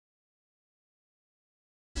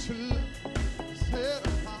Set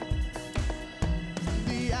apart,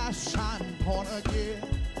 the outshine born again,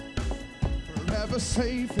 forever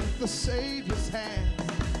safe in the Savior's hands.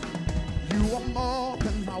 You are more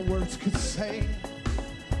than my words could say.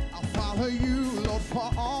 I'll follow you, Lord, for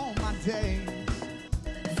all my days.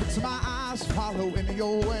 Fix my eyes, follow in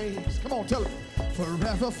your ways. Come on, tell it.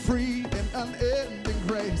 Forever free in unending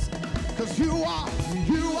grace. 'Cause you are.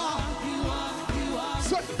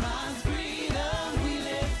 Say, God's freedom, we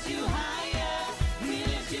lift you higher, we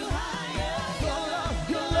lift you higher.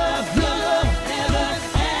 Your love never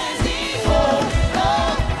has equal.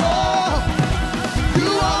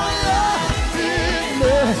 you are love in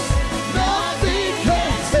this. Nothing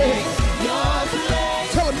can take your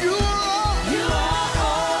place. Tell him you are. You are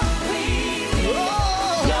all we need.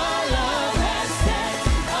 Your love has set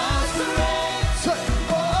us free. Say,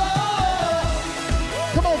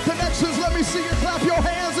 come on, connections, let me see you clap your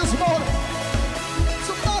hands this morning.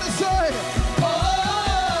 Somebody say,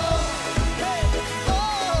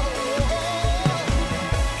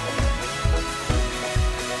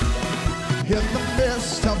 in the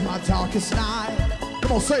midst of my darkest night.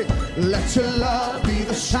 Come on, say, let your love be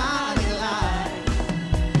the shining light,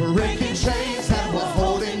 breaking chains that were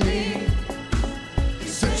holding me.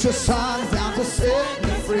 Sent your son down to set me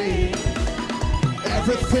free.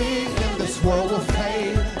 Everything in this world will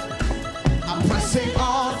fade. I'm pressing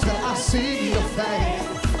on till I see your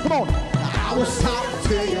face. Come on, I will stop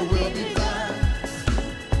till your will be done.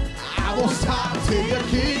 I will stop till your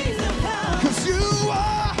kingdom come. 'Cause you are.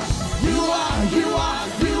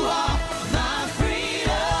 My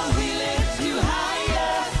freedom, we lift you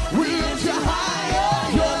higher, We lift you higher.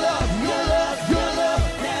 Your love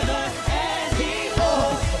never has equal.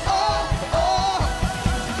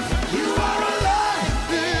 You are alive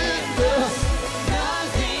in this.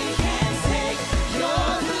 Nothing can take your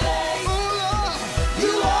place. Oh Lord,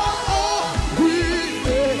 you are all we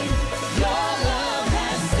need. Your love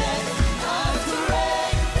has set us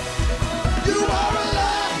free. You are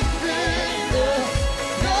alive in this.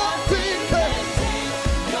 Nothing can. Take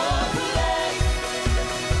your place.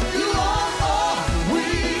 You are all we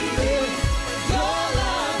need. Your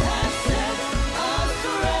love has set us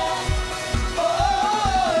free.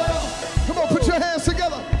 Oh, come on, put your hands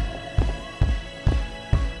together.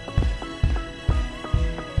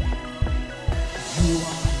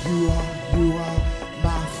 You are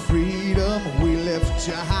my freedom. We lift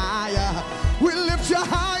you higher. We lift you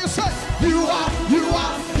higher. Say, you are.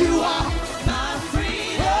 My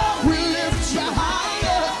freedom, We lift you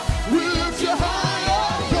higher. We lift you higher.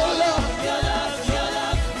 Your love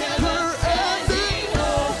never ending.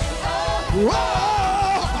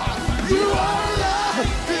 Whoa, you are alive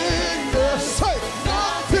in this. Say,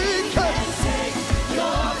 nothing can. take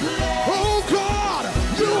your place. Oh God,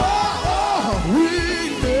 you are all we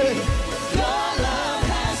need. Your love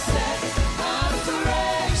has set us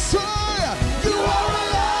free. Say, you are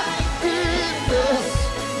alive in this.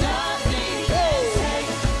 Nothing can take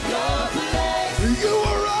your place. You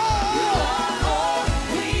are all.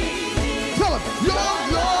 We need Tell him, your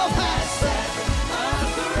love has set us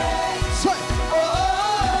free. say, oh.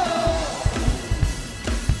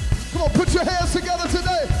 Come on, put your hands together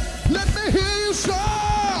today. Let me hear you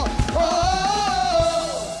shout.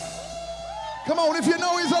 Oh. Come on, if you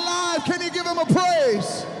know he's alive, can you give him a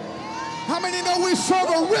praise? How many know we serve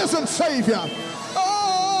a risen Savior?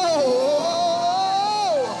 Oh,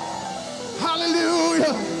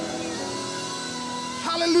 hallelujah.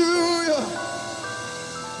 Hallelujah.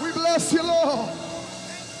 We bless you, Lord.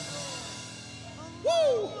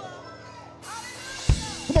 Woo.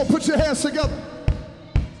 Come on, put your hands together.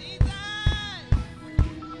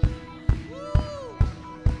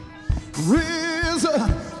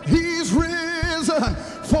 Risen, he's risen,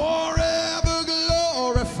 forever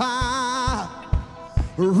glorified.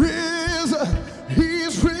 Risen,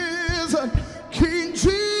 he's risen, King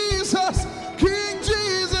Jesus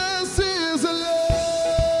is alive.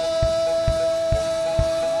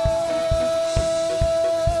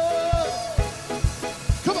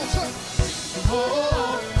 Come on, sir.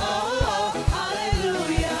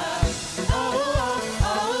 Hallelujah.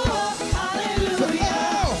 Hallelujah.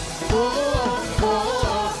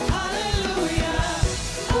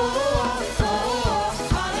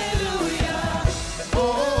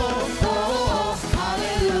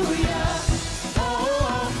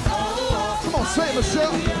 Come on, say it,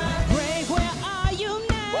 Michelle. Grave, where are you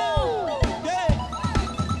now?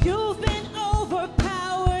 You've been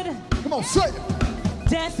overpowered. Come on, say it.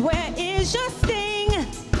 Death, where is your sting?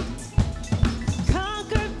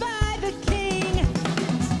 Conquered by the King.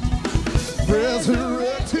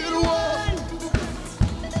 Resurrected one,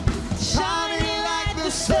 shining like the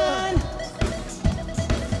sun.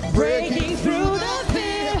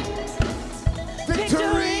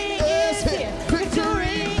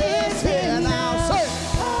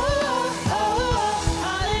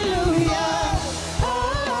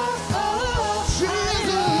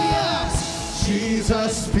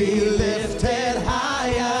 be lifted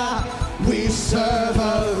higher. We serve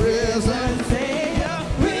a risen Savior.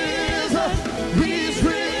 Risen, he's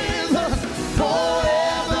risen,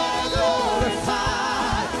 forever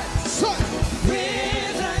glorified. So,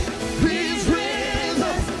 risen, he's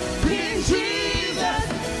risen, King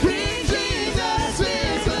Jesus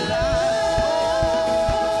is alive.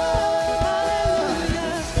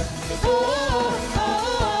 Oh,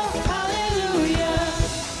 hallelujah.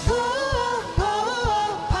 Oh,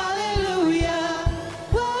 hallelujah.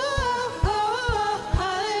 Oh,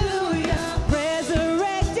 hallelujah.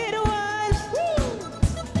 Resurrected one,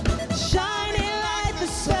 shining like the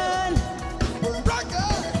sun,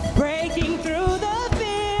 breaking through the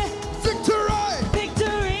fear. Victory!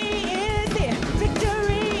 Victory is here.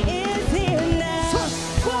 Victory is here now.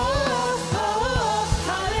 Oh,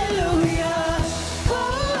 hallelujah. Oh,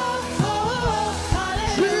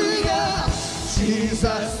 hallelujah.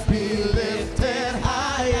 Jesus be lifted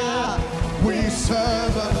higher. We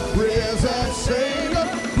serve a risen Savior.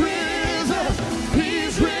 Risen,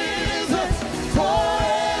 he's risen,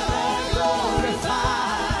 forever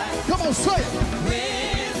glorified. Come on, say it.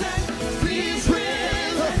 Risen, He's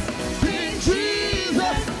risen, King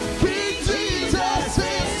Jesus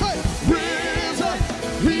is risen.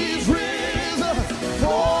 He's risen,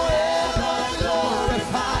 forever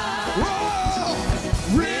glorified. Whoa,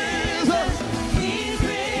 risen, he's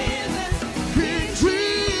risen. King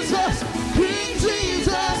Jesus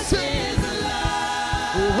is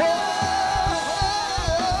alive.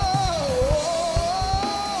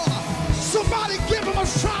 Whoa. Somebody give him a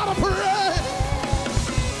shout of praise.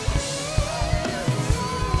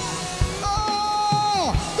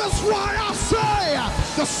 Oh, that's why I say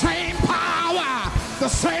the same power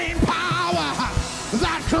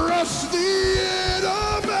that crushed the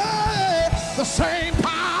enemy, the same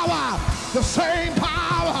power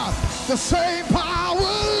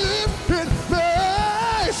lifted me.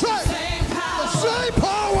 Say, Same power, the same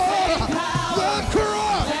power that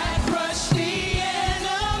crushed. that crushed the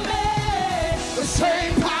enemy. The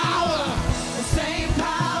same power. The same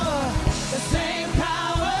power. The same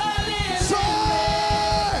power lives in me.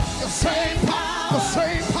 Say, the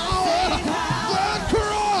same power that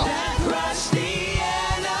crushed. That crushed the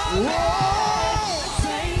enemy. Whoa.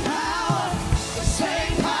 Same power. The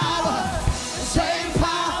same power. The same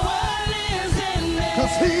power lives in me.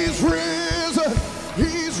 'Cause he's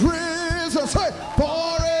risen, say,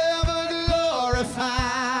 forever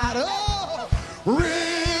glorified. Oh,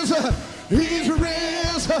 risen, he's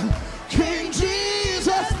risen, King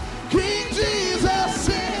Jesus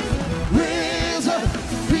is risen,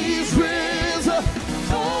 he's risen,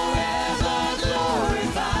 Forever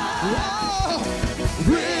glorified. oh,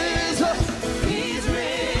 risen, He's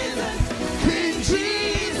risen. King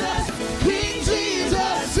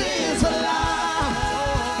Jesus is alive.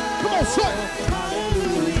 Come on, say,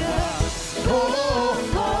 Hallelujah. oh,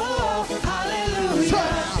 Hallelujah.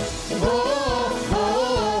 oh,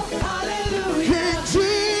 Hallelujah.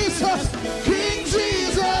 King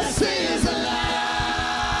Jesus is alive.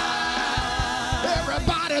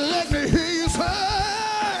 Everybody let me hear you say,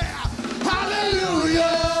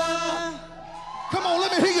 hallelujah. Come on,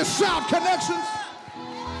 let me hear you shout, Connections.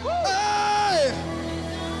 Hey.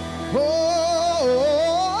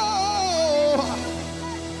 Oh,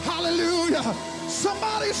 hallelujah.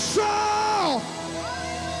 Somebody shout.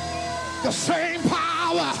 The same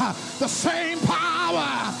power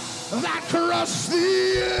that crushed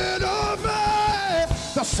the enemy.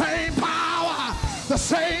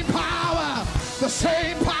 The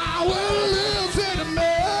same power lives in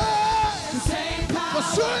me. The same The power.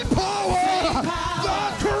 same power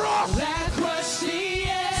that crushed. That crushed the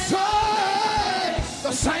enemy. Say,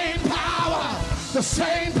 the same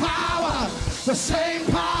power.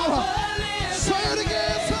 Say it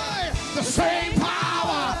again, say, the same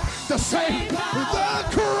power that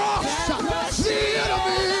crushed the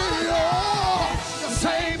enemy. Oh, the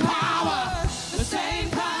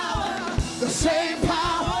same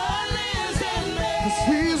power lives in me.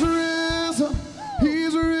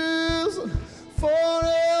 He's risen,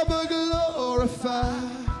 forever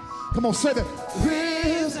glorified. Come on, say that.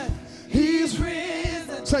 Risen, he's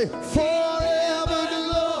Risen. say forever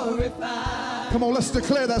glorified. Come on, let's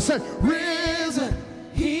declare that. Say, risen,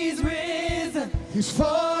 He's risen. he's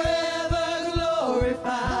forever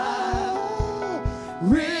glorified.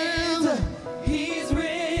 Risen, He's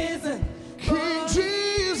risen. King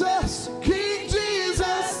Jesus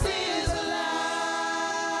is alive.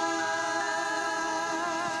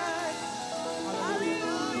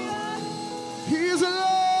 Hallelujah. He's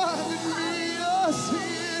alive in me, yes, he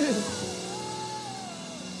is.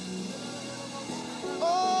 Oh,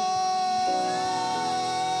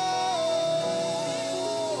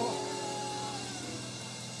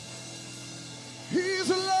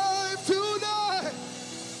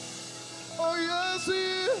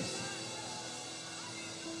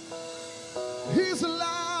 He's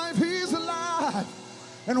alive, he's alive.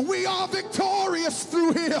 And we are victorious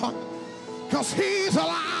through him because he's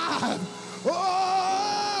alive.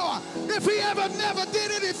 Oh, if he ever never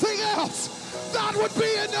did anything else, that would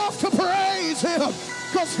be enough to praise him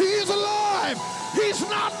because he's alive. He's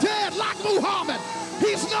not dead like Muhammad.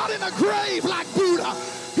 He's not in a grave like Buddha.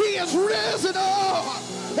 He is risen up,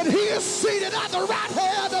 and he is seated at the right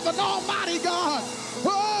hand of an almighty God. Oh,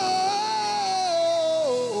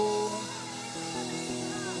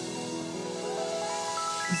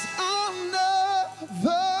 'cause I'll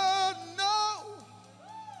never know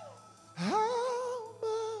how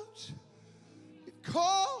much it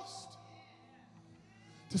cost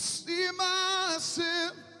to see my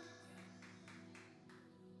sin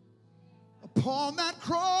upon that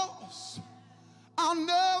cross. I'll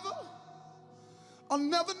never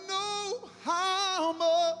know how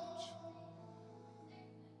much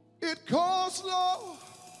it costs, Lord,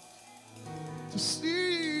 to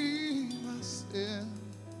see my sin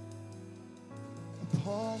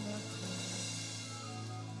upon that cross.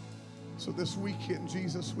 So this weekend,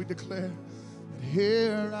 Jesus, we declare that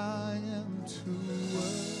here I am to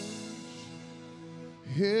worship.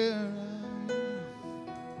 Here I am.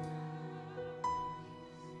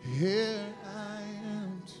 Here I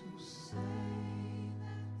am to say.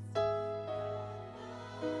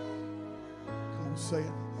 Come on, say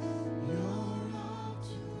it. You're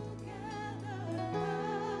Altogether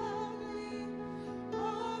lovely,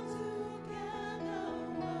 altogether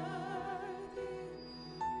worthy,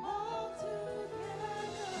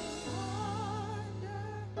 altogether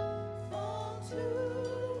wonderful to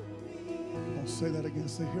me. Come on, say that again.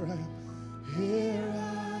 Say, here I am. Here I am.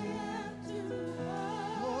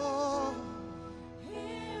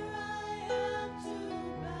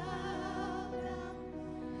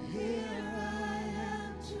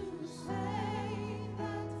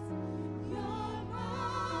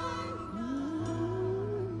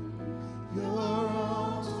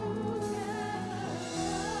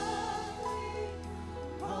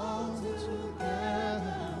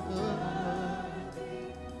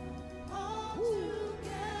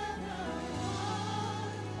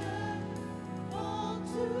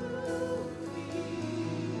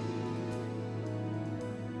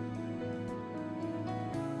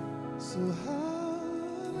 So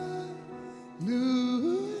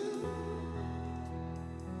hallelujah,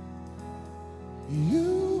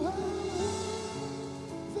 you are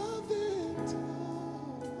the victory.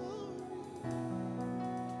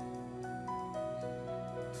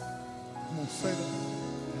 Come on, say that.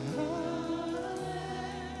 Hallelujah,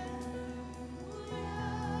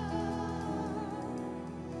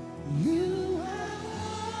 you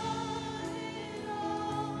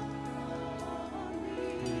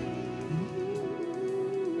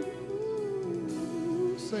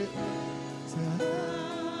say it. Say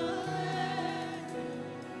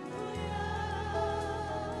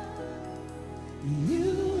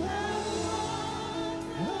you have won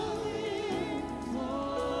the victory.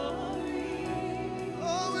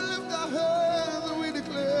 Oh, we lift our hands and we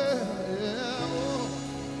declare, yeah, oh,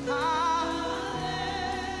 hallelujah.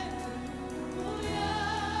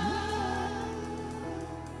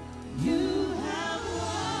 You have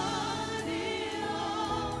won it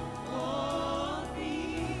all for me.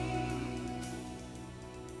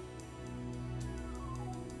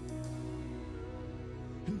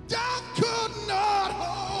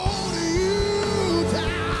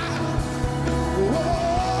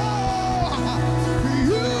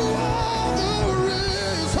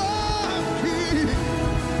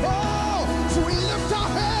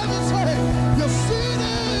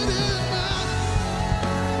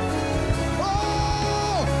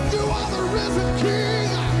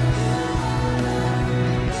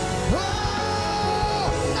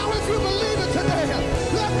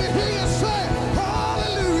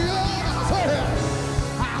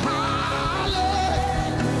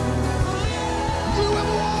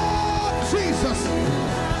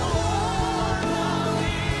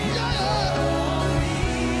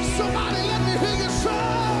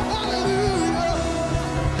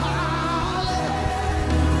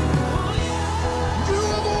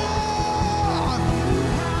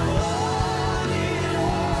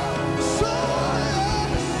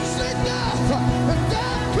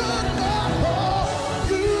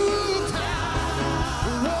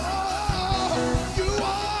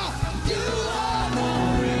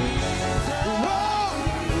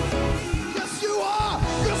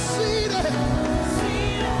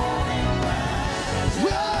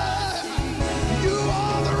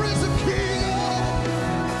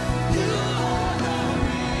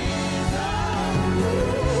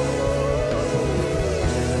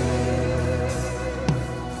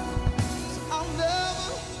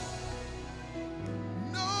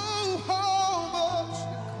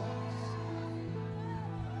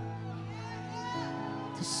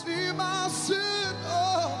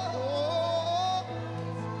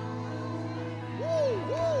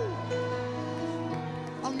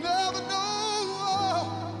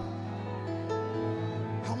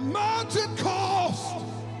 it cost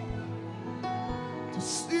to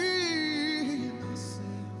see myself.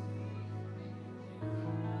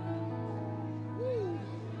 Woo.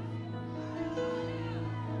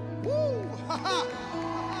 Woo. Ha ha.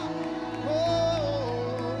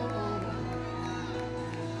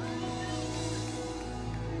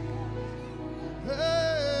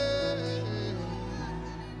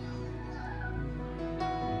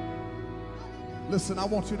 Listen, I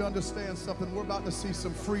want you to understand something. We're about to see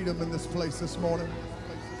some freedom in this place this morning.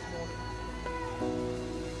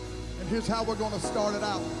 And here's how we're going to start it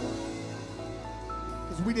out.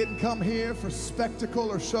 Because we didn't come here for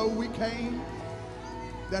spectacle or show. We came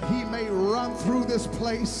that he may run through this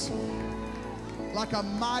place like a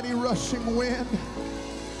mighty rushing wind.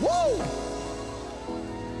 Woo!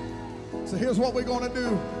 So here's what we're going to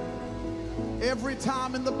do. Every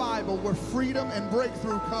time in the Bible where freedom and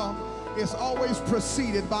breakthrough come, it's always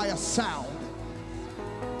preceded by a sound.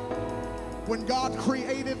 When God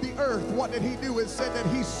created the earth, what did he do? It said that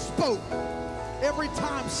he spoke. Every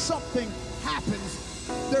time something happens,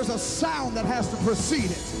 there's a sound that has to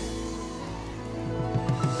precede it.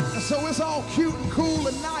 And so it's all cute and cool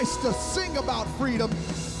and nice to sing about freedom,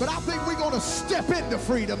 but I think we're going to step into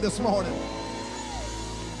freedom this morning.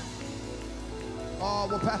 Oh,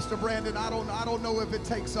 well, Pastor Brandon, I don't know if it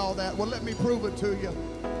takes all that. Well, let me prove it to you.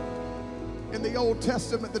 In the Old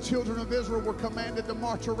Testament, the children of Israel were commanded to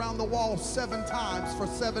march around the wall 7 times for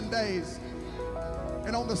 7 days.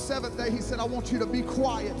 And on the 7th day, he said, I want you to be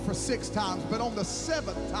quiet for 6 times. But on the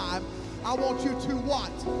 7th time, I want you to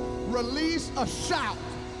what? Release a shout.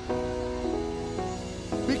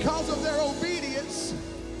 Because of their obedience,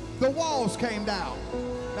 the walls came down.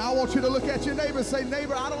 Now I want you to look at your neighbor and say,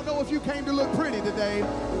 neighbor, I don't know if you came to look pretty today,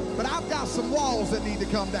 but I've got some walls that need to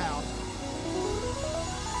come down.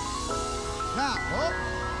 Now,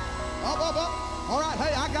 up. All right,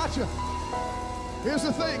 hey, I got you. Here's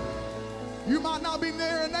the thing. You might not be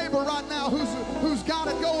near a neighbor right now who's got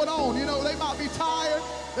it going on. You know, they might be tired.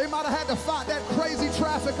 They might have had to fight that crazy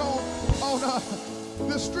traffic on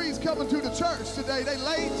the streets coming to the church today. They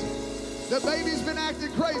late. The baby's been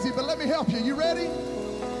acting crazy, but let me help you. You ready?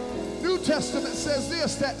 New Testament says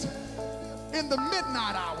this, that in the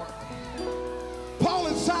midnight hour, Paul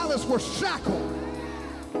and Silas were shackled.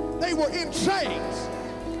 They were in chains,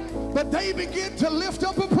 but they began to lift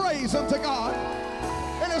up a praise unto God.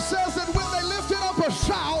 And it says that when they lifted up a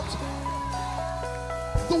shout,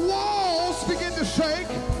 the walls began to shake.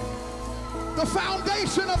 The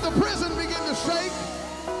foundation of the prison began to shake.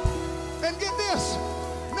 And get this,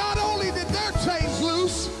 not only did their chains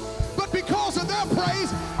loose, but because of their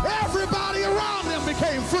praise, everybody around them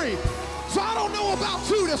became free. So I don't know about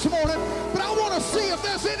you this morning, but I want to see if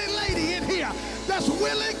there's any lady in here that's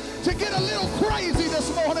willing to get a little crazy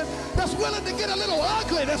this morning, that's willing to get a little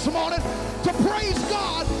ugly this morning, to praise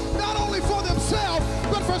God, not only for themselves,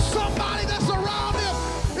 but for somebody that's around them.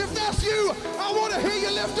 If that's you, I want to hear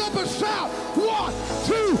you lift up a shout. 1,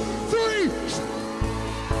 2, 3.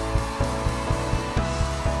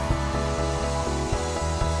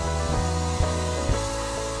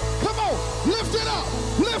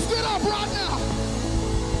 Lift it up right now.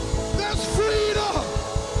 There's freedom.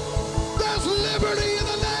 There's liberty in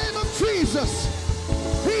the name of Jesus.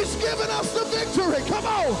 He's given us the victory. Come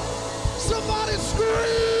on. Somebody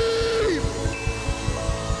scream.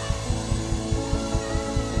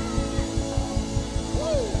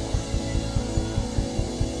 Woo.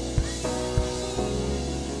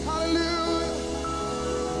 Hallelujah.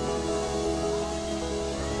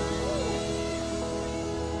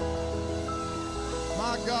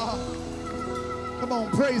 My God. Come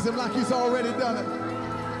on, praise him like he's already done it.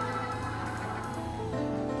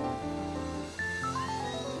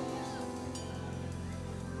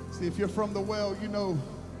 See, if you're from the well, you know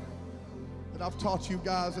that I've taught you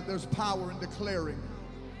guys that there's power in declaring.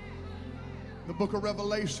 In the book of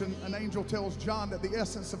Revelation, an angel tells John that the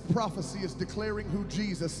essence of prophecy is declaring who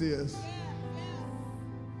Jesus is.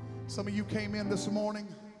 Some of you came in this morning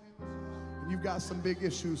and you've got some big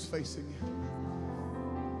issues facing you.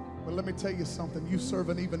 But let me tell you something, you serve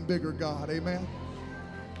an even bigger God, amen?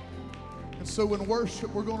 And so in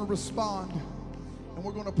worship, we're going to respond and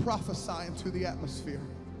we're going to prophesy into the atmosphere.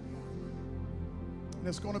 And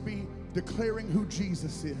it's going to be declaring who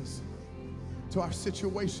Jesus is to our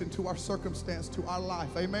situation, to our circumstance, to our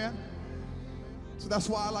life, amen? So that's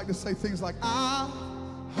why I like to say things like, I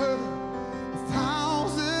heard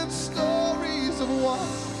 1,000 stories of what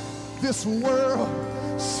this world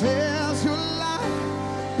says you're like.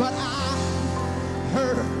 But I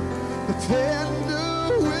heard the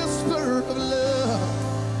tender whisper of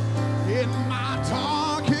love in my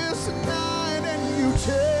darkest night, and you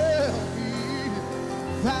tell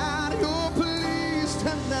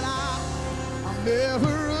that I'm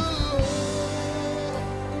never alone.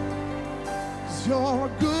 'Cause you're a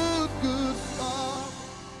good, good Father.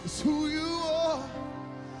 It's who you are.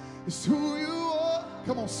 It's who you are.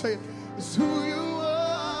 Come on, say it. It's who you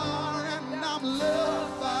are, and I'm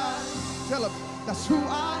loved by. Tell him, that's who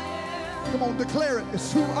I am. Come on, declare it.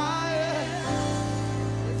 It's who I am.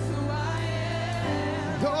 It's who I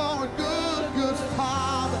am. You're a good, good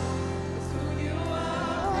Father. It's who you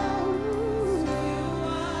are.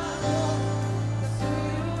 It's who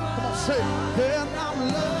you are. Come on, say it. And I'm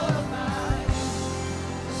loved by.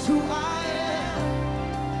 It's who I am.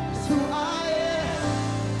 It's who I am.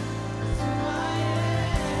 It's who I am.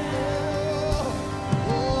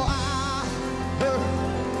 Oh, I heard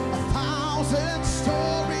 1,000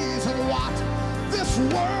 stories of what this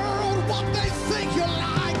world, what they think you're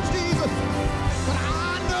like, Jesus. But I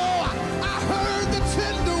know I heard the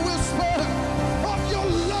tender whisper of your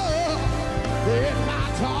love in my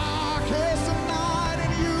darkest night,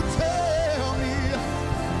 and you tell me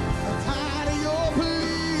that you're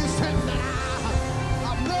pleased and that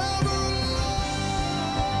I'm never alone.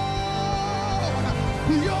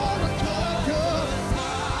 You're a good, good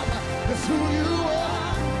Father. It's who you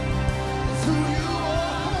are. It's who you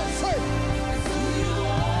are. Come on, say it. It's who you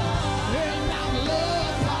are. And I'm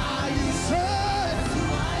loved by you. Say it.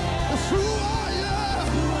 It's who I am.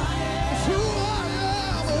 It's who I am. It's who I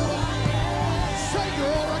am. Say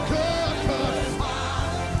you're a good, good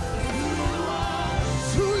Father.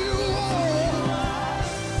 It's who you are.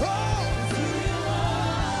 Oh.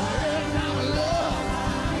 And I'm loved.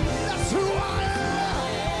 That's who I am.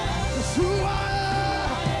 It's who I am.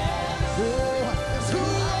 Oh, it's who I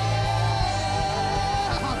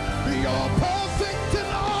am. You're perfect in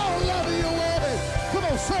all of your ways. Come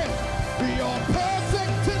on, say it. You're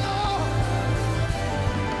perfect in all.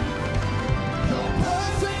 You're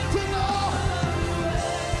perfect in all.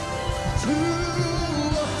 To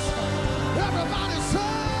us. Everybody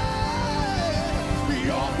say,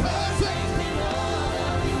 you're perfect.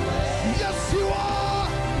 Yes, you are.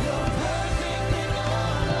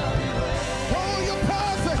 Oh, you're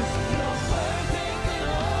perfect.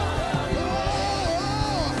 Oh,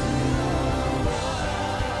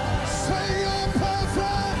 say you're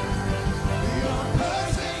perfect. You're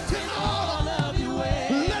perfect in all.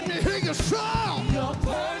 Let me hear you shout. You're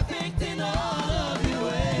perfect in all of your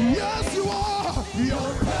ways. Yes, you are.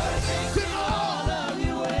 You're perfect in all.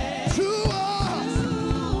 To us.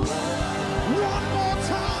 One more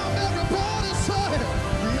time, everybody say,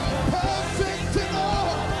 you're perfect in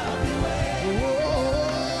all. Oh,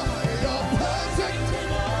 you're perfect.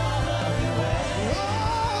 Oh,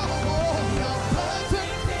 you're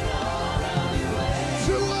perfect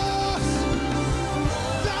to us.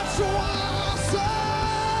 That's why I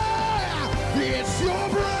say it's your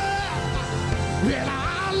breath in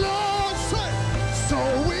our lungs. So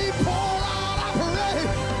we pour out our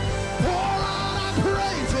praise. Pour out our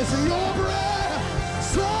praise. It's your breath.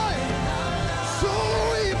 Say, so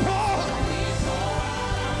we pour.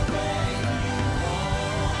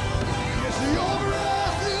 It's your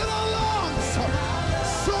breath in our lungs.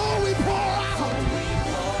 So we pour out.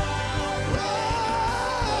 Oh,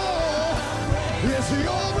 it's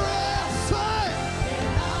your breath. Say,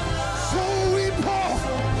 so we pour.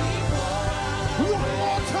 One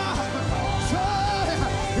more time. Say,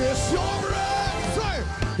 it's your breath. Say,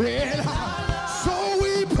 so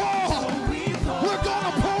we pour. We're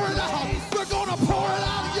gonna pour it out. We're gonna pour it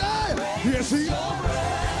out. Yeah. It's your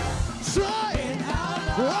breath. Say,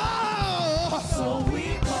 oh.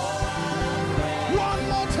 One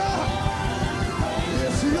more time.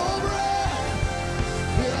 It's your breath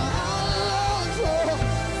in our lungs.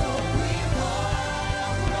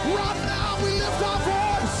 Right now we lift our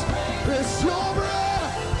voice. It's your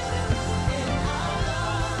breath.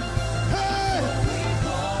 Hey.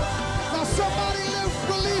 Now somebody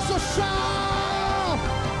release a shout.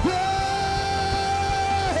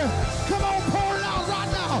 Yeah. Come on, pour it out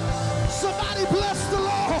right now. Somebody bless the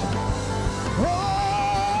Lord. Oh,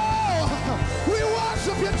 we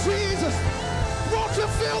worship you, Jesus. Won't you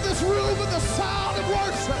fill this room with the sound of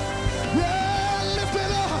worship? Yeah, lift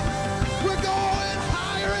it up. We're going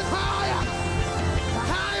higher and higher.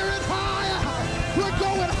 Higher and higher. We're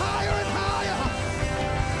going higher and higher.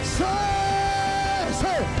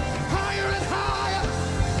 Say, higher and higher.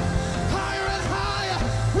 Higher and higher.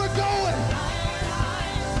 We're going.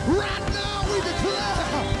 Right now we declare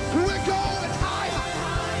we're going higher.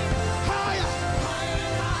 Higher.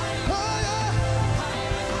 Higher.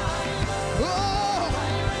 Oh,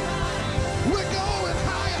 we're going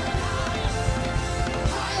higher.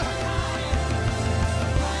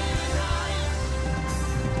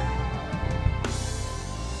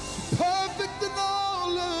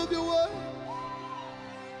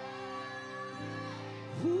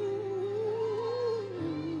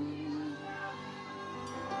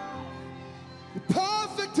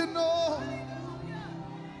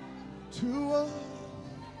 to us.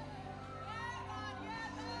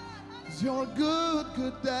 'Cause you're a good,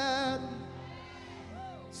 good daddy.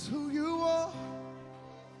 It's who you are.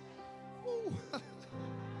 Ooh.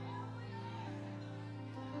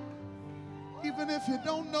 Even if you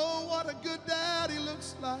don't know what a good daddy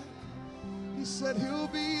looks like, he said he'll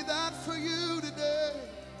be that for you today.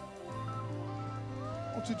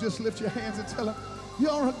 Won't you just lift your hands and tell him,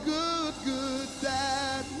 you're a good, good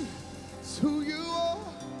daddy. It's who you are.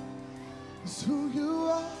 It's who you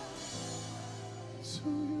are. It's who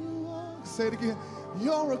you are. Say it again.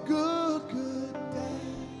 You're a good, good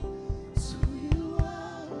daddy. It's who you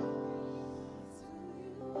are.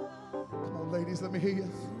 Come on, ladies, let me hear you.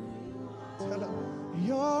 Tell them,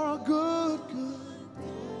 you're a good, good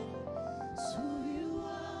daddy. It's who you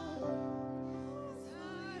are.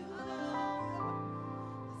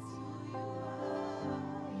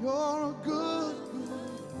 You're a good,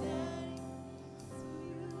 good daddy.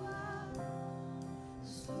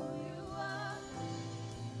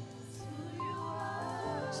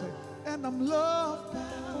 Say, and I'm loved by you.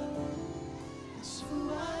 It's who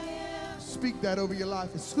I am. Speak that over your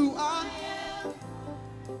life. It's who I am.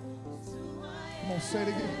 Come on, say it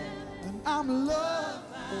again. And I'm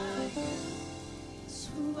loved by you. It's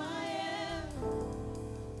who I am.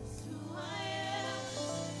 It's who I am.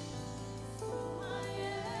 It's who I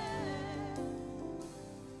am.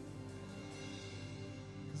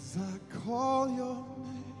 'Cause I call your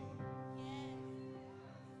name.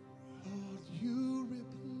 Lord, you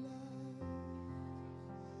reply.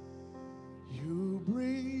 You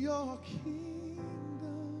bring your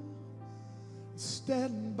kingdom.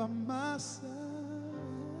 Stand by my side.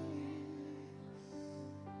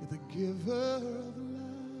 You're the giver of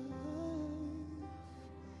life.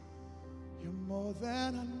 You're more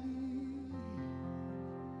than I need.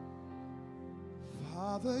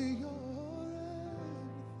 Father, you're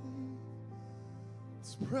everything.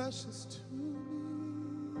 It's precious to me.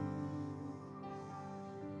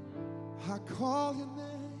 I call your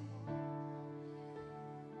name.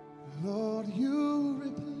 Lord, you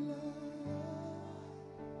reply.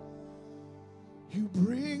 You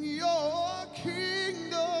bring your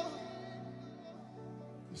kingdom.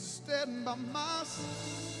 You stand by my side.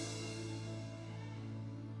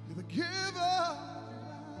 You're the giver.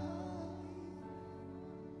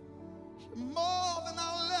 You're more than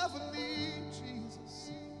I'll ever need,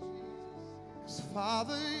 Jesus. 'Cause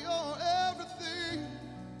Father, you're everything.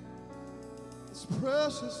 It's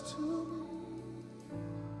precious to me.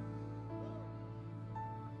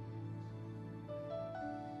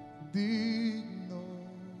 Digno,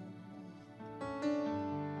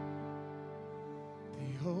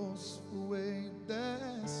 Dios fue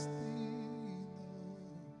destino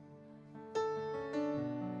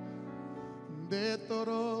de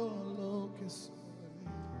todo lo que soy,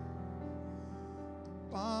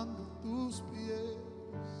 topando tus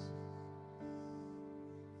pies,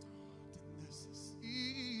 te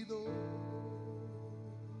necesito.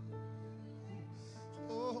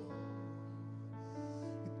 Oh.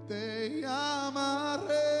 Te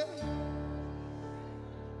llamaré,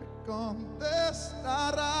 me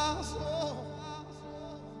contestarás. Oh,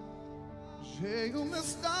 llega un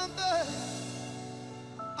instante,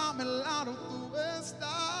 a mi lado tú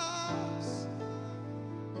estás.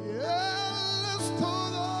 Y Él es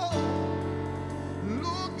todo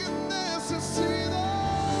lo que necesito.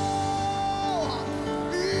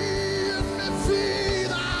 Y en mi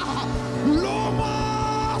vida, lo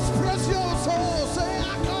más precioso sea.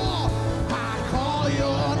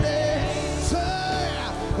 Your name, say,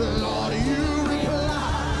 Lord, you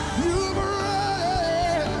reply, you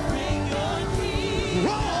bring your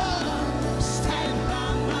kingdom, stand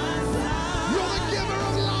by my side. You're the giver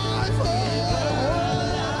of life, oh,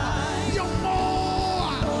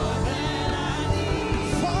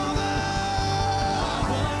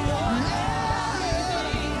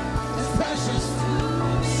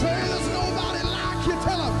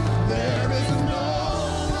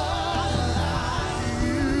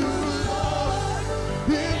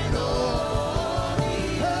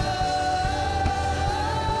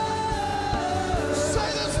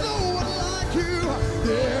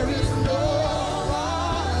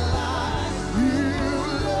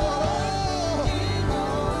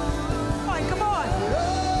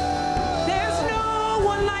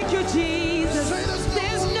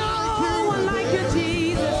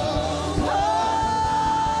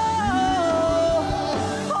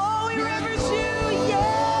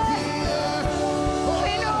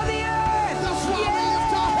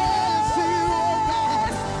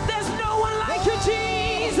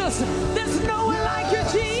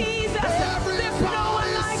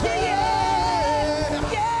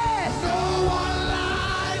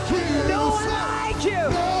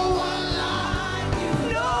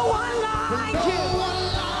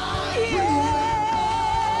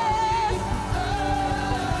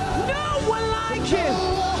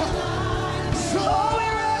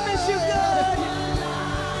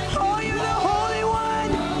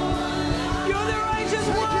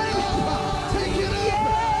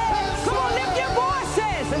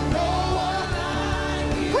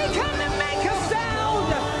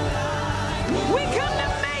 We come to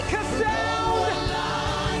make a sound.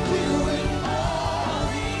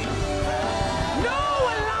 No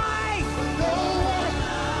one like.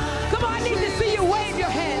 Come on, I need to see you wave your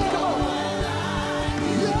hands. Come on.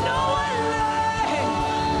 No one like.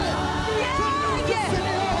 Yeah, yeah.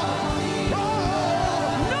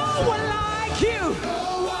 No one like you.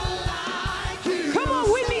 Come on,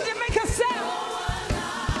 we need to make a sound.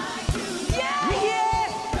 Yeah, yeah.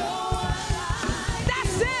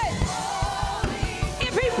 That's it.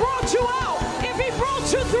 If he brought you out, if he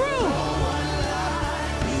brought you through,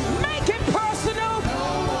 make it personal.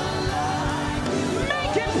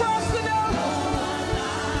 Make it personal.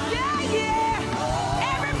 Yeah, yeah.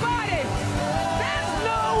 Everybody, there's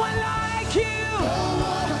no one like you.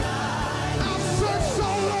 I've searched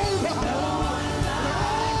all over. I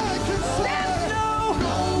can say There's no.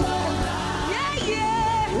 Yeah,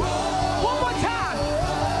 yeah. One more time.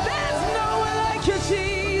 There's no one like you,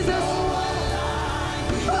 Jesus.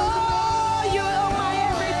 Oh, you are my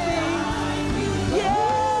everything.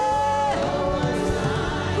 Yeah.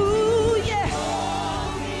 Ooh, yeah.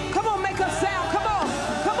 Come on, make a sound. Come on.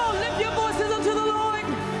 Come on, lift your voices unto the Lord.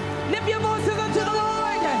 Lift your voices unto the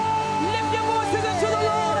Lord. Lift your voices unto the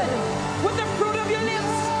Lord. With the fruit of your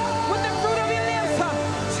lips. With the fruit of your lips.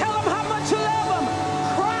 Tell him how much you love him.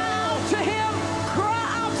 Cry out to him. Cry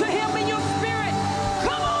out to him in your spirit.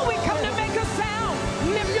 Come on, we come to make a sound.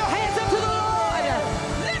 Lift your hands up to the Lord.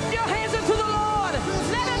 Lift your hands up to the Lord.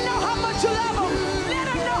 Let him know how much you love him. Let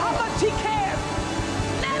him know how much he cares.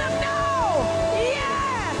 Let him know.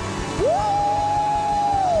 Yeah.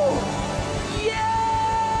 Woo. Yeah.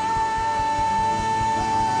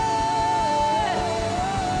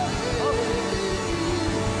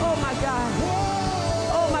 Oh my God.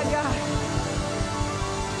 Oh my God.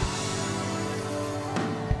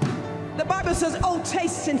 The Bible says, oh,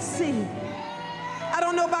 taste and see. I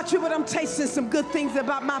don't know about you, but I'm tasting some good things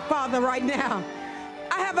about my Father right now.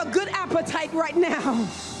 I have a good appetite right now.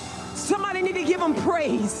 Somebody need to give him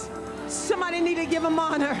praise. Somebody need to give him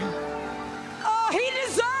honor. Oh, he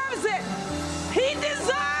deserves it. He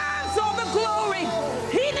deserves all the glory.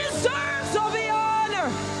 He deserves all the honor.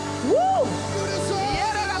 Woo!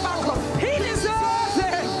 He deserves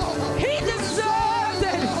it. He deserves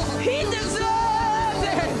it. He deserves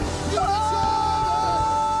it. Oh!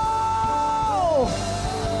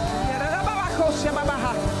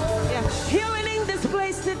 Yeah. Healing in this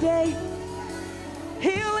place today.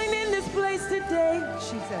 Healing in this place today.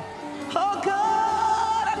 Jesus. Oh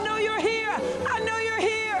God, I know you're here. I know you're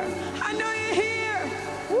here. I know you're here.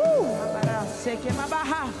 Woo!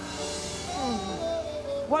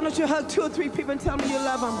 Why don't you hug 2 or 3 people and tell them you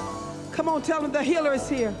love them? Come on, tell them the healer is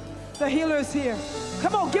here. The healer is here.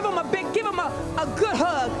 Come on, give them a big, give them a good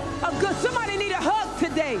hug. Somebody need a hug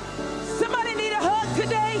today. Somebody need a hug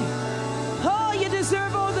today. Oh, you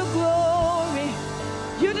deserve all the glory.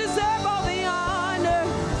 You deserve all the honor.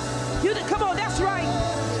 Come on, that's right.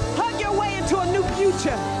 Hug your way into a new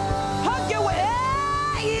future. Hug your way.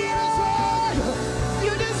 Yeah.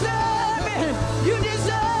 You deserve it. You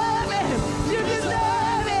deserve it. You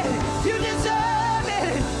deserve it. You deserve it.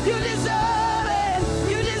 You deserve it.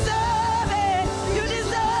 You deserve it. You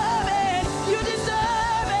deserve it. You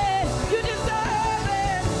deserve it. You deserve it.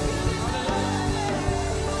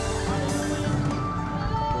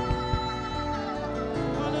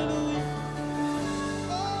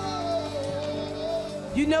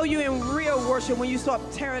 You know you're in real worship when you start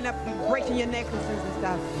tearing up and breaking your necklaces and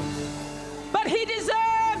stuff. But he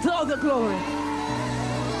deserves all the glory.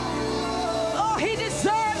 Oh, he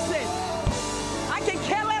deserves it. I can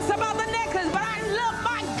care less about the necklace, but I love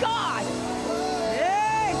my God.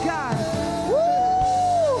 Hey, God.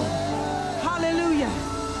 Woo! Hallelujah.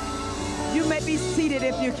 You may be seated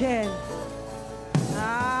if you can.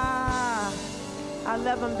 I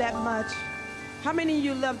love him that much. How many of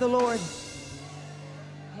you love the Lord?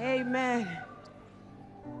 Amen.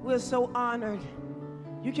 We're so honored.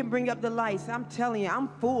 You can bring up the lights. I'm telling you, I'm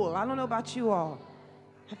full. I don't know about you all.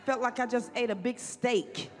 I felt like I just ate a big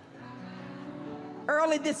steak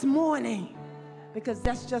early this morning because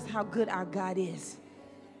that's just how good our God is.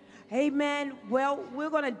 Amen. Well, we're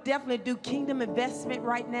going to definitely do kingdom investment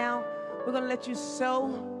right now. We're going to let you sow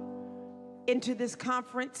into this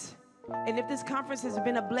conference. And if this conference has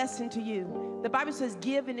been a blessing to you, the Bible says,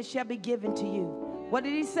 give and it shall be given to you. What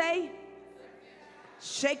did he say?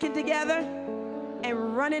 Shaken together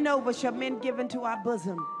and running over shall men given to our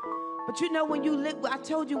bosom. But you know, when you live, I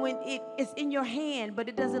told you when it's in your hand, but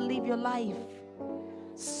it doesn't leave your life.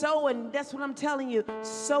 Sow, and that's what I'm telling you.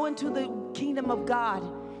 Sow into the kingdom of God.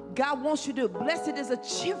 God wants you to. Blessed is a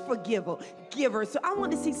cheerful giver. So I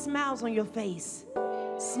want to see smiles on your face.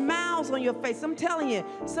 Smiles on your face. I'm telling you.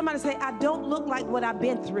 Somebody say, I don't look like what I've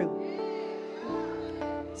been through.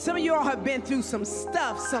 Some of y'all have been through some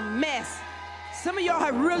stuff, some mess. Some of y'all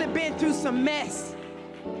have really been through some mess.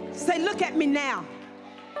 Say, look at me now.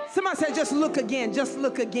 Somebody say, just look again, just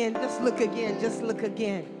look again, just look again, just look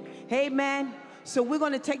again. Amen. So we're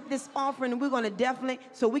going to take this offering and we're going to definitely,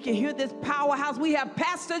 so we can hear this powerhouse. We have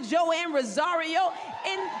Pastor JoAnn Rosario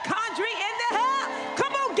in country in the house.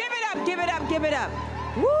 Come on, give it up, give it up, give it up.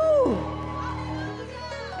 Woo!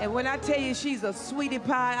 And when I tell you she's a sweetie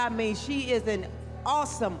pie, I mean, she is an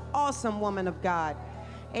awesome, awesome woman of God.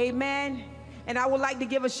 Amen. And I would like to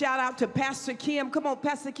give a shout out to Pastor Kim. Come on,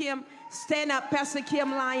 Pastor Kim, stand up, Pastor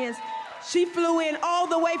Kim Lyons. She flew in all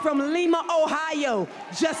the way from Lima, Ohio,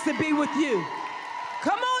 just to be with you.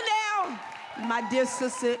 Come on now, my dear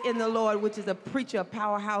sister in the Lord, which is a preacher, a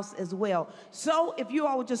powerhouse as well. So if you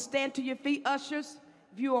all would just stand to your feet, ushers,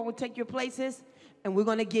 if you all would take your places, and we're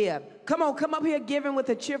going to give. Come on, come up here giving with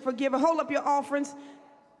a cheerful giver. Hold up your offerings.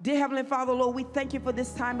 Dear Heavenly Father, Lord, we thank you for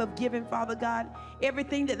this time of giving, Father God.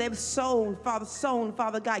 Everything that they've sown,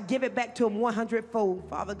 Father God, give it back to them 100-fold,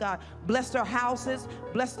 Father God. Bless their houses,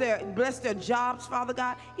 bless their jobs, Father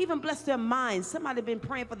God. Even bless their minds. Somebody been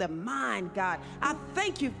praying for their mind, God. I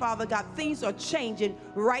thank you, Father God. Things are changing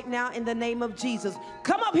right now in the name of Jesus.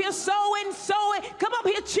 Come up here sowing. Come up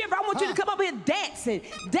here cheering. I want you to come up here dancing.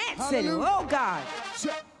 Hallelujah. Oh, God.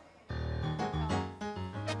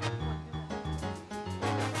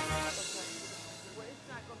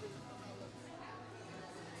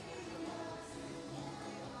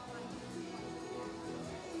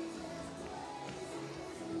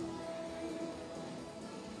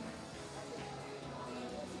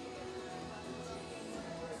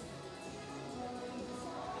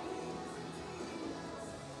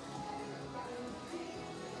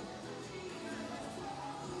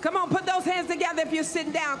 Come on, put those hands together if you're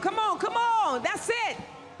sitting down. Come on, come on. That's it.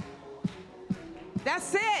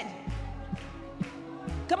 That's it.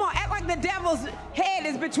 Come on, act like the devil's head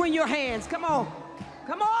is between your hands. Come on.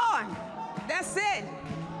 Come on. That's it.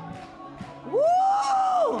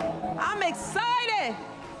 Woo! I'm excited.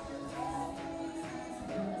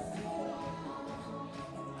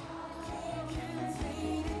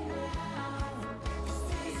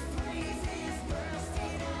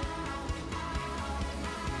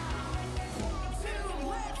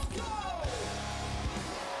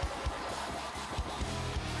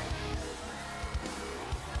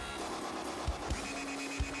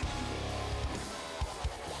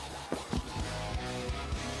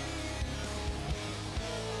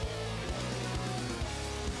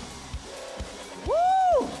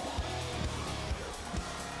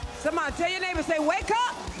 Somebody tell your neighbor, say, wake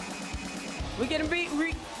up. We're getting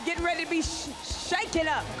ready to be shaken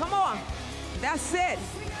up. Come on. That's it.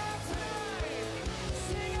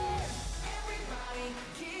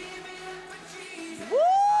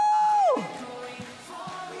 Woo!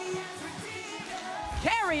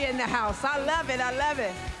 Carrie in the house. I love it. I love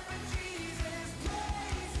it.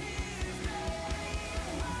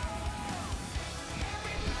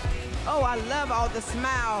 Oh, I love all the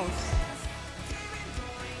smiles.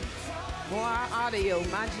 More audio,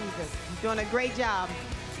 my Jesus. You're doing a great job.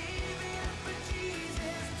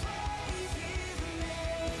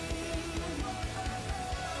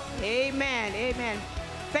 Amen, amen.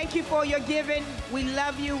 Thank you for your giving. We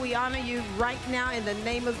love you. We honor you right now in the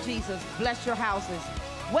name of Jesus. Bless your houses.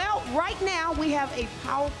 Well, right now we have a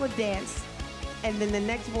powerful dance. And then the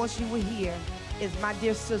next voice you will hear is my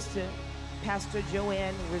dear sister, Pastor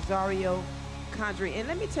JoAnn Rosario Condry. And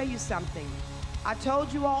let me tell you something. I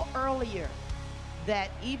told you all earlier that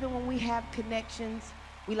even when we have connections,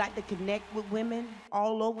 we like to connect with women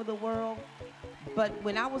all over the world. But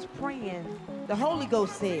when I was praying, the Holy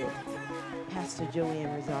Ghost said, Pastor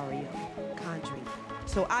JoAnn Rosario Condry.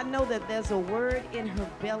 So I know that there's a word in her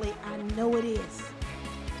belly. I know it is.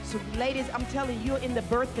 So ladies, I'm telling you, you're in the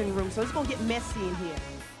birthing room, so it's going to get messy in here.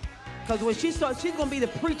 Because when she starts, she's going to be the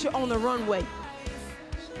preacher on the runway.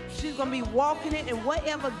 She's going to be walking it, and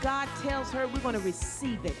whatever God tells her, we're going to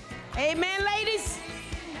receive it. Amen, ladies?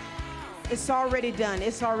 It's already done.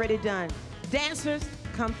 It's already done. Dancers,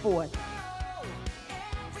 come forth.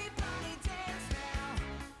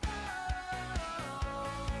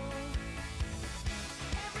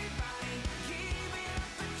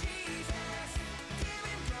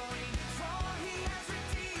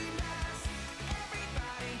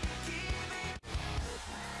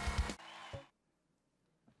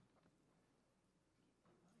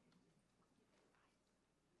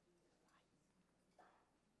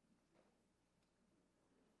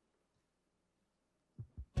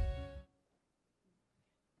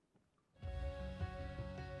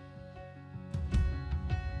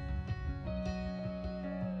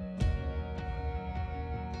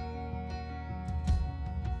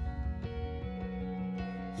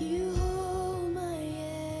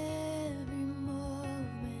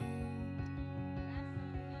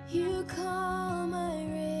 You calm my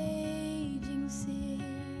raging seas.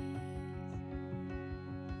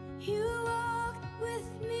 You walk with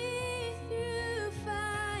me through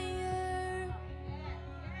fire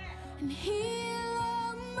and heal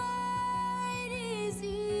all my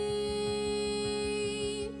disease.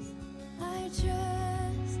 I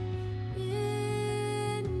trust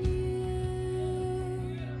in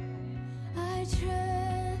you. I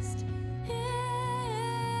trust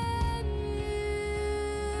in you.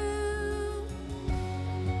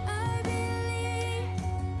 I believe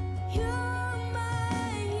you're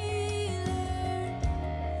my healer.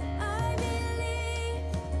 I believe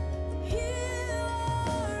you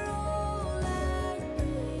are all I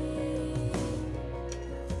need.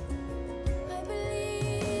 I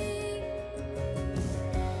believe,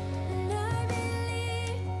 and I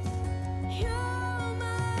believe you're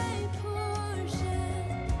my portion.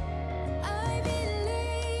 I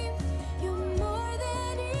believe you're more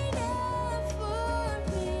than enough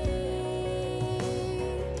for me.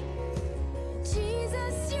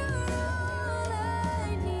 Jesus, you're all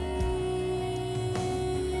I need.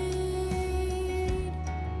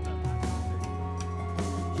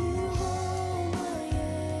 You hold my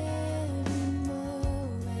every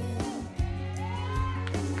moment.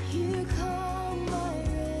 You calm my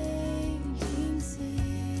raging seas.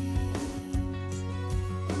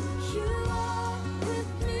 You walk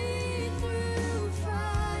with me through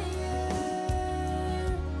fire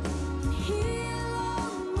and heal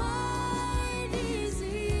all my disease.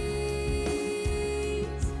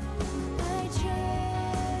 I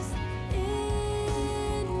trust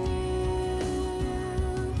in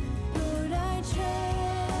you, Lord. I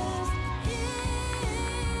trust in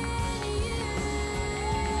you.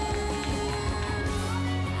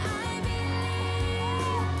 I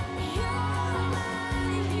believe you're my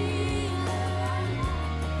healer.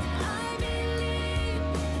 I believe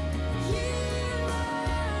you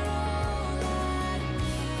are all I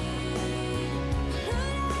need.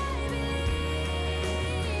 Lord,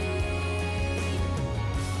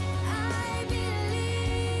 I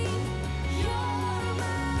believe you're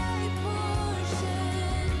my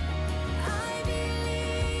portion. I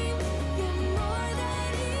believe you're more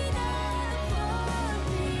than enough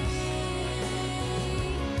for me.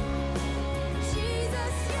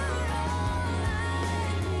 Jesus, you're all I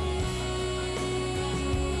need.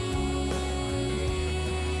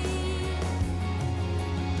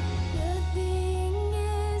 Nothing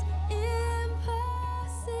is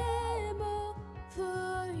impossible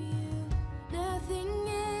for you. Nothing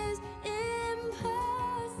is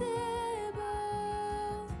impossible.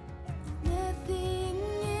 Nothing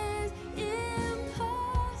is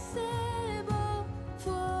impossible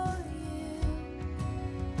for you.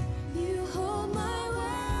 You hold my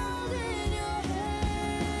world in your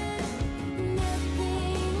hand.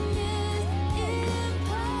 Nothing is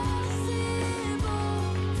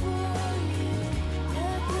impossible for you.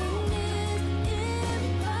 Nothing is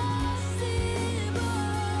impossible.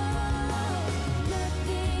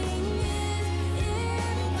 Nothing is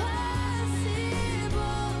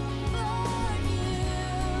impossible for you.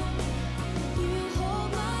 You hold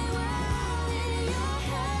my world in your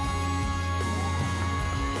hand.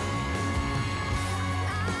 I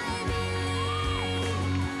believe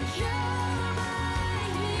you're my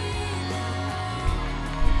healer.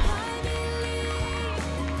 I believe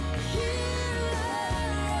you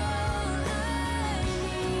are all I need.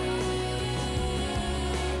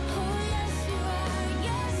 Oh, yes, you are.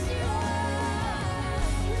 Yes, you are.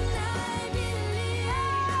 And I believe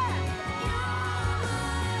you're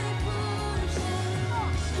my portion.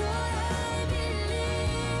 Lord, I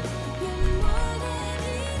believe you're more than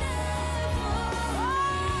enough for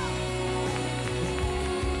me.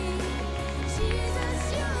 Jesus,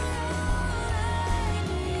 you're all I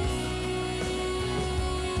need.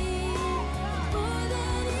 More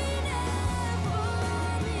than enough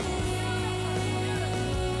for me.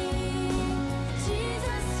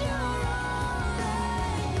 Jesus, you're all I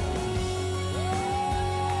need.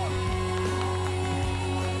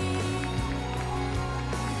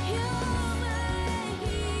 You're my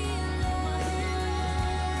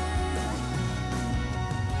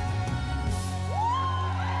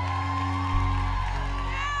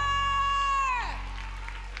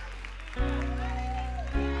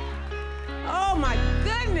Oh my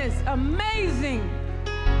goodness, amazing.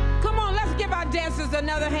 Come on, let's give our dancers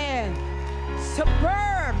another hand.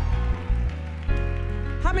 Superb.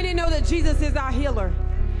 How many know that Jesus is our healer?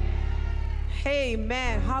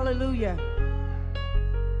 Amen. Hallelujah.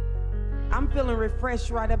 I'm feeling refreshed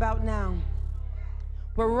right about now.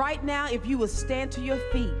 But right now, if you would stand to your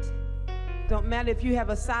feet, Don't matter if you have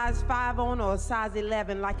a size 5 on or a size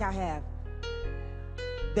 11 like I have.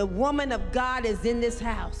 The woman of God is in this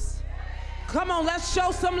house. Come on, let's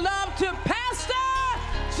show some love to Pastor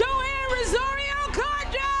JoAnn Rosario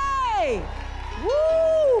Carde.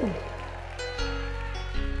 Woo!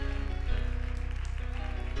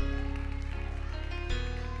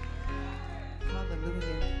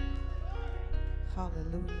 Hallelujah.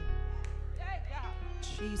 Hallelujah.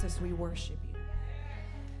 Jesus, we worship you.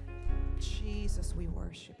 Jesus, we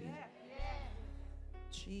worship you.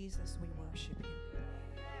 Jesus, we worship you.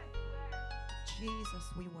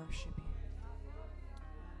 Jesus, we worship you.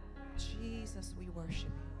 Jesus, we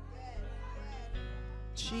worship you.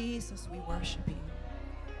 Jesus, we worship you.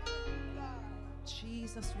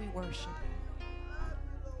 Jesus, we worship you.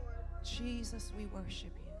 Jesus, we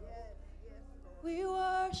worship you. We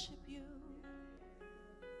worship you.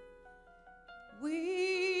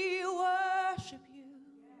 We worship you.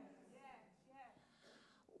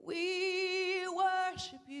 We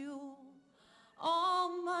worship you,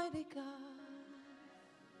 Almighty God.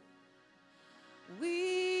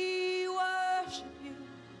 We worship you.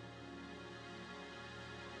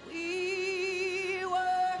 We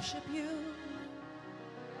worship you.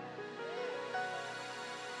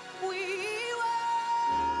 We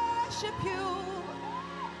worship you,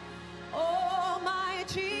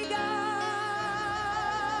 Almighty God.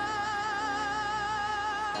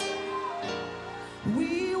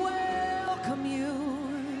 We welcome you.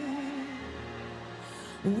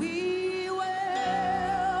 We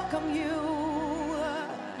welcome you.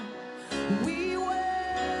 We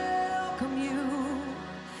welcome you,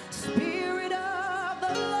 Spirit of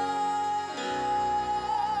the Lord.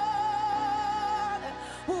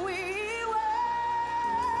 We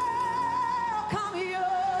welcome you.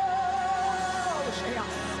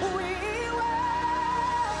 We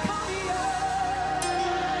welcome you.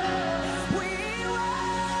 We welcome you. We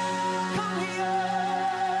welcome you.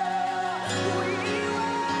 We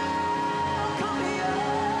welcome you.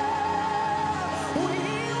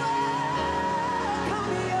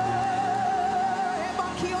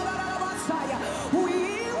 We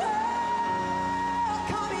welcome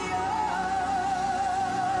you.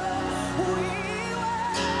 We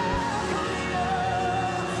welcome you,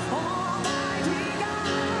 Almighty God.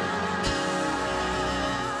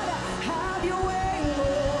 Have your way,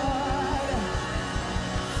 Lord.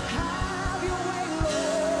 Have your way,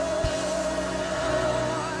 Lord.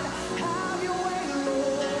 Have your way,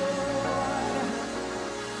 Lord.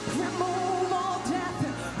 Remove all death,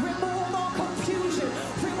 remove all confusion,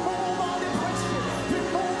 remove all depression,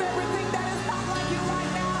 remove everything that is not like you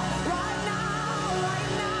right now, right now,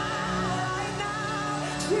 right now, right now.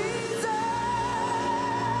 Jesus,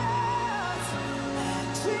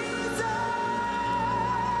 Jesus,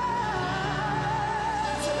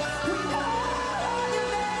 we call on your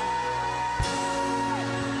name.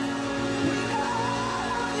 We call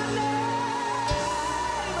on your name.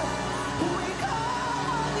 We call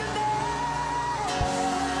on your name.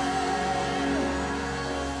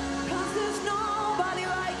 'Cause there's nobody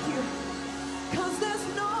like you. 'Cause there's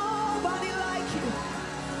nobody like you.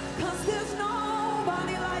 'Cause there's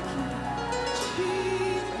nobody like you.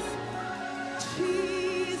 Jesus,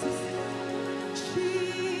 Jesus,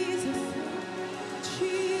 Jesus,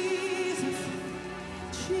 Jesus,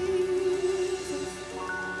 Jesus.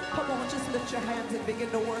 Come on, just lift your hands and begin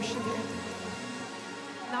to worship Him.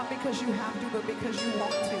 Not because you have to, but because you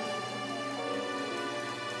want to.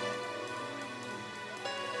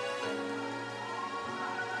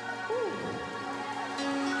 Ooh.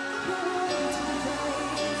 You're worthy to be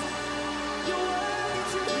praised. You're worthy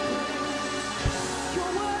to be praised.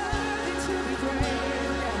 You're worthy to be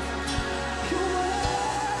praised. You're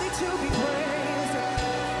worthy to be praised.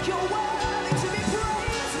 You're worthy to be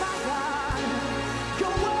praised, my God.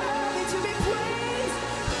 You're worthy to be praised,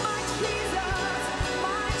 my Jesus,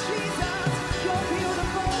 my Jesus. You're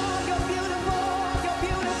beautiful.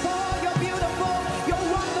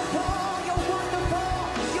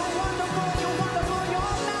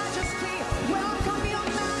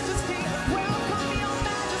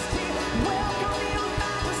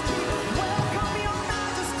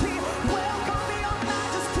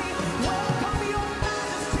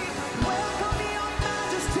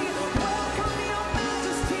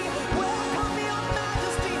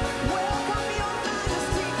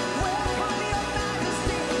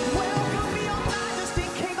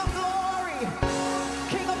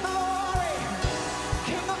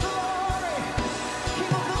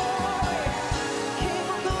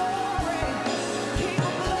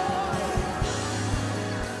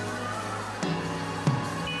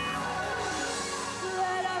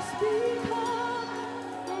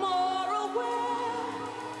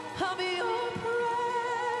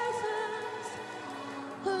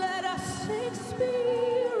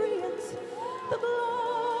 experience the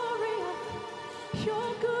glory of your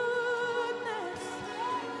goodness.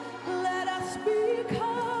 Let us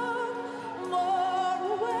become more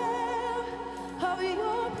aware of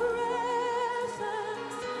your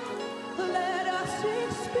presence. Let us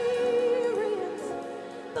experience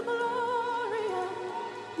the glory of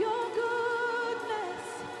your goodness.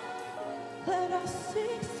 Let us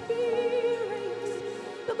experience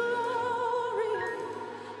the glory of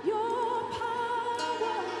your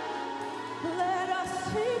power. Let us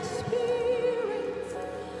experience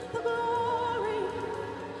the glory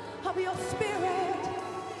of your spirit.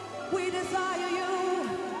 We desire you.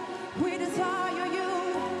 We desire you.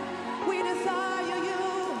 We desire you.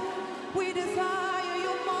 We desire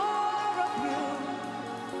you. More of you.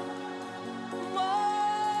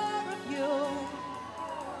 More of you.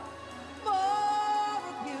 More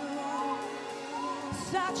of you.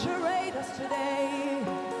 Saturate us today.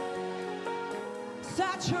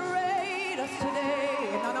 Saturate us today.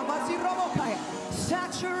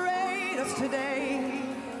 Saturate us today.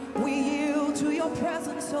 We yield to your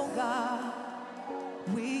presence, oh God.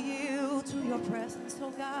 We yield to your presence,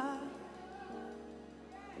 oh God.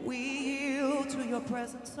 We yield to your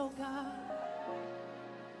presence, oh God.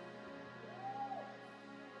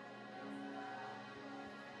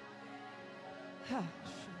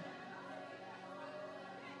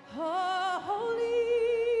 Oh, holy,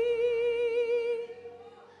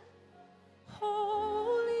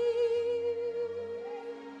 holy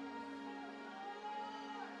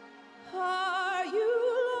are you,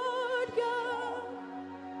 Lord God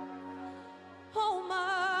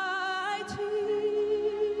Almighty.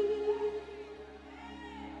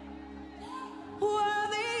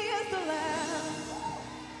 Worthy is the Lamb.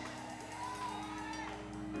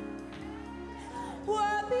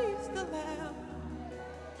 Worthy is the Lamb.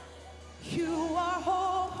 You are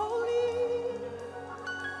holy.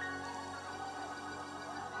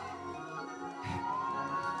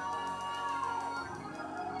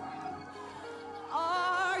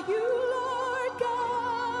 Are you Lord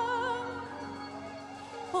God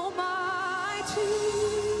Almighty?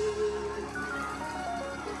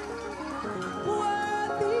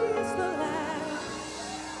 Worthy is the Lamb.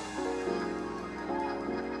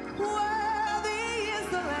 Worthy is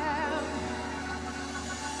the Lamb.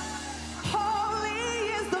 Holy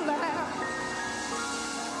is the Lamb.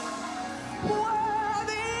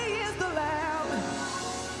 Worthy is the Lamb.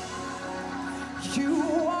 You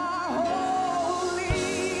are holy.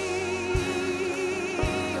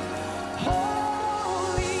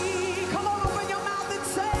 Holy. Come on, open your mouth and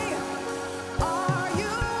say, are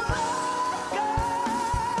you Lord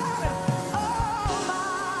God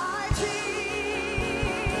Almighty?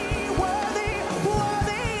 Worthy,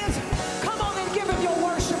 worthy is. Come on and give him your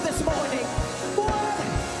worship this morning. Worthy.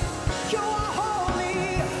 You are holy.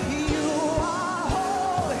 You are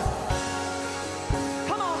holy.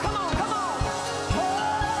 Come on, come on, come on. Oh,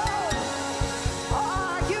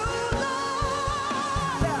 are you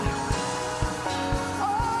Lord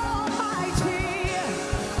Almighty?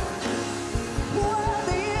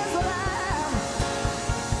 Worthy is the Lamb.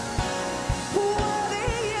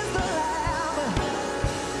 Worthy is the Lamb.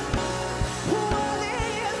 Worthy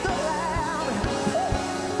is the Lamb.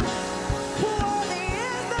 Worthy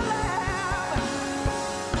is the Lamb.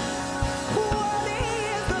 Worthy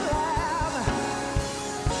is the Lamb.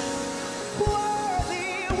 Worthy,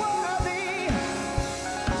 worthy.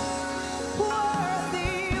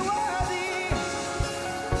 Worthy, worthy.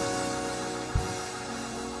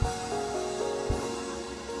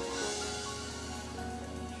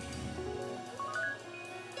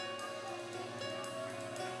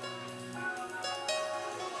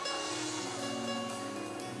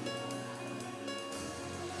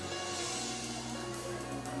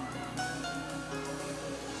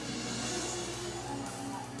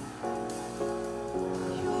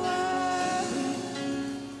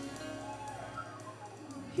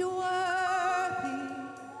 You're worthy.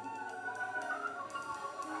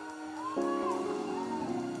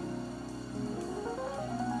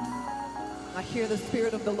 I hear the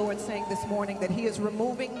Spirit of the Lord saying this morning that He is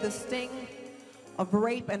removing the sting of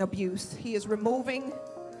rape and abuse. He is removing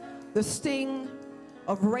the sting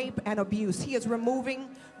of rape and abuse. He is removing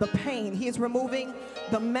the pain. He is removing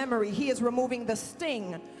the memory. He is removing the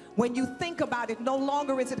sting. When you think about it, no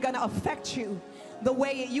longer is it going to affect you the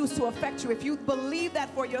way it used to affect you. If you believe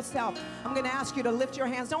that for yourself, I'm going to ask you to lift your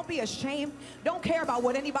hands. Don't be ashamed. Don't care about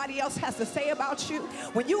what anybody else has to say about you.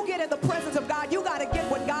 When you get in the presence of God, you got to get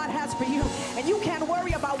what God has for you. And you can't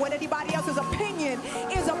worry about what anybody else's opinion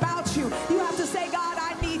is about you. You have to say, God,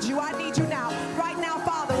 I need you. I need you now. Right now,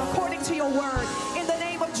 Father, according to your word, in the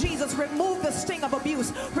name of Jesus, words, remove the sting of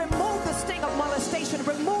abuse, remove the sting of molestation,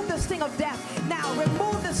 remove the sting of death. Now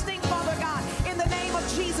remove the sting, Father God, in the name of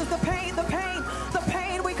Jesus. The pain, the pain, the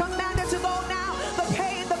pain, we command it to go now. The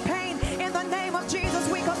pain, in the name of Jesus,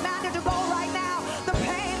 we command it to go right now. The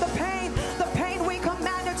pain, the pain, the pain, we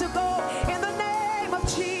command it to go in the name of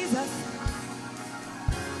Jesus.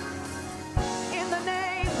 In the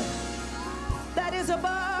name that is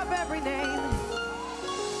above every name.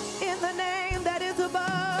 In the name that is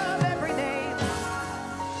above every name.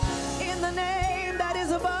 In the name that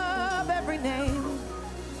is above every name.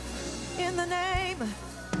 In the name.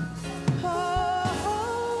 Oh,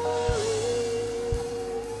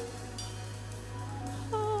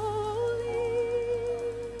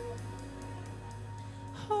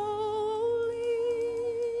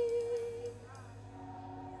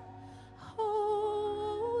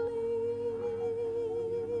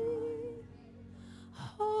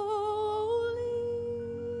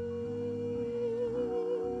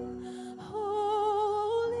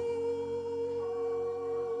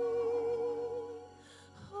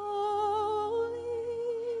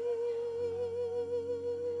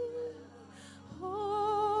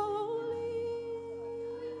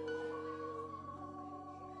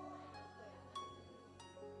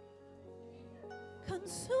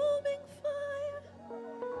 consuming fire,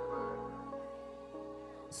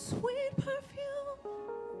 sweet perfume,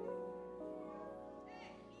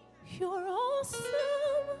 your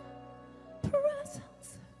awesome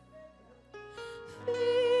presence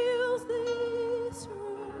fills this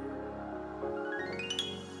room.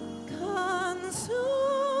 Consuming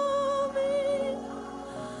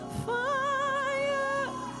fire,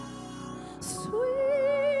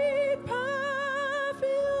 sweet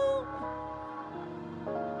perfume,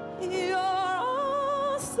 your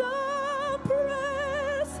awesome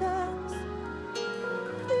presence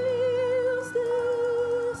fills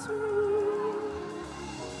this room.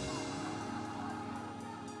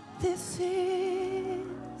 This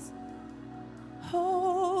is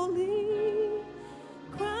holy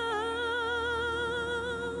ground.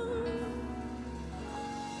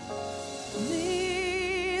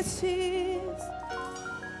 This is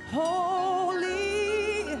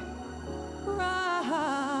holy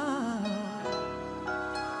ground.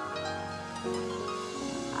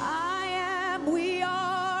 We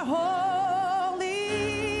are holy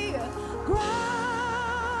ground.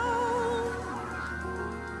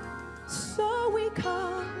 So we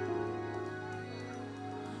come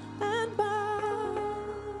and bow down.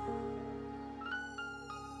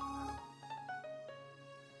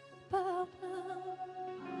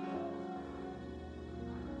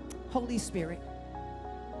 Holy Spirit,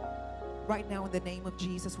 right now in the name of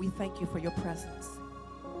Jesus, we thank you for your presence.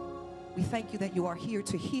 We thank you that you are here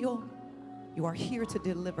to heal. You are here to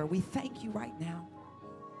deliver. We thank you right now,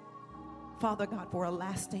 Father God, for a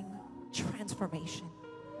lasting transformation.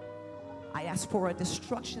 I ask for a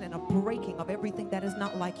destruction and a breaking of everything that is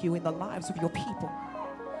not like you in the lives of your people.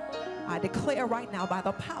 I declare right now by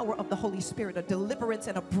the power of the Holy Spirit a deliverance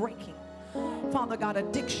and a breaking. Father God,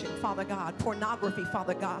 addiction, Father God, pornography,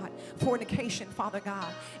 Father God, fornication, Father God,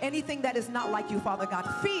 anything that is not like you, Father God,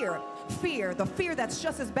 fear, the fear that's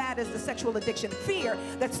just as bad as the sexual addiction, fear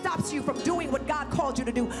that stops you from doing what God called you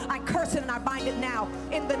to do. I curse it and I bind it now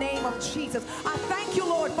in the name of Jesus. I thank you,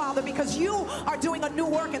 Lord, Father, because you are doing a new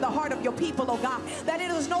work in the heart of your people, oh God, that it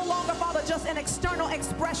is no longer, Father, just an external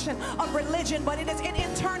expression of religion, but it is an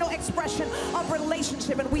internal expression of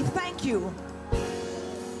relationship, and we thank you.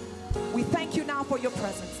 We thank you now for your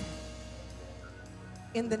presence.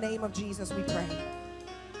 In the name of Jesus we pray.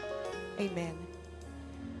 Amen.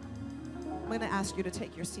 I'm going to ask you to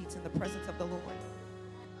take your seats in the presence of the Lord.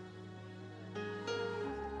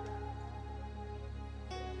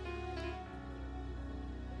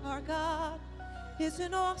 Our God is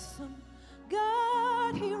an awesome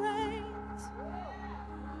God. He reigns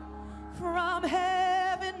from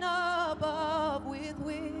heaven above with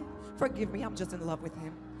forgive me, I'm just in love with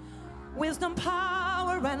him. Wisdom,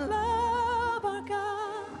 power, and love. Our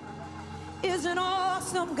God is an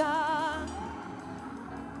awesome God.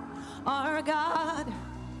 Our God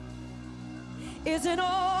is an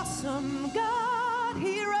awesome God.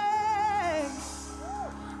 He reigns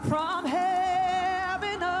from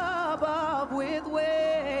heaven above with wisdom,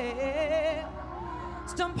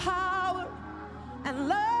 power, and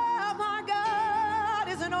love. Our God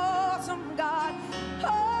is an awesome God.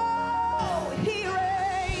 Oh, he reigns.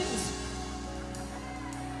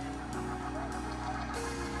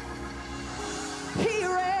 He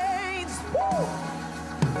reigns. Woo.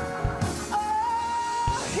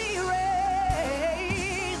 Oh, he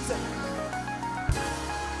reigns.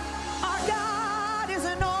 Our God is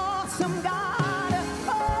an awesome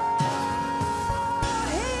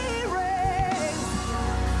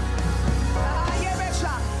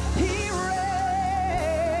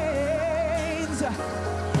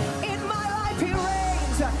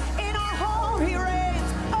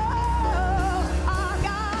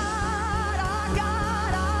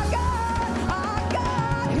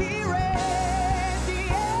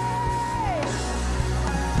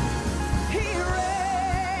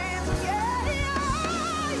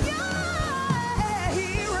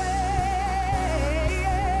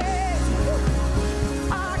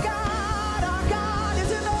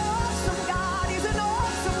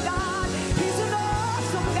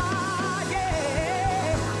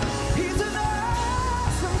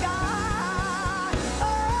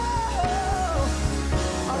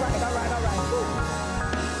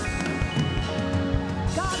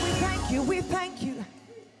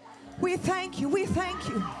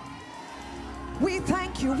We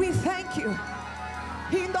thank you. We thank you.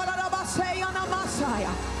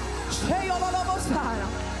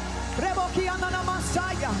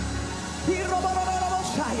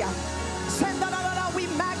 We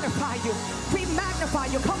magnify you. We magnify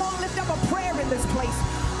you. Come on, lift up a prayer in this place.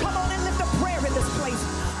 Come on and lift a prayer in this place.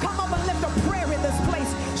 Come on and lift a prayer in this place.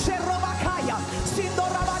 Sherobakaya,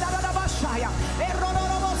 Sindorabadabashaya,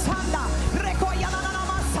 Erodorobosanda,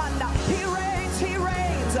 Rekoyananamasanda. He reigns, he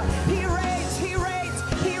reigns, he reigns, he reigns,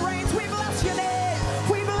 he reigns. We bless your name.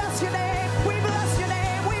 We bless your name. We bless your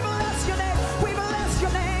name. We bless your name. We bless your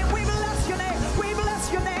name. We bless your name. We bless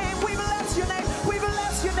your name. We bless your name. We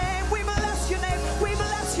bless your name. We bless your name. We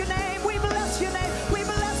bless your name. We bless your name. We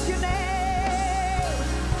bless your name.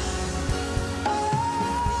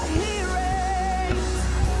 Oh, he reigns.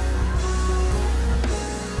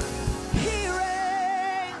 He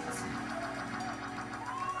reigns.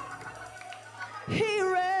 He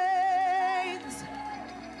reigns.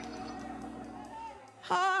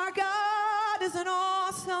 Our God is an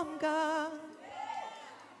awesome God.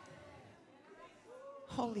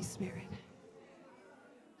 Holy Spirit,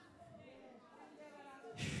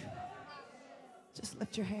 just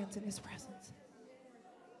lift your hands in his presence.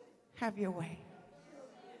 Have your way.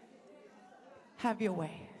 Have your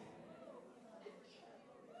way.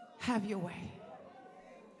 Have your way.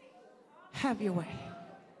 Have your way.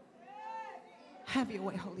 Have your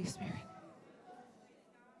way, Holy Spirit.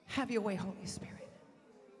 Have your way, Holy Spirit.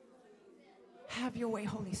 Have your way,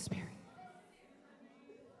 Holy Spirit.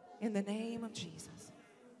 In the name of Jesus.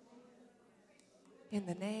 In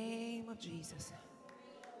the name of Jesus.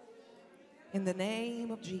 In the name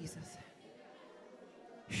of Jesus.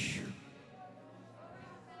 Whew.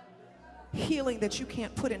 Healing that you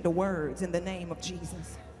can't put into words in the name of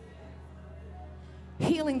Jesus.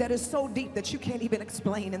 Healing that is so deep that you can't even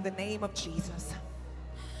explain in the name of Jesus.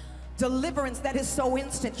 Deliverance that is so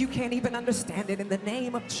instant you can't even understand it in the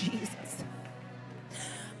name of Jesus.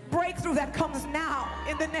 Breakthrough that comes now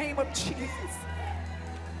in the name of Jesus.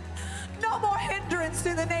 No more hindrance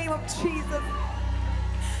in the name of Jesus.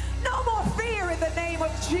 No more fear in the name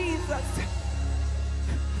of Jesus.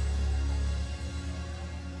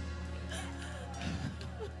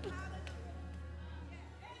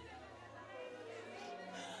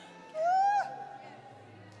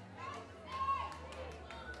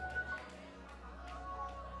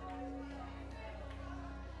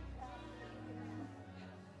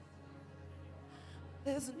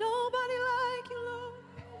 There's nobody like you, Lord.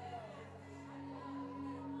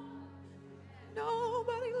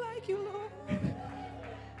 Nobody like you, Lord.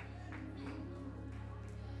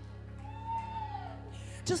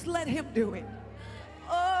 Just let him do it.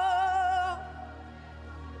 Oh,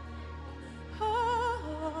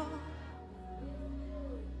 oh.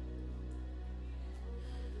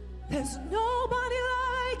 There's nobody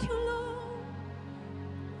like you, Lord.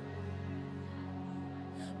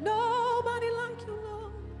 Nobody like you, Lord.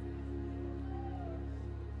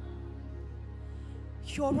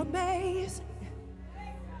 You're amazing,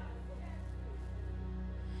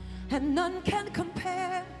 and none can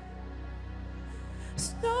compare.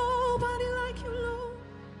 There's nobody like you, Lord.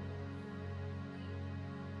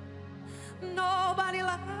 Nobody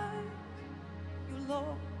like you,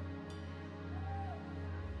 Lord.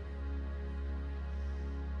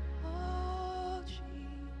 Oh, Jesus.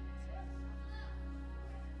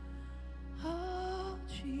 Oh,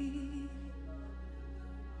 Jesus.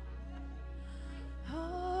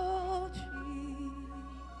 Oh, Jesus.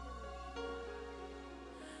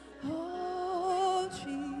 Oh,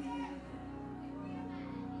 Jesus.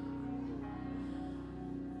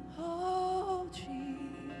 Oh, Jesus.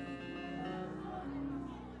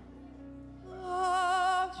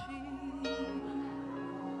 Oh, Jesus.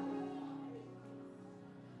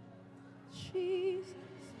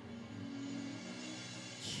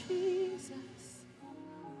 Jesus.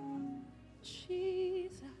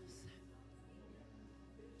 Jesus.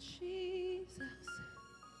 Jesus.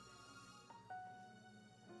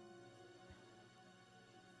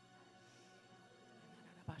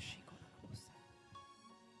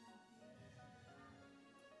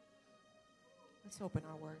 Let's open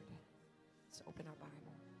our word. Let's open our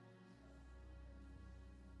Bible.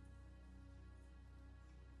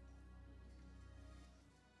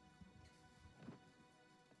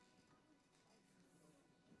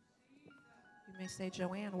 You may say,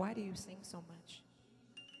 JoAnn, why do you sing so much?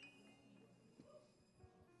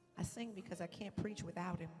 I sing because I can't preach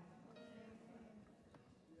without him.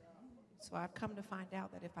 So I've come to find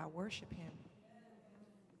out that if I worship him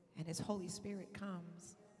and his Holy Spirit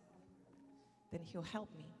comes, then he'll help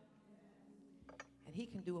me. And he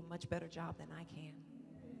can do a much better job than I can.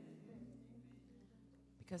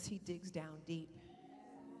 because he digs down deep.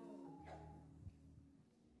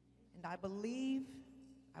 And I believe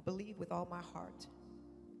with all my heart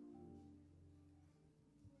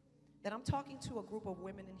that I'm talking to a group of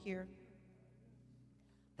women in here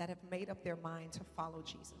that have made up their mind to follow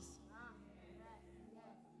Jesus.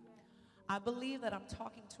 I believe that I'm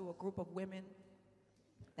talking to a group of women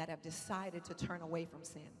that have decided to turn away from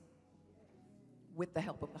sin with the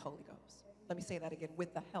help of the Holy Ghost. Let me say that again,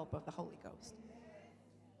 with the help of the Holy Ghost.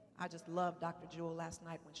 I just loved Dr. Jewel last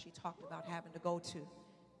night when she talked about having to go to.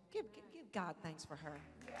 Give God thanks for her.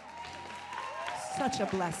 Such a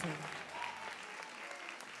blessing.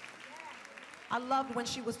 I loved when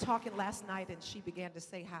she was talking last night and she began to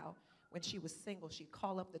say how when she was single, she'd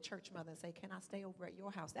call up the church mother and say, can I stay over at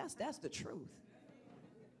your house? That's the truth.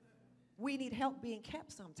 We need help being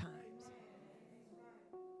kept sometimes.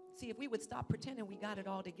 See, if we would stop pretending we got it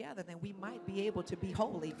all together, then we might be able to be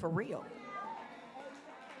holy for real.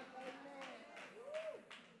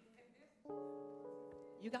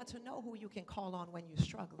 You got to know who you can call on when you're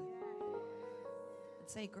struggling. And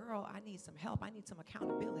say, girl, I need some help. I need some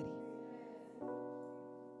accountability.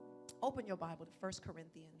 Open your Bible to 1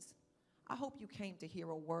 Corinthians. I hope you came to hear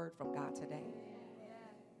a word from God today,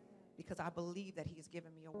 because I believe that he's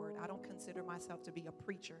given me a word. I don't consider myself to be a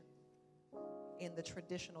preacher in the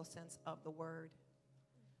traditional sense of the word,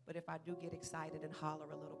 but if I do get excited and holler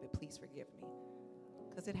a little bit, please forgive me,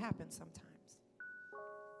 because it happens sometimes.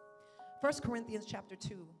 1 Corinthians chapter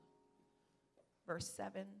 2, verse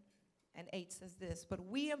 7 and 8 says this, but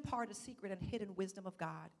we impart a secret and hidden wisdom of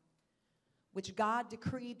God, which God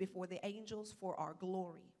decreed before the angels for our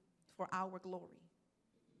glory.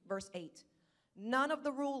 Verse 8, none of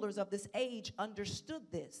the rulers of this age understood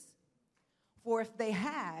this, for if they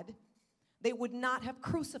had, they would not have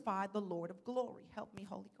crucified the Lord of glory. Help me,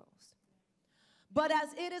 Holy Ghost. But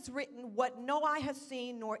as it is written, what no eye has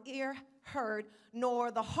seen, nor ear heard,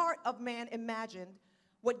 nor the heart of man imagined,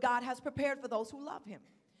 what God has prepared for those who love him.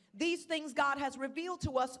 These things God has revealed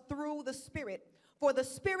to us through the Spirit. For the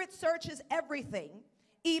Spirit searches everything,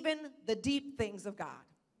 even the deep things of God.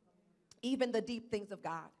 Even the deep things of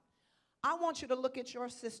God. I want you to look at your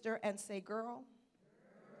sister and say, girl,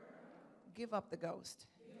 give up the ghost.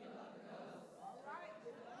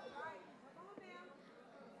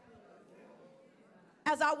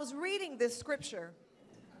 As I was reading this scripture,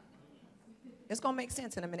 it's going to make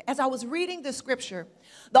sense in a minute. As I was reading this scripture,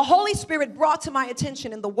 the Holy Spirit brought to my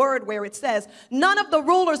attention in the word where it says, none of the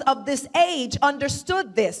rulers of this age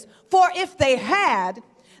understood this, for if they had,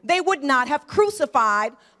 they would not have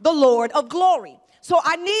crucified the Lord of glory. So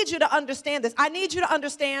I need you to understand this. I need you to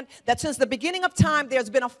understand that since the beginning of time,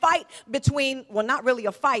 there's been a fight between, well, not really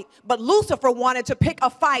a fight, but Lucifer wanted to pick a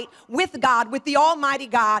fight with God, with the Almighty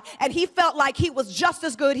God, and he felt like he was just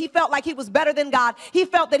as good. He felt like he was better than God. He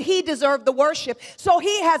felt that he deserved the worship. So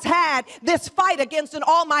he has had this fight against an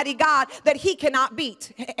Almighty God that he cannot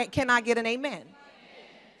beat. Can I get an amen?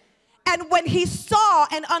 And when he saw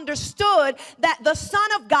and understood that the Son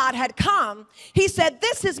of God had come, he said,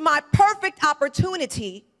 this is my perfect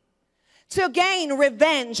opportunity to gain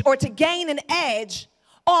revenge or to gain an edge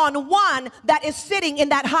on one that is sitting in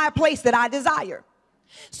that high place that I desire.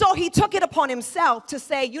 So he took it upon himself to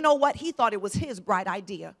say, you know what? He thought it was his bright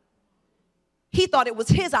idea. He thought it was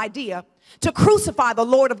his idea to crucify the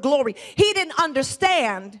Lord of glory. He didn't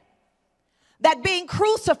understand that being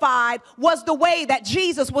crucified was the way that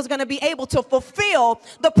Jesus was going to be able to fulfill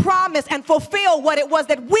the promise and fulfill what it was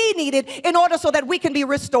that we needed in order so that we can be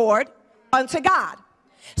restored unto God.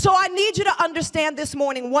 So I need you to understand this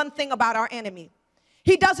morning one thing about our enemy.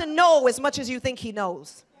 He doesn't know as much as you think he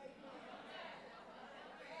knows.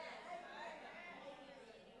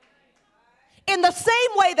 In the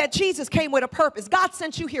same way that Jesus came with a purpose, God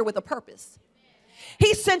sent you here with a purpose.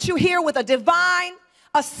 He sent you here with a divine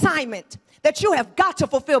assignment that you have got to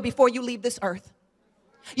fulfill before you leave this earth.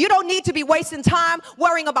 You don't need to be wasting time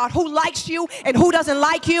worrying about who likes you and who doesn't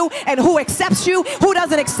like you and who accepts you, who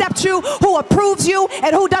doesn't accept you, who approves you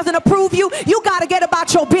and who doesn't approve you. You got to get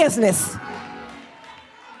about your business.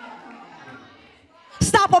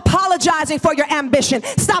 Stop apologizing for your ambition.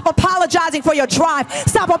 Stop apologizing for your drive.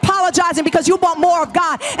 Stop apologizing because you want more of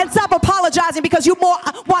God. And stop apologizing because you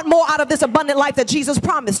want more out of this abundant life that Jesus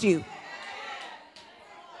promised you.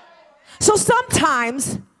 So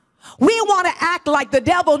sometimes we want to act like the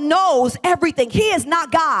devil knows everything. He is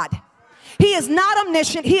not God. He is not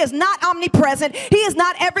omniscient. He is not omnipresent. He is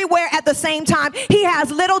not everywhere at the same time. He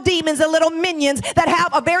has little demons and little minions that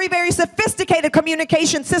have a very, very sophisticated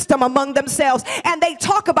communication system among themselves. And they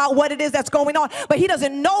talk about what it is that's going on. But he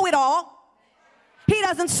doesn't know it all. He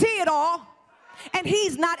doesn't see it all. And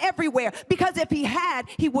he's not everywhere, because if he had,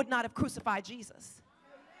 he would not have crucified Jesus.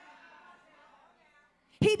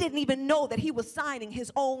 He didn't even know that he was signing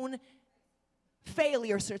his own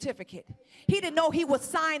failure certificate. He didn't know he was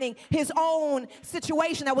signing his own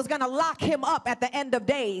situation that was going to lock him up at the end of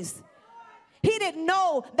days. He didn't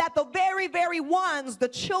know that the very, very ones, the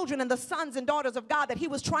children and the sons and daughters of God that he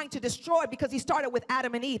was trying to destroy, because he started with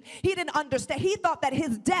Adam and Eve. He didn't understand. He thought that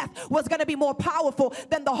his death was going to be more powerful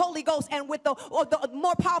than the Holy Ghost, and with the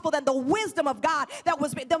more powerful than the wisdom of God that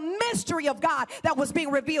was the mystery of God that was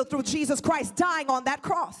being revealed through Jesus Christ dying on that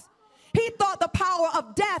cross. He thought the power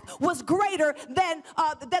of death was greater than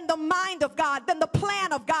the mind of God, than the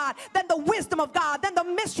plan of God, than the wisdom of God, than the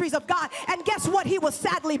mysteries of God. And guess what? He was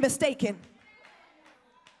sadly mistaken.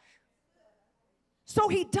 So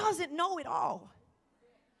he doesn't know it all.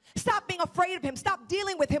 Stop being afraid of him. Stop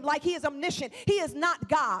dealing with him like he is omniscient. He is not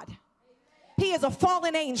God. He is a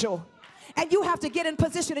fallen angel. And you have to get in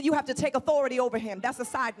position and you have to take authority over him. That's a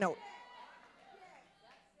side note.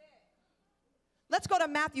 Let's go to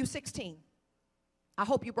Matthew 16. I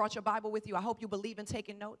hope you brought your Bible with you. I hope you believe in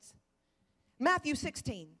taking notes. Matthew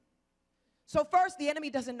 16. So first, the enemy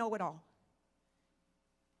doesn't know it all.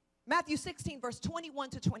 Matthew 16, verse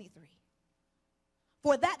 21 to 23.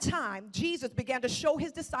 For that time, Jesus began to show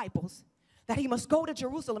his disciples that he must go to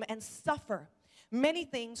Jerusalem and suffer many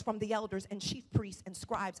things from the elders and chief priests and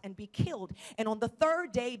scribes, and be killed, and on the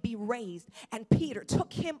third day be raised. And Peter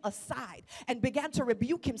took him aside and began to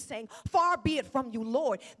rebuke him, saying, Far be it from you,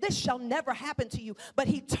 Lord, this shall never happen to you. But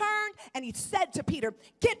he turned and he said to Peter,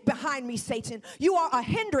 Get behind me, Satan. You are a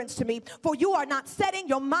hindrance to me, for you are not setting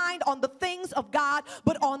your mind on the things of God,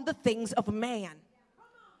 but on the things of man.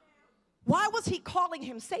 Why was he calling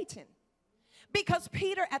him Satan? Because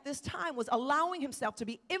Peter at this time was allowing himself to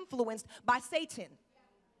be influenced by Satan.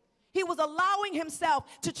 He was allowing himself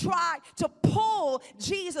to try to pull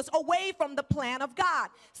Jesus away from the plan of God.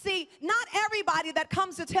 See, not everybody that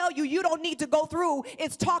comes to tell you you don't need to go through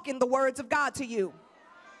is talking the words of God to you.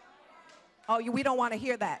 Oh, we don't want to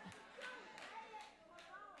hear that.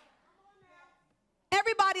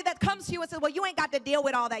 Everybody that comes to you and says, well, you ain't got to deal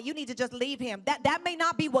with all that. You need to just leave him. That may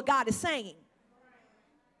not be what God is saying.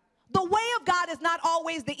 The way of God is not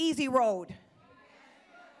always the easy road.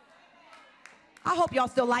 I hope y'all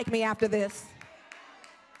still like me after this.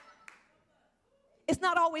 It's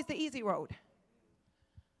not always the easy road.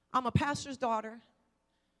 I'm a pastor's daughter.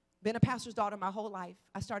 Been a pastor's daughter my whole life.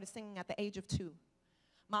 I started singing at the age of 2.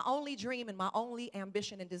 My only dream and my only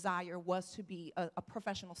ambition and desire was to be a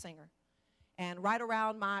professional singer. And right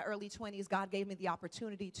around my early 20s, God gave me the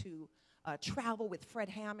opportunity to travel with Fred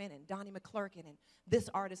Hammond and Donnie McClurkin and this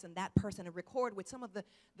artist and that person, and record with some of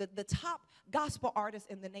the top gospel artists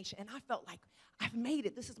in the nation. And I felt like I've made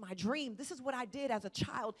it. This is my dream. This is what I did as a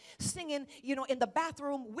child, singing, in the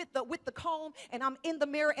bathroom with the comb, and I'm in the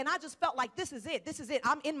mirror, and I just felt like this is it. This is it.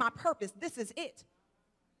 I'm in my purpose. This is it.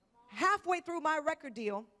 Halfway through my record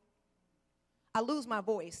deal, I lose my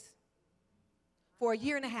voice for a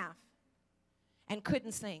year and a half and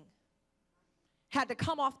couldn't sing. Had to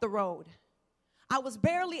come off the road. I was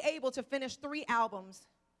barely able to finish 3 albums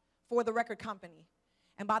for the record company.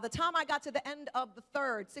 And by the time I got to the end of the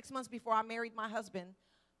third, 6 months before I married my husband,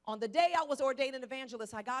 on the day I was ordained an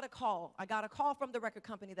evangelist, I got a call. I got a call from the record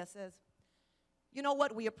company that says, you know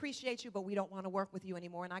what, we appreciate you, but we don't want to work with you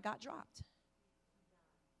anymore. And I got dropped.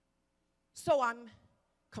 So I'm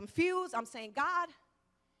confused. I'm saying, God,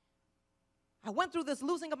 I went through this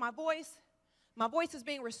losing of my voice. My voice is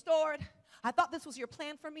being restored. I thought this was your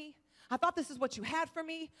plan for me. I thought this is what you had for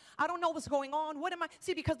me. I don't know what's going on. What am I?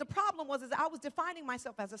 See, because the problem was I was defining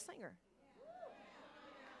myself as a singer.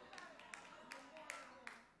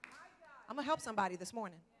 I'm going to help somebody this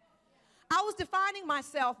morning. I was defining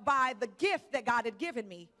myself by the gift that God had given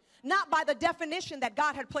me, not by the definition that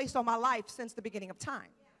God had placed on my life since the beginning of time.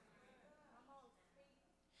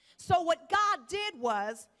 So what God did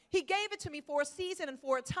was he gave it to me for a season and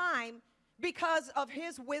for a time because of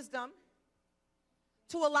his wisdom,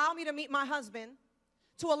 to allow me to meet my husband,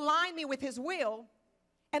 to align me with his will,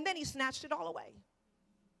 and then he snatched it all away.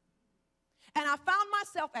 And I found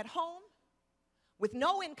myself at home with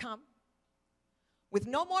no income, with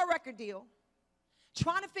no more record deal,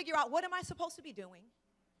 trying to figure out what am I supposed to be doing.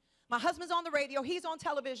 My husband's on the radio, he's on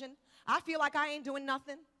television. I feel like I ain't doing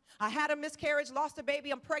nothing. I had a miscarriage, lost a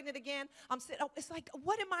baby, I'm pregnant again. It's like,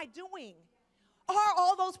 what am I doing? Are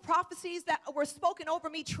all those prophecies that were spoken over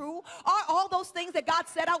me true? Are all those things that God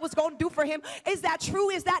said I was going to do for him, is that true?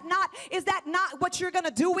 Is that not what you're going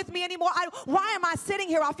to do with me anymore? Why am I sitting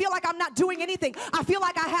here? I feel like I'm not doing anything. I feel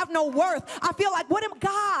like I have no worth. I feel like, what am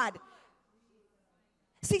God?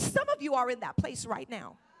 See, some of you are in that place right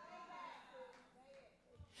now.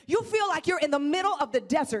 You feel like you're in the middle of the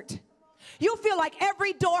desert. You feel like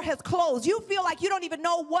every door has closed. You feel like you don't even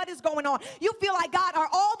know what is going on. You feel like, God, are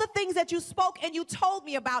all the things that you spoke and you told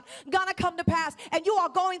me about gonna come to pass? And you are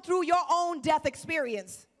going through your own death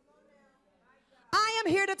experience. I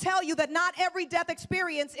am here to tell you that not every death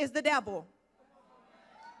experience is the devil.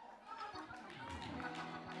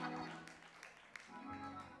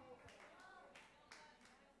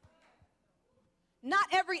 Not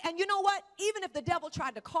every, and you know what? Even if the devil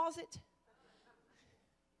tried to cause it,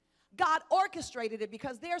 God orchestrated it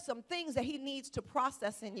because there are some things that he needs to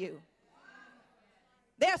process in you.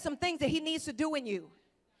 There are some things that he needs to do in you.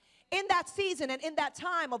 In that season and in that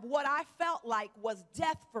time of what I felt like was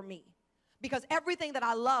death for me, because everything that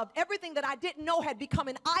I loved, everything that I didn't know had become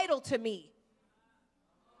an idol to me.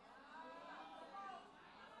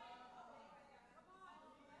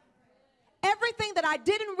 Everything that I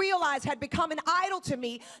didn't realize had become an idol to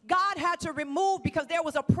me, God had to remove, because there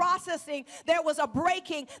was a processing, there was a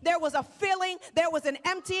breaking, there was a filling, there was an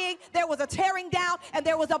emptying, there was a tearing down, and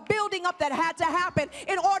there was a building up that had to happen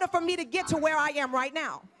in order for me to get to where I am right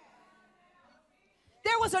now.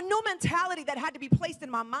 There was a new mentality that had to be placed in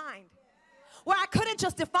my mind, where I couldn't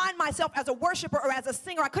just define myself as a worshiper or as a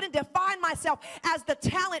singer. I couldn't define myself as the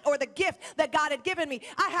talent or the gift that God had given me.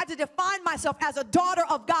 I had to define myself as a daughter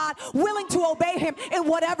of God, willing to obey him in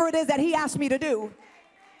whatever it is that he asked me to do.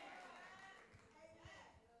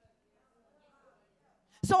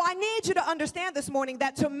 So I need you to understand this morning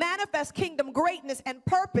that to manifest kingdom greatness and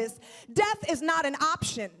purpose, death is not an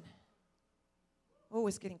option. Oh,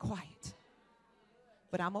 it's getting quiet.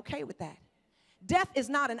 But I'm okay with that. Death is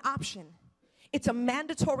not an option. It's a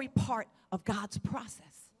mandatory part of God's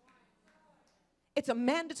process. It's a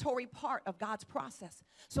mandatory part of God's process.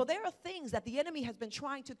 So there are things that the enemy has been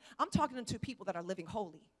trying to, I'm talking to people that are living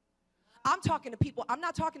holy. I'm talking to people, I'm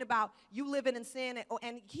not talking about you living in sin,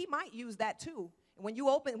 and he might use that too. When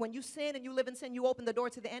you sin and you live in sin, you open the door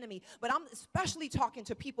to the enemy. But I'm especially talking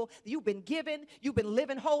to people that you've been given, you've been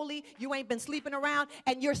living holy, you ain't been sleeping around,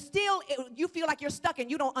 and you feel like you're stuck and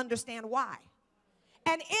you don't understand why.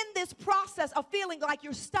 And in this process of feeling like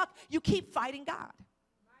you're stuck, you keep fighting God.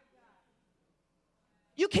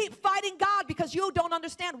 You keep fighting God because you don't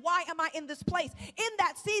understand, why am I in this place? In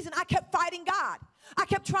that season, I kept fighting God. I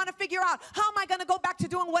kept trying to figure out, how am I going to go back to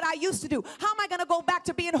doing what I used to do? How am I going to go back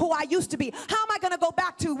to being who I used to be? How am I going to go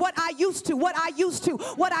back to what I used to, what I used to,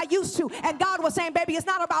 what I used to? And God was saying, baby, it's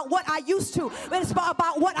not about what I used to, but it's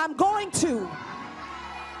about what I'm going to.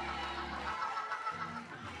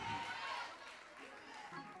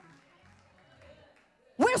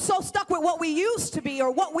 We're so stuck with what we used to be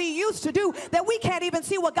or what we used to do that we can't even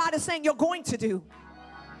see what God is saying you're going to do.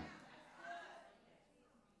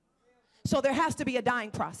 So there has to be a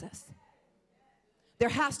dying process. There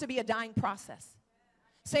has to be a dying process.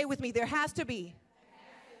 Say it with me, there has to be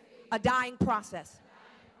a dying process.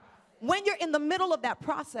 When you're in the middle of that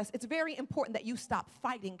process, it's very important that you stop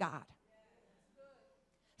fighting God.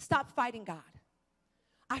 Stop fighting God.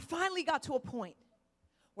 I finally got to a point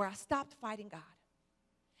where I stopped fighting God.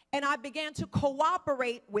 And I began to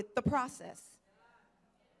cooperate with the process.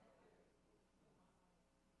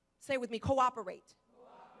 Say with me, cooperate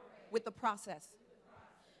with the process.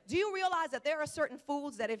 Do you realize that there are certain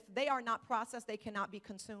foods that if they are not processed, they cannot be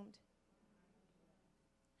consumed?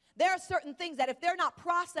 There are certain things that if they're not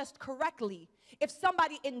processed correctly, if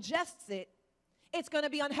somebody ingests it, it's going to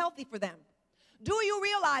be unhealthy for them. Do you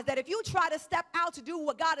realize that if you try to step out to do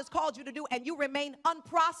what God has called you to do and you remain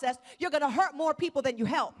unprocessed, you're going to hurt more people than you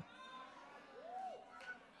help?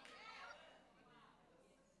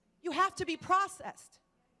 You have to be processed.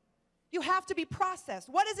 You have to be processed.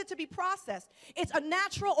 What is it to be processed? It's a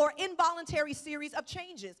natural or involuntary series of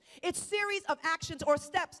changes. It's series of actions or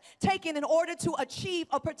steps taken in order to achieve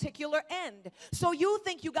a particular end. So you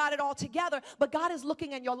think you got it all together, but God is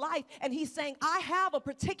looking at your life and he's saying, I have a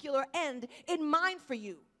particular end in mind for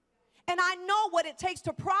you. And I know what it takes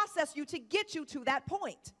to process you to get you to that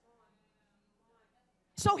point.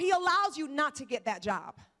 So he allows you not to get that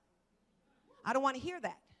job. I don't want to hear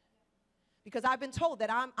that. Because I've been told that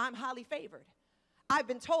I'm highly favored. I've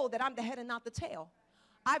been told that I'm the head and not the tail.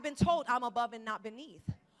 I've been told I'm above and not beneath.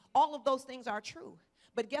 All of those things are true.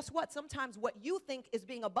 But guess what? Sometimes what you think is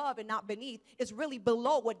being above and not beneath is really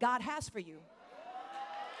below what God has for you.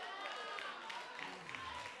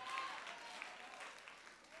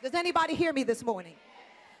 Does anybody hear me this morning?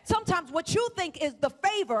 Sometimes what you think is the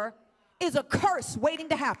favor is a curse waiting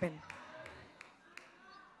to happen.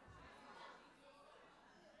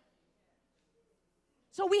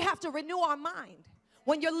 So we have to renew our mind.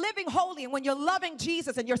 When you're living holy and when you're loving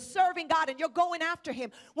Jesus and you're serving God and you're going after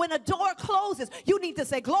him, when a door closes, you need to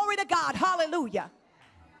say, glory to God, hallelujah.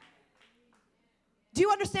 Do you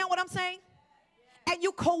understand what I'm saying? And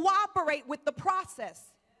you cooperate with the process.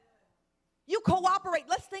 You cooperate.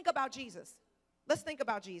 Let's think about Jesus. Let's think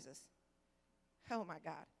about Jesus. Oh my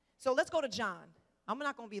God. So let's go to John. I'm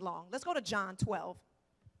not going to be long. Let's go to John 12,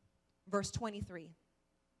 verse 23.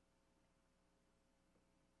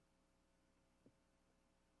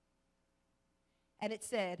 And it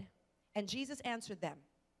said, and Jesus answered them,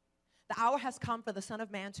 the hour has come for the Son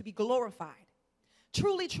of Man to be glorified.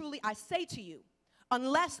 Truly, truly, I say to you,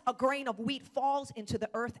 unless a grain of wheat falls into the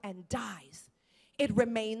earth and dies, it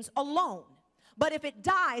remains alone. But if it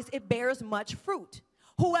dies, it bears much fruit.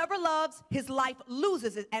 Whoever loves his life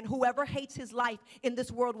loses it, and whoever hates his life in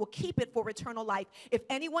this world will keep it for eternal life. If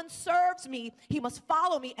anyone serves me, he must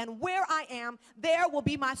follow me, and where I am, there will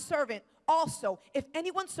be my servant also. If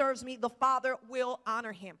anyone serves me, the Father will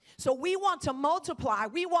honor him. So we want to multiply.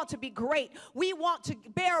 We want to be great. We want to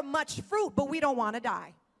bear much fruit, but we don't want to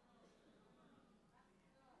die.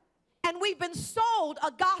 And we've been sold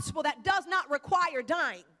a gospel that does not require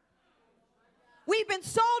dying. We've been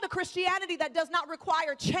sold a Christianity that does not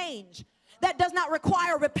require change, that does not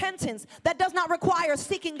require repentance, that does not require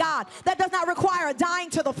seeking God, that does not require dying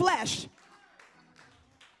to the flesh.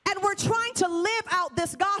 And we're trying to live out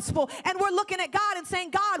this gospel, and we're looking at God and saying,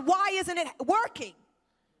 God, why isn't it working?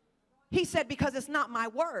 He said, because it's not my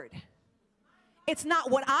word. It's not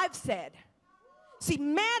what I've said. See,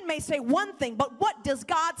 man may say one thing, but what does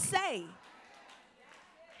God say?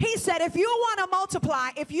 He said, if you want to multiply,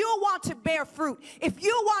 if you want to bear fruit, if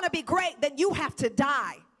you want to be great, then you have to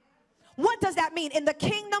die. What does that mean? In the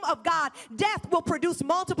kingdom of God, death will produce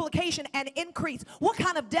multiplication and increase. What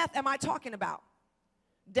kind of death am I talking about?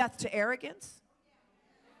 Death to arrogance?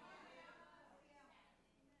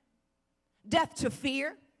 Death to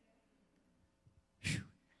fear?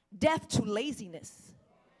 Death to laziness?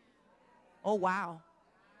 Oh, wow.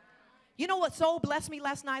 You know what so blessed me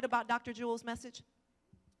last night about Dr. Jewel's message?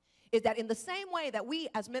 Is that in the same way that we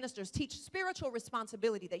as ministers teach spiritual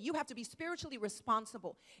responsibility, that you have to be spiritually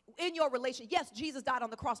responsible in your relation. Yes, Jesus died on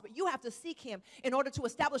the cross, but you have to seek him in order to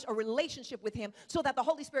establish a relationship with him so that the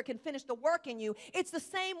Holy Spirit can finish the work in you. It's the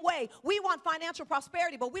same way. We want financial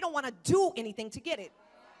prosperity, but we don't want to do anything to get it.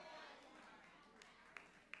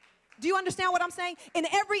 Do you understand what I'm saying? In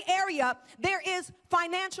every area, there is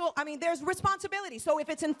there's responsibility. So if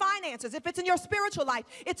it's in finances, if it's in your spiritual life,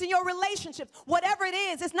 it's in your relationships, whatever it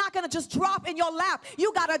is, it's not going to just drop in your lap.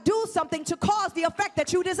 You got to do something to cause the effect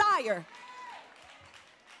that you desire.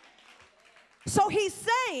 So he's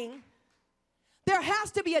saying there has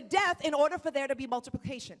to be a death in order for there to be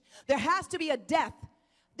multiplication. There has to be a death.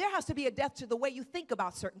 There has to be a death to the way you think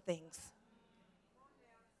about certain things.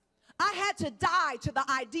 I had to die to the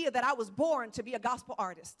idea that I was born to be a gospel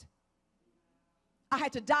artist. I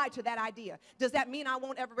had to die to that idea. Does that mean I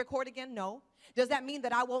won't ever record again? No. Does that mean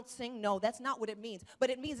that I won't sing? No, that's not what it means. But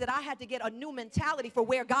it means that I had to get a new mentality for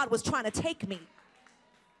where God was trying to take me.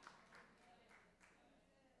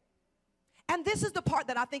 And this is the part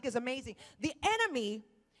that I think is amazing. The enemy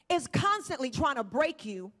is constantly trying to break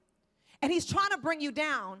you. And he's trying to bring you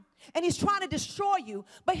down, and he's trying to destroy you,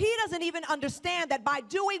 but he doesn't even understand that by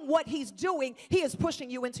doing what he's doing, he is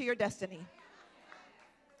pushing you into your destiny.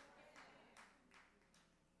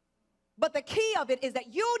 But the key of it is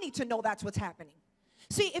that you need to know that's what's happening.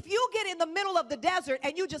 See, if you get in the middle of the desert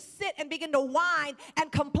and you just sit and begin to whine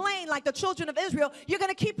and complain like the children of Israel, you're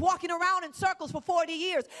going to keep walking around in circles for 40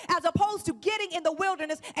 years, as opposed to getting in the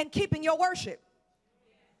wilderness and keeping your worship.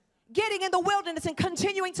 Getting in the wilderness and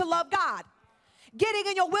continuing to love God. Getting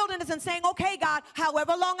in your wilderness and saying, okay, God,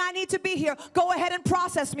 however long I need to be here, go ahead and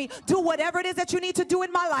process me. Do whatever it is that you need to do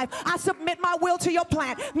in my life. I submit my will to your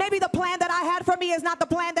plan. Maybe the plan that I had for me is not the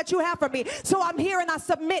plan that you have for me. So I'm here and I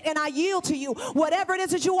submit and I yield to you. Whatever it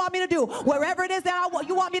is that you want me to do, wherever it is that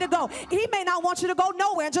you want me to go. He may not want you to go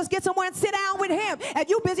nowhere and just get somewhere and sit down with him. And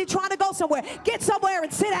you busy trying to go somewhere. Get somewhere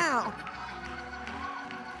and sit down.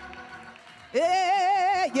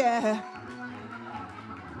 Yeah.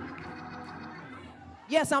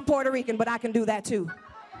 Yes, I'm Puerto Rican, but I can do that too.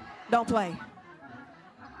 Don't play.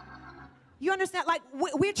 You understand? Like,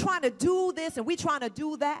 we're trying to do this and we're trying to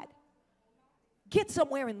do that. Get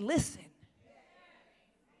somewhere and listen.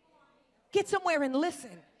 Get somewhere and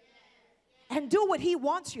listen. And do what he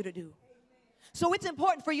wants you to do. So it's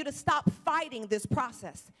important for you to stop fighting this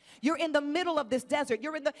process. You're in the middle of this desert.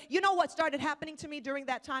 You know what started happening to me during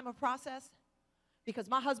that time of process? Because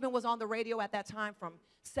my husband was on the radio at that time from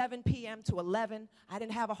 7 p.m. to 11. I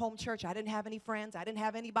didn't have a home church. I didn't have any friends. I didn't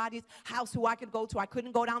have anybody's house who I could go to. I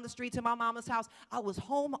couldn't go down the street to my mama's house. I was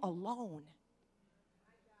home alone.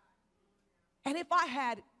 And if I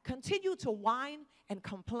had continued to whine and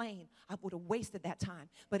complain, I would have wasted that time.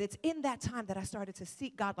 But it's in that time that I started to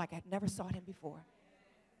seek God like I'd never sought him before.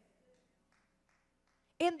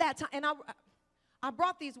 In that time, and I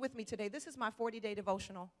brought these with me today. This is my 40-day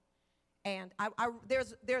devotional. And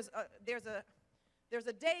there's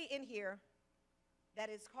a day in here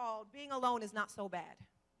that is called Being Alone is Not So Bad.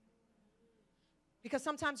 Because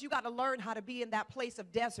sometimes you got to learn how to be in that place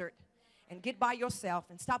of desert and get by yourself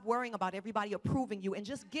and stop worrying about everybody approving you and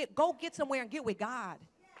just go get somewhere and get with God.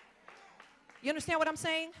 You understand what I'm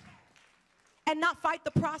saying? And not fight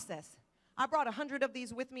the process. I brought 100 of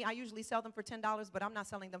these with me. I usually sell them for $10, but I'm not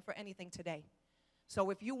selling them for anything today.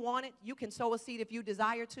 So if you want it, you can sow a seed if you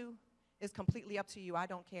desire to. It's completely up to you. I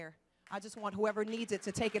don't care. I just want whoever needs it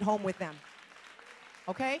to take it home with them.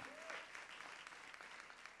 Okay?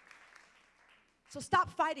 So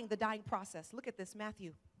stop fighting the dying process. Look at this,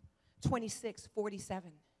 Matthew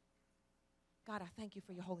 26:47. God, I thank you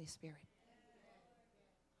for your Holy Spirit.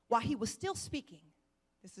 While he was still speaking,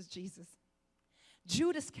 this is Jesus,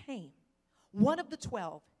 Judas came, one of the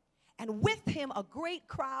 12, and with him a great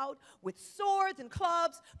crowd with swords and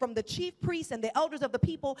clubs from the chief priests and the elders of the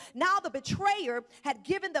people. Now the betrayer had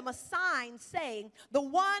given them a sign saying, the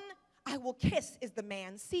one I will kiss is the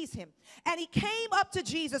man, seize him. And he came up to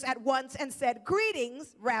Jesus at once and said,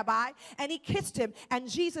 greetings, Rabbi. And he kissed him. And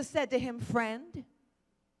Jesus said to him, friend,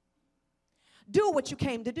 do what you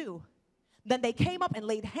came to do. Then they came up and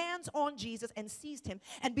laid hands on Jesus and seized him.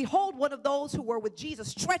 And behold, one of those who were with Jesus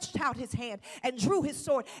stretched out his hand and drew his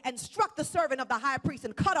sword and struck the servant of the high priest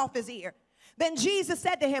and cut off his ear. Then Jesus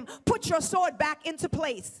said to him, put your sword back into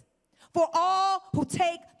place. For all who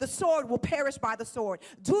take the sword will perish by the sword.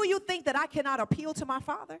 Do you think that I cannot appeal to my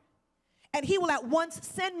Father? And he will at once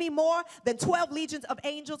send me more than 12 legions of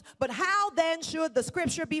angels. But how then should the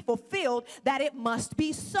scripture be fulfilled that it must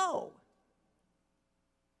be so?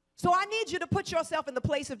 So I need you to put yourself in the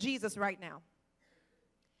place of Jesus right now.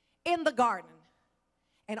 In the garden.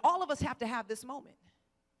 And all of us have to have this moment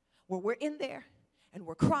where we're in there and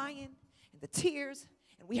we're crying and the tears.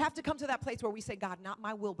 And we have to come to that place where we say, God, not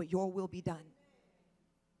my will, but your will be done.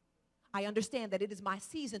 I understand that it is my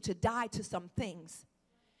season to die to some things.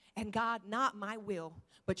 And God, not my will,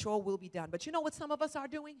 but your will be done. But you know what some of us are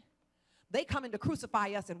doing? They coming to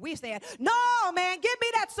crucify us, and we're saying, no, man, give me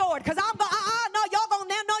that sword, because I'm going, no, y'all going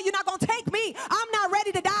to, no, you're not going to take me. I'm not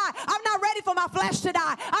ready to die. I'm not ready for my flesh to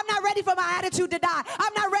die. I'm not ready for my attitude to die.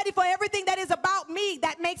 I'm not ready for everything that is about me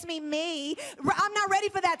that makes me me. I'm not ready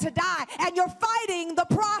for that to die. And you're fighting the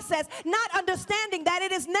process, not understanding that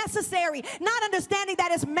it is necessary, not understanding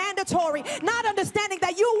that it's mandatory, not understanding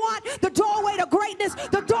that you want the doorway to greatness.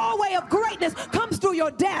 The doorway of greatness comes through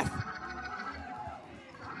your death.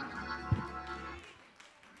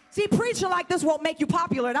 See, preaching like this won't make you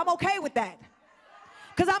popular, and I'm okay with that.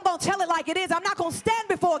 Because I'm going to tell it like it is. I'm not going to stand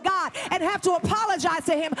before God and have to apologize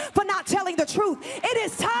to him for not telling the truth. It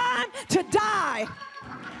is time to die.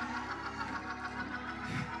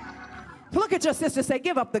 Look at your sister, say,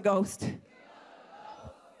 give up the ghost.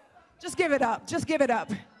 Just give it up. Just give it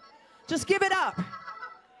up. Just give it up.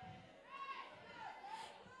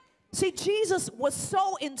 See, Jesus was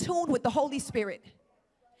so in tune with the Holy Spirit.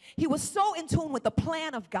 He was so in tune with the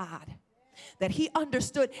plan of God that he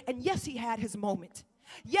understood. And yes, he had his moment.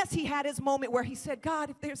 Yes, he had his moment where he said, God,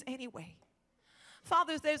 if there's any way,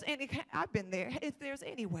 Father, if there's any, I've been there, if there's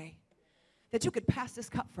any way that you could pass this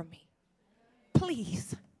cup from me,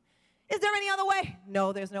 please. Is there any other way?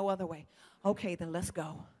 No, there's no other way. Okay, then let's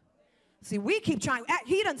go. See, we keep trying.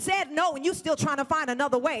 He done said no, and you still trying to find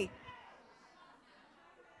another way.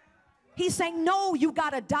 He's saying, no, you got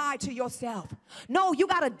to die to yourself. No, you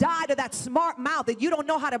got to die to that smart mouth that you don't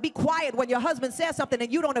know how to be quiet when your husband says something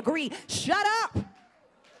and you don't agree. Shut up.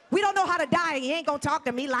 We don't know how to die, and you ain't going to talk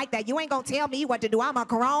to me like that. You ain't going to tell me what to do. I'm a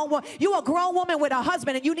grown woman. You a grown woman with a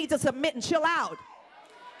husband, and you need to submit and chill out.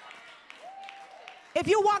 If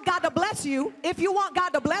you want God to bless you,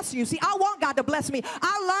 see, I want God to bless me.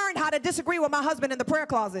 I learned how to disagree with my husband in the prayer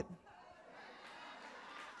closet.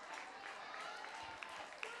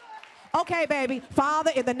 Okay, baby,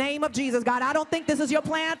 Father, in the name of Jesus, God, I don't think this is your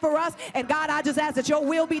plan for us. And God, I just ask that your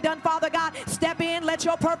will be done, Father God. Step in, let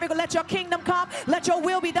your kingdom come. Let your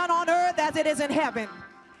will be done on earth as it is in heaven.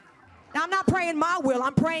 Now, I'm not praying my will.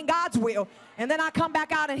 I'm praying God's will. And then I come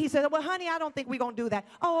back out and he says, well, honey, I don't think we're going to do that.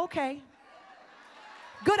 Oh, okay.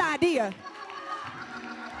 Good idea.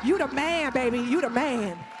 You the man, baby. You the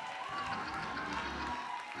man.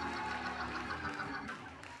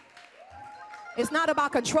 It's not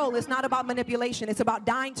about control. It's not about manipulation. It's about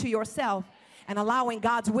dying to yourself and allowing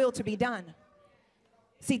God's will to be done.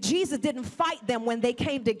 See, Jesus didn't fight them when they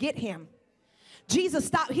came to get him. Jesus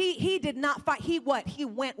stopped. He did not fight. He what? He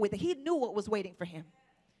went with it. He knew what was waiting for him.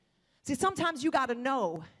 See, sometimes you got to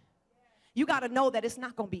know. You got to know that it's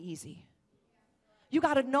not going to be easy. You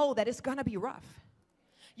got to know that it's going to be rough.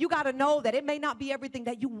 You got to know that it may not be everything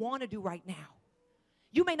that you want to do right now.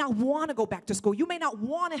 You may not want to go back to school. You may not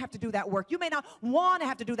want to have to do that work. You may not want to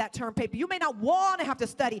have to do that term paper. You may not want to have to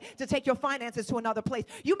study to take your finances to another place.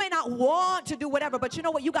 You may not want to do whatever, but you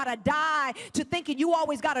know what? You got to die to thinking you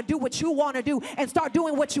always got to do what you want to do and start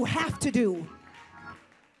doing what you have to do.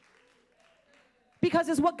 Because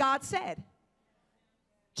it's what God said.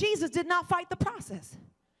 Jesus did not fight the process.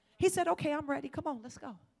 He said, okay, I'm ready. Come on, let's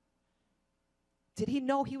go. Did he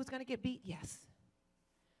know he was going to get beat? Yes.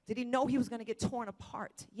 Did he know he was going to get torn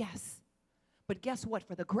apart? Yes. But guess what?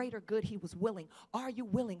 For the greater good, he was willing. Are you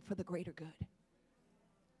willing for the greater good?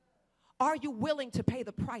 Are you willing to pay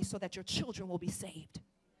the price so that your children will be saved?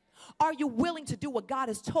 Are you willing to do what God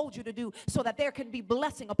has told you to do so that there can be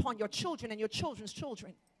blessing upon your children and your children's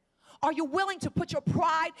children? Are you willing to put your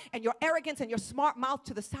pride and your arrogance and your smart mouth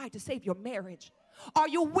to the side to save your marriage? Are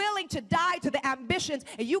you willing to die to the ambitions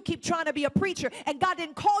and you keep trying to be a preacher and God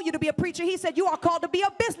didn't call you to be a preacher? He said you are called to be a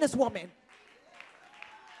businesswoman.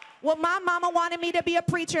 Well, my mama wanted me to be a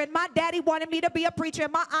preacher and my daddy wanted me to be a preacher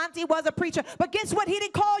and my auntie was a preacher. But guess what? He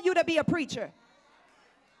didn't call you to be a preacher.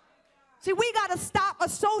 See, we got to stop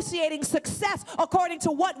associating success according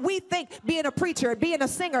to what we think being a preacher, being a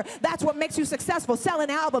singer, that's what makes you successful.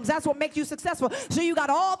 Selling albums, that's what makes you successful. So you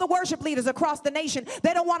got all the worship leaders across the nation.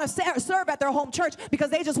 They don't want to serve at their home church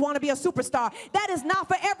because they just want to be a superstar. That is not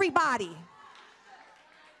for everybody.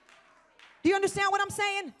 Do you understand what I'm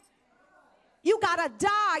saying? You got to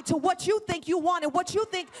die to what you think you want and what you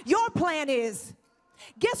think your plan is.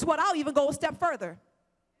 Guess what? I'll even go a step further.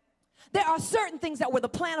 There are certain things that were the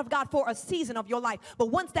plan of God for a season of your life. But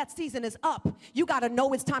once that season is up, you got to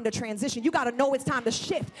know it's time to transition. You got to know it's time to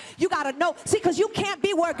shift. You got to know. See, because you can't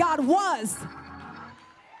be where God was.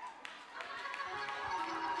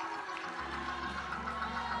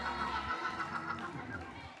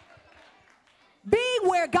 Being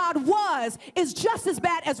where God was is just as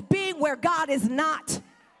bad as being where God is not.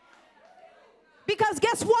 Because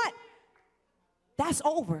guess what? That's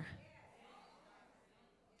over.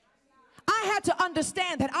 I had to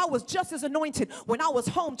understand that I was just as anointed when I was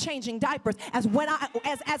home changing diapers as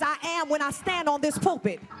I am when I stand on this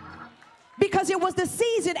pulpit. Because it was the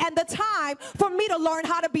season and the time for me to learn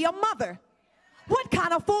how to be a mother. What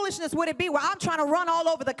kind of foolishness would it be where I'm trying to run all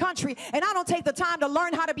over the country and I don't take the time to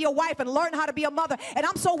learn how to be a wife and learn how to be a mother, and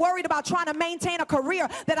I'm so worried about trying to maintain a career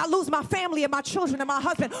that I lose my family and my children and my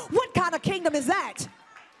husband? What kind of kingdom is that?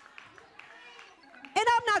 And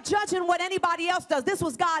I'm not judging what anybody else does. This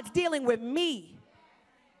was God's dealing with me.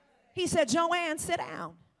 He said, JoAnn, sit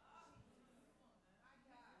down.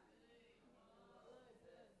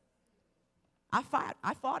 I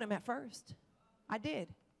fought him at first. I did.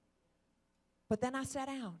 But then I sat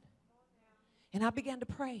down. And I began to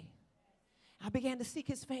pray. I began to seek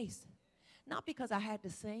his face. Not because I had to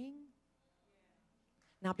sing.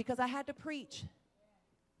 Not because I had to preach.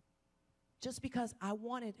 Just because I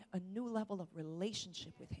wanted a new level of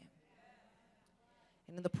relationship with him.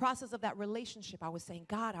 And in the process of that relationship, I was saying,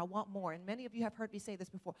 God, I want more. And many of you have heard me say this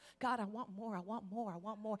before. God, I want more, I want more, I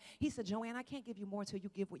want more. He said, JoAnn, I can't give you more until you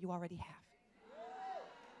give what you already have.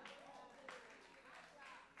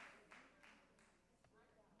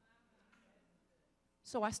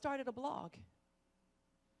 So I started a blog.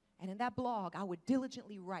 And in that blog, I would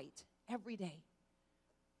diligently write every day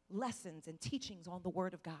lessons and teachings on the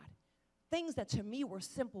Word of God. Things that to me were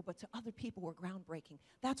simple, but to other people were groundbreaking.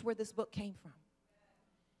 That's where this book came from.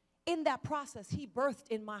 In that process, he birthed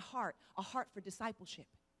in my heart a heart for discipleship.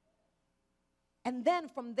 And then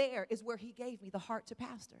from there is where he gave me the heart to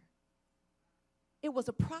pastor. It was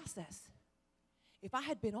a process. If I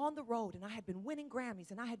had been on the road and I had been winning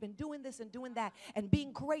Grammys and I had been doing this and doing that and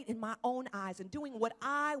being great in my own eyes and doing what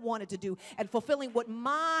I wanted to do and fulfilling what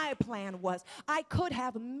my plan was, I could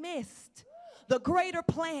have missed the greater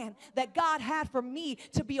plan that God had for me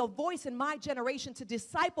to be a voice in my generation, to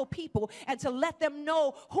disciple people and to let them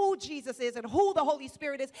know who Jesus is and who the Holy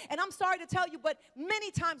Spirit is. And I'm sorry to tell you, but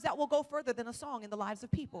many times that will go further than a song in the lives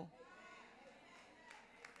of people.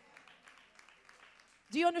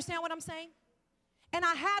 Do you understand what I'm saying? And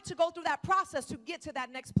I had to go through that process to get to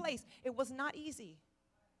that next place. It was not easy.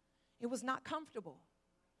 It was not comfortable.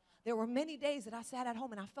 There were many days that I sat at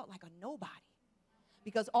home and I felt like a nobody.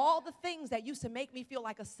 Because all the things that used to make me feel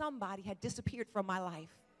like a somebody had disappeared from my life.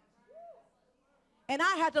 And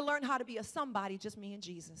I had to learn how to be a somebody, just me and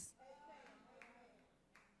Jesus.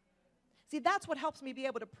 See, that's what helps me be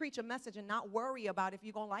able to preach a message and not worry about if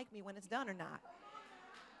you're going to like me when it's done or not.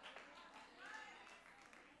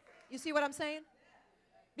 You see what I'm saying?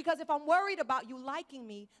 Because if I'm worried about you liking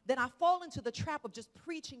me, then I fall into the trap of just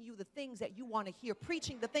preaching you the things that you want to hear,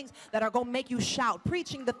 preaching the things that are going to make you shout,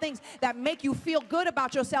 preaching the things that make you feel good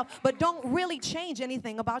about yourself, but don't really change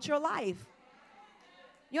anything about your life.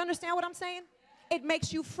 You understand what I'm saying? It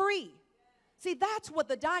makes you free. See, that's what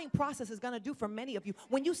the dying process is going to do for many of you.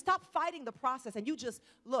 When you stop fighting the process and you just,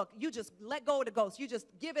 look, you just let go of the ghost. You just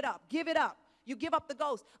give it up, give it up. You give up the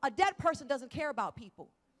ghost. A dead person doesn't care about people.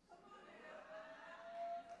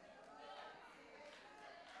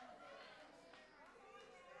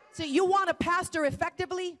 See, you want to pastor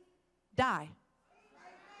effectively? Die.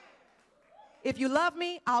 If you love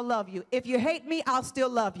me, I'll love you. If you hate me, I'll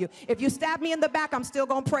still love you. If you stab me in the back, I'm still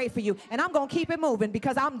going to pray for you. And I'm going to keep it moving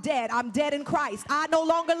because I'm dead. I'm dead in Christ. I no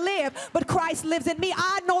longer live, but Christ lives in me.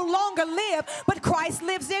 I no longer live, but Christ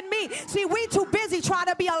lives in me. See, we too busy trying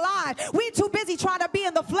to be alive. We too busy trying to be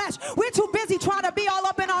in the flesh. We're too busy trying to be all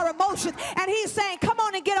up in our emotions. And he's saying, come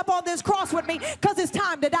on and get up on this cross with me because it's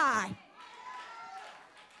time to die.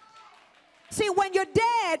 See, when you're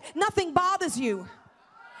dead, nothing bothers you.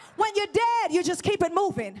 When you're dead, you just keep it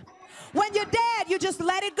moving. When you're dead, you just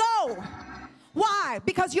let it go. Why?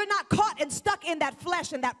 Because you're not caught and stuck in that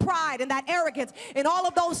flesh and that pride and that arrogance and all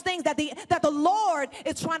of those things that the Lord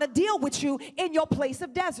is trying to deal with you in your place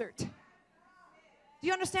of desert. Do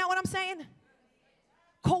you understand what I'm saying?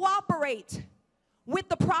 Cooperate with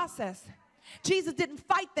the process. Jesus didn't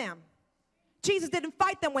fight them. Jesus didn't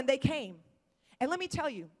fight them when they came. And let me tell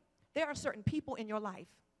you, there are certain people in your life.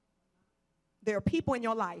 There are people in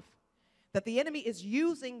your life that the enemy is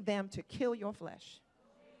using them to kill your flesh.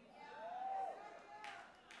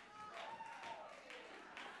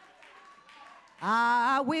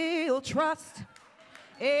 I will trust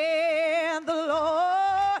in the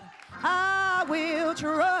Lord. I will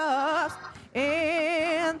trust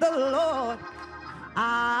in the Lord.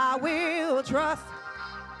 I will trust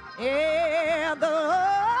in the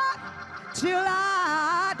Lord till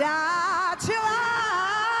I die, till I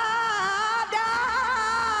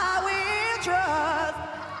die, will trust.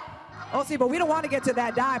 Oh, see, but we don't want to get to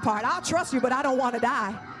that die part. I'll trust you, but I don't want to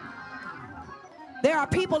die. There are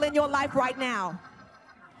people in your life right now.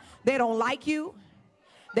 They don't like you.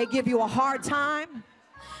 They give you a hard time.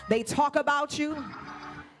 They talk about you.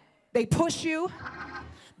 They push you.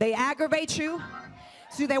 They aggravate you.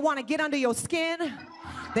 See, they want to get under your skin.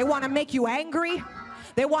 They want to make you angry.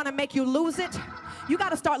 They want to make you lose it. You got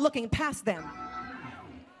to start looking past them.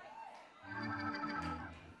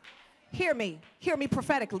 Hear me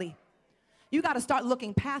prophetically. You got to start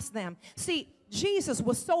looking past them. See, Jesus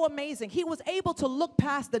was so amazing. He was able to look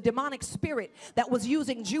past the demonic spirit that was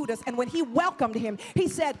using Judas. And when he welcomed him, he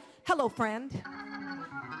said, hello, friend.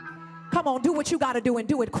 Come on, do what you got to do and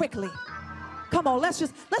do it quickly. Come on, let's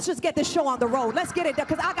just get this show on the road. Let's get it done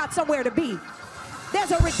because I got somewhere to be.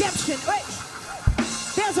 There's a redemption.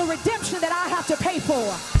 There's a redemption that I have to pay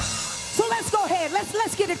for. So let's go ahead.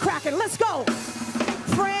 Let's get it cracking. Let's go.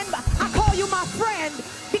 Friend, I call you my friend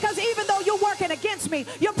because even though you're working against me,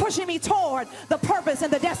 you're pushing me toward the purpose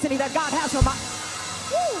and the destiny that God has for my...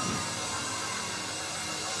 Woo.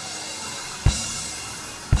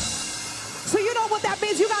 So you know what that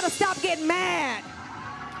means? You got to stop getting mad.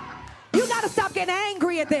 You got to stop getting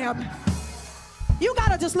angry at them. You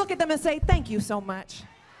got to just look at them and say, thank you so much.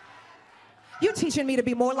 You're teaching me to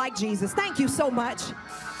be more like Jesus. Thank you so much.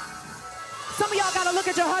 Some of y'all got to look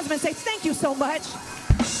at your husband and say, thank you so much.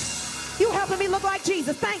 You helping me look like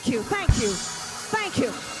Jesus. Thank you, thank you, thank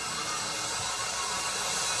you.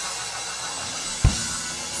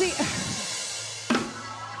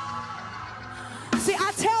 See,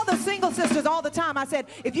 I tell the single sisters all the time, I said,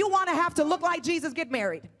 if you want to have to look like Jesus, get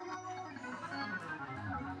married.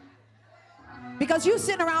 Because you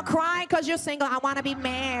sitting around crying because you're single. I want to be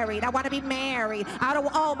married. I want to be married. I don't,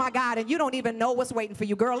 oh my God, and you don't even know what's waiting for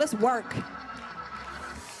you. Girl, let's work.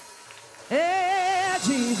 Yeah,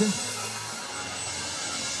 Jesus.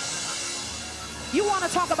 You want to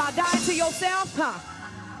talk about dying to yourself? Huh?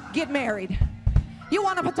 Get married. You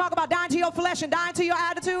want to talk about dying to your flesh and dying to your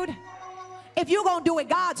attitude? If you're going to do it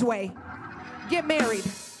God's way, get married.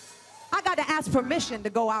 I got to ask permission to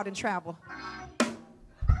go out and travel.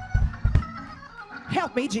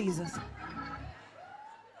 Help me, Jesus.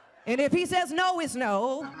 And if he says no, it's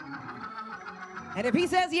no. And if he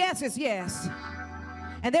says yes, it's yes.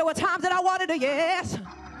 And there were times that I wanted a yes,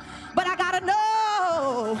 but I got to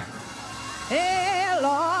know. Hey,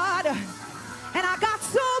 Lord. And I got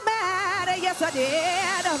so mad. Yes, Yes, I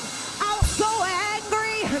did. I was so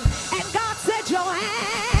angry. And God said,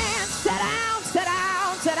 JoAnn, sit down, sit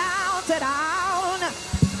down, sit down, sit down.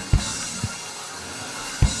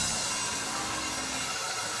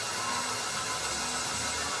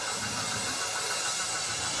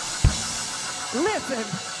 Listen.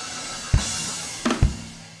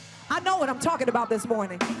 I know what I'm talking about this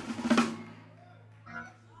morning.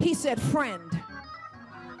 He said, friend,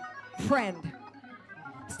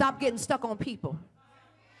 stop getting stuck on people.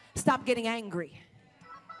 Stop getting angry.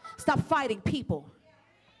 Stop fighting people.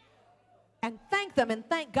 And thank them and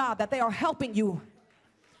thank God that they are helping you.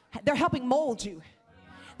 They're helping mold you.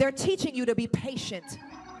 They're teaching you to be patient.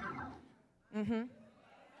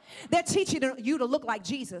 They're teaching you to look like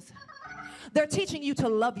Jesus. They're teaching you to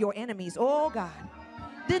love your enemies. Oh, God.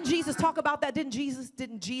 Didn't Jesus talk about that? Didn't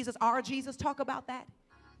our Jesus talk about that?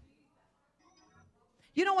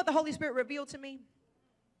 You know what the Holy Spirit revealed to me?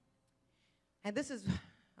 And this is,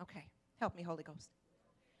 okay, help me, Holy Ghost.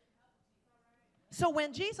 So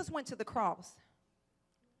when Jesus went to the cross,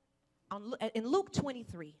 in Luke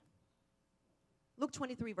 23,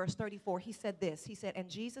 verse 34, he said this. He said, and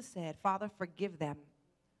Jesus said, Father, forgive them,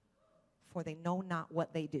 for they know not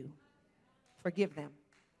what they do. Forgive them.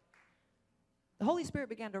 The Holy Spirit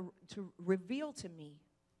began to reveal to me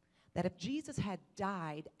that if Jesus had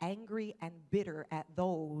died angry and bitter at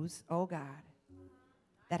those, oh God,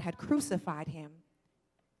 that had crucified him,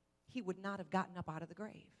 he would not have gotten up out of the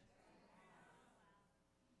grave.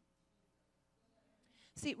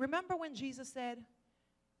 See, remember when Jesus said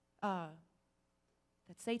that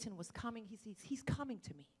Satan was coming? He's coming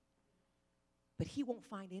to me, but he won't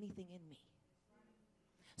find anything in me.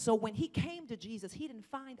 So when he came to Jesus, he didn't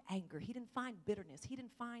find anger. He didn't find bitterness. He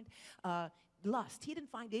didn't find lust. He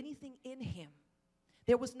didn't find anything in him.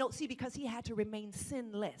 There was no, see, because he had to remain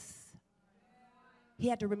sinless. He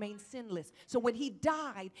had to remain sinless. So when he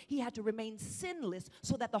died, he had to remain sinless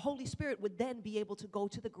so that the Holy Spirit would then be able to go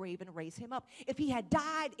to the grave and raise him up. If he had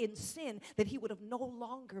died in sin, then he would have no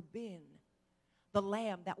longer been the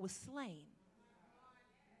lamb that was slain.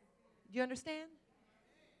 Do you understand?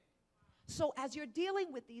 So as you're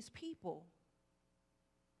dealing with these people,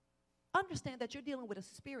 understand that you're dealing with a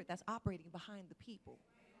spirit that's operating behind the people.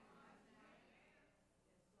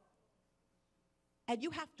 And you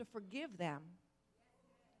have to forgive them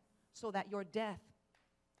so that your death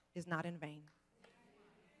is not in vain.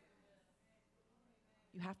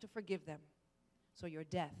 You have to forgive them so your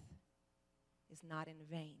death is not in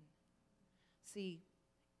vain. See,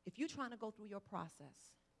 if you're trying to go through your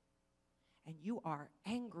process and you are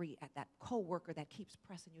angry at that coworker that keeps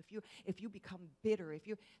pressing you, if you become bitter,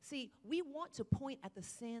 see, we want to point at the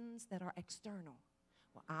sins that are external.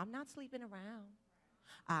 Well, I'm not sleeping around.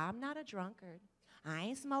 I'm not a drunkard. I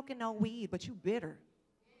ain't smoking no weed, but you bitter.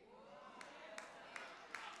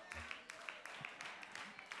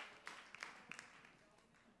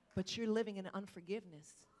 But you're living in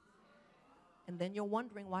unforgiveness. And then you're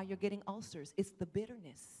wondering why you're getting ulcers. It's the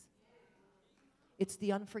bitterness. It's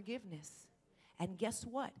the unforgiveness. And guess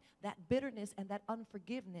what? That bitterness and that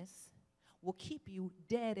unforgiveness will keep you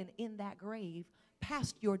dead and in that grave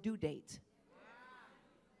past your due date.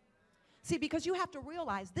 See, because you have to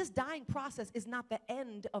realize this dying process is not the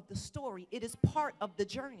end of the story. It is part of the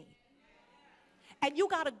journey. And you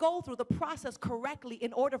got to go through the process correctly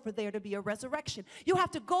in order for there to be a resurrection. You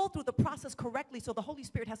have to go through the process correctly so the Holy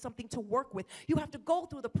Spirit has something to work with. You have to go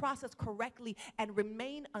through the process correctly and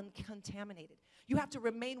remain uncontaminated. You have to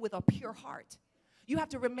remain with a pure heart. You have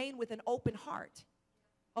to remain with an open heart.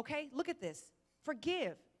 Okay? Look at this.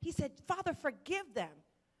 Forgive. He said, Father, forgive them.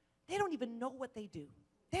 They don't even know what they do.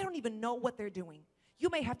 They don't even know what they're doing. You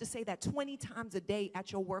may have to say that 20 times a day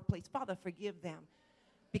at your workplace. Father, forgive them.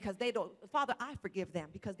 Because they don't, Father, I forgive them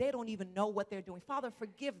because they don't even know what they're doing. Father,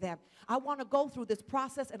 forgive them. I want to go through this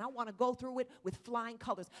process and I want to go through it with flying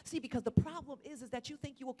colors. See, because the problem is that you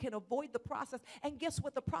think you can avoid the process, and guess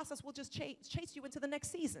what? The process will just chase you into the next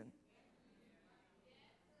season.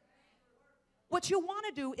 What you want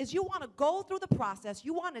to do is you want to go through the process,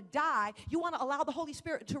 you want to die, you want to allow the Holy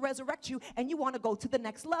Spirit to resurrect you, and you want to go to the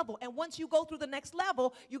next level. And once you go through the next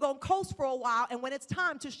level, you're going to coast for a while, and when it's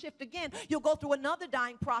time to shift again, you'll go through another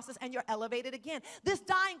dying process, and you're elevated again. This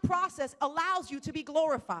dying process allows you to be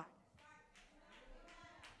glorified.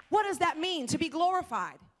 What does that mean, to be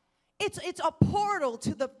glorified? It's a portal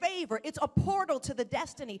to the favor. It's a portal to the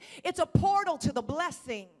destiny. It's a portal to the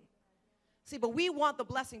blessing. See, but we want the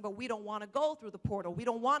blessing, but we don't want to go through the portal. We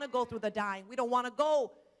don't want to go through the dying. We don't want to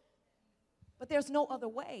go. But there's no other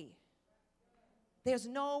way. There's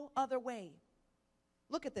no other way.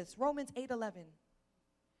 Look at this, Romans 8:11.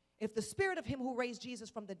 If the spirit of him who raised Jesus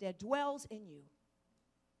from the dead dwells in you,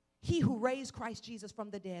 he who raised Christ Jesus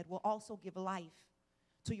from the dead will also give life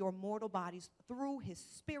to your mortal bodies through his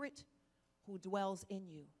spirit who dwells in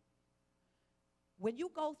you. When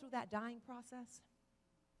you go through that dying process,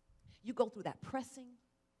 you go through that pressing,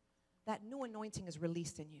 that new anointing is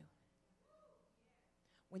released in you.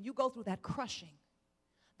 When you go through that crushing,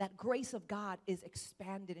 that grace of God is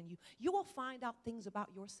expanded in you. You will find out things about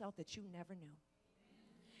yourself that you never knew.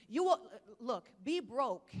 You will, look, be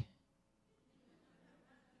broke.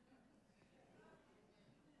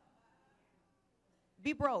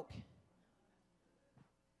 Be broke.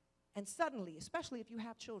 And suddenly, especially if you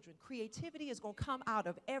have children, creativity is going to come out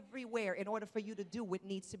of everywhere in order for you to do what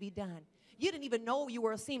needs to be done. You didn't even know you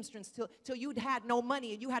were a seamstress till you'd had no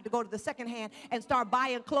money and you had to go to the second hand and start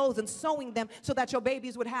buying clothes and sewing them so that your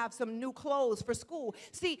babies would have some new clothes for school.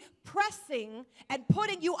 See, pressing and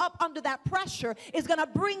putting you up under that pressure is going to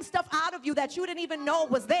bring stuff out of you that you didn't even know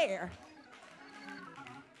was there.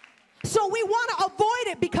 So we want to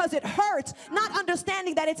avoid it because it hurts, not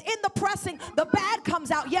understanding that it's in the pressing, the bad comes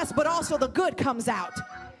out, yes, but also the good comes out.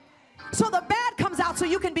 So the bad comes out so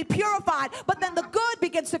you can be purified, but then the good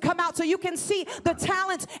begins to come out so you can see the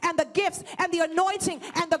talents and the gifts and the anointing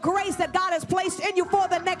and the grace that God has placed in you for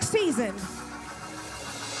the next season.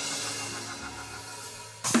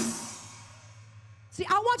 See,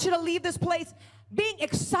 I want you to leave this place being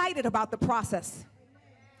excited about the process.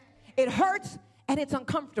 It hurts and it's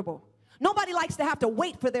uncomfortable. Nobody likes to have to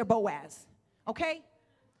wait for their Boaz, okay?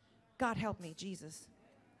 God help me, Jesus.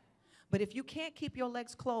 But if you can't keep your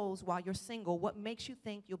legs closed while you're single, what makes you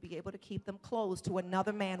think you'll be able to keep them closed to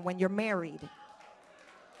another man when you're married?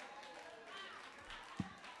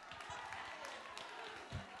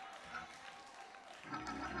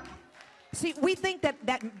 See, we think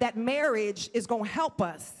that marriage is going to help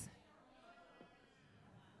us.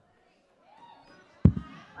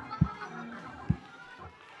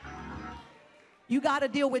 You got to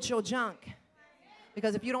deal with your junk.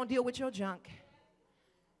 Because if you don't deal with your junk,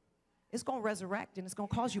 it's going to resurrect and it's going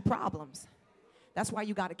to cause you problems. That's why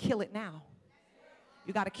you got to kill it now.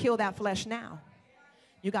 You got to kill that flesh now.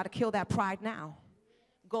 You got to kill that pride now.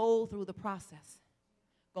 Go through the process.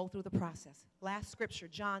 Go through the process. Last scripture,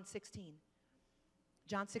 John 16.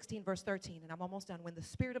 John 16, verse 13, and I'm almost done. When the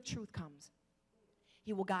Spirit of truth comes,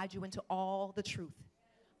 he will guide you into all the truth.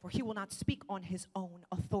 For he will not speak on his own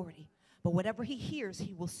authority, but whatever he hears,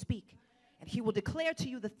 he will speak. And he will declare to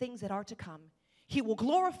you the things that are to come. He will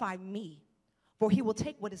glorify me, for he will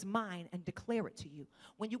take what is mine and declare it to you.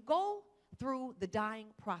 When you go through the dying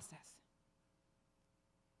process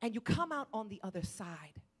and you come out on the other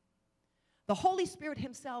side, the Holy Spirit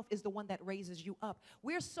himself is the one that raises you up.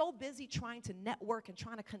 We're so busy trying to network and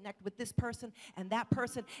trying to connect with this person and that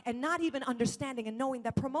person and not even understanding and knowing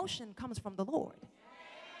that promotion comes from the Lord.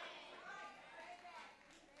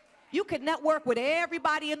 You can network with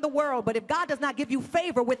everybody in the world, but if God does not give you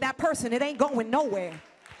favor with that person, it ain't going nowhere.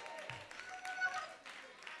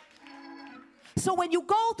 So when you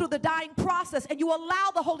go through the dying process and you allow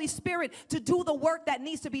the Holy Spirit to do the work that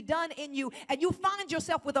needs to be done in you, and you find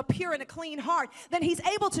yourself with a pure and a clean heart, then he's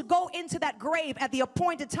able to go into that grave at the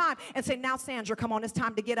appointed time and say, now Sandra, come on, it's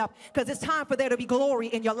time to get up, because it's time for there to be glory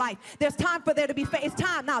in your life. There's time for there to be faith. It's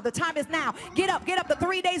time now. The time is now. Get up, get up. The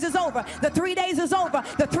 3 days is over. The 3 days is over.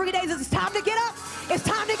 The 3 days is, it's time to get up. It's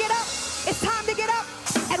time to get up. It's time to get up.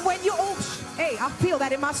 And when you, hey, I feel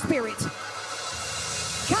that in my spirit.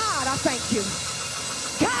 God, I thank you.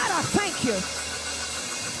 God, I thank you.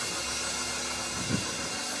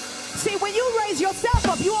 See, when you raise yourself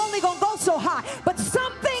up, you only gonna go so high. But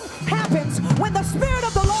something happens when the Spirit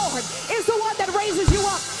of the Lord is the one that raises you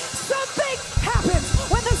up. Something happens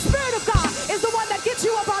when the Spirit of God is the one that gets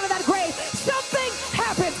you up out of that grave. Something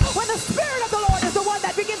happens when the Spirit of the Lord is the one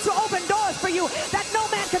that begins to open doors for you that no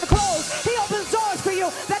man can close. He opens doors for you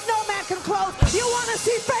that no man can close. You want to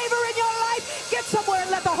see favor in your life? Get somewhere and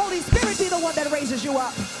let the Holy Spirit be the one that raises you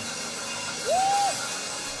up. Woo!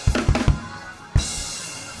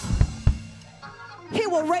 He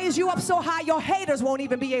will raise you up so high your haters won't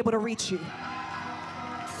even be able to reach you.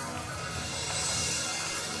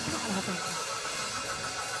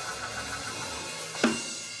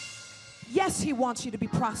 Yes, Yes, he wants you to be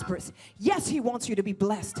prosperous. Yes, he wants you to be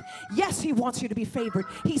blessed. Yes, he wants you to be favored.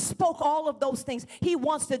 He spoke all of those things. He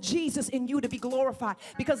wants the Jesus in you to be glorified,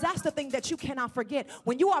 because that's the thing that you cannot forget.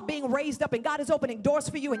 When you are being raised up and God is opening doors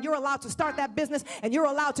for you and you're allowed to start that business and you're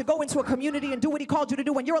allowed to go into a community and do what he called you to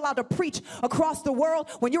do, when you're allowed to preach across the world,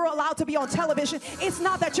 when you're allowed to be on television, it's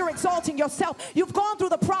not that you're exalting yourself. You've gone through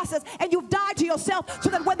the process and you've died to yourself, so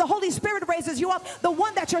that when the Holy Spirit raises you up, the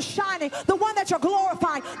one that you're shining, the one that you're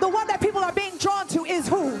glorifying, the one that people are being drawn to is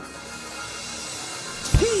who?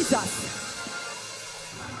 Jesus.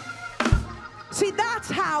 See, that's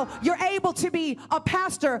how you're able to be a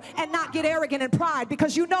pastor and not get arrogant and pride,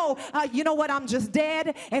 because you know what, I'm just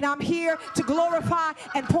dead and I'm here to glorify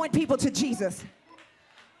and point people to Jesus.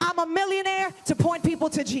 I'm a millionaire to point people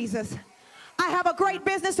to Jesus. I have a great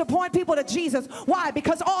business to point people to Jesus. Why?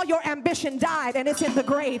 Because all your ambition died and it's in the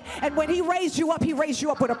grave. And when he raised you up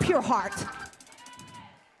with a pure heart.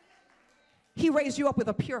 He raised you up with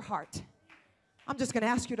a pure heart. I'm just going to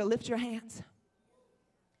ask you to lift your hands.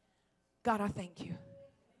 God, I thank you.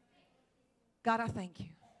 God, I thank you.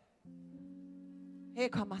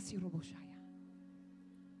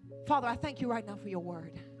 Father, I thank you right now for your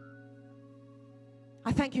word.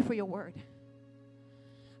 I thank you for your word.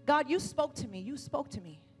 God, you spoke to me. You spoke to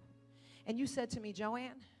me. And you said to me, JoAnn,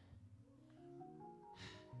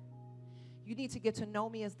 you need to get to know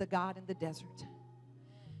me as the God in the desert.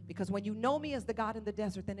 Because when you know me as the God in the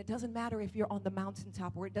desert, then it doesn't matter if you're on the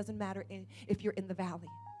mountaintop, or it doesn't matter if you're in the valley.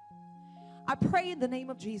 I pray in the name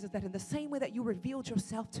of Jesus that in the same way that you revealed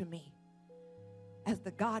yourself to me as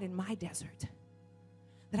the God in my desert,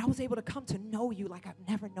 that I was able to come to know you like I've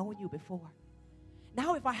never known you before.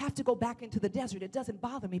 Now if I have to go back into the desert, it doesn't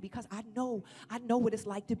bother me, because I know what it's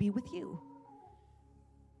like to be with you.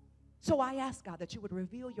 So I ask, God, that you would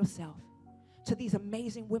reveal yourself to these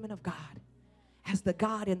amazing women of God as the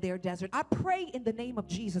God in their desert. I pray in the name of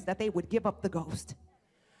Jesus that they would give up the ghost.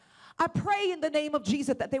 I pray in the name of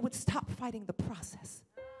Jesus that they would stop fighting the process.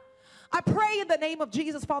 I pray in the name of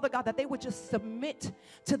Jesus, Father God, that they would just submit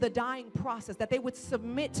to the dying process, that they would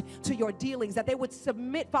submit to your dealings, that they would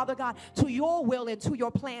submit, Father God, to your will and to your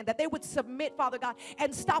plan, that they would submit, Father God,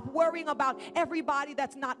 and stop worrying about everybody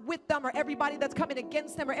that's not with them, or everybody that's coming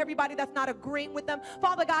against them, or everybody that's not agreeing with them.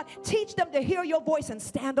 Father God, teach them to hear your voice and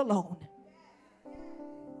stand alone.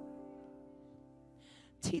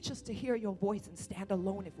 Teach us to hear your voice and stand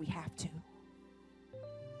alone if we have to.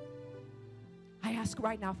 I ask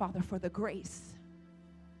right now, Father, for the grace,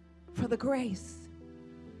 for the grace,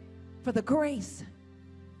 for the grace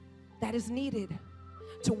that is needed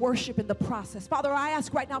to worship in the process. Father, I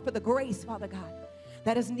ask right now for the grace, Father God,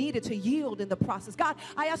 that is needed to yield in the process. God,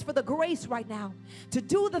 I ask for the grace right now to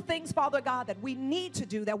do the things, Father God, that we need to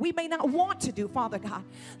do, that we may not want to do, Father God.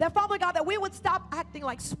 That, Father God, that we would stop acting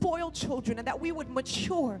like spoiled children, and that we would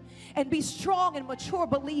mature and be strong and mature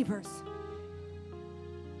believers.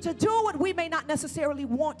 To do what we may not necessarily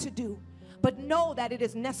want to do, but know that it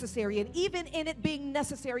is necessary. And even in it being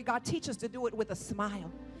necessary, God, teach us to do it with a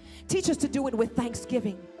smile. Teach us to do it with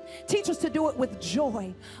thanksgiving. Teach us to do it with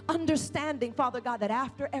joy, understanding, Father God, that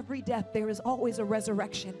after every death there is always a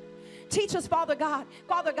resurrection. Teach us, Father God,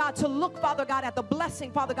 to look, Father God, at the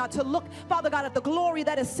blessing, Father God, to look, Father God, at the glory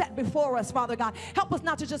that is set before us, Father God. Help us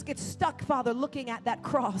not to just get stuck, Father, looking at that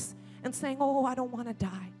cross and saying, oh, I don't want to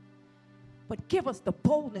die. But give us the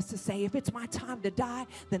boldness to say, if it's my time to die,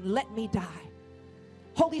 then let me die.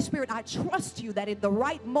 Holy Spirit, I trust you that in the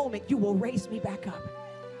right moment you will raise me back up.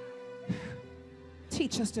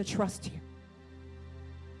 Teach us to trust you.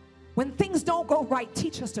 When things don't go right,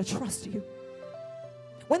 teach us to trust you.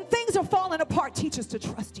 When things are falling apart, teach us to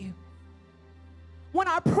trust you. When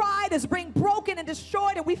our pride is being broken and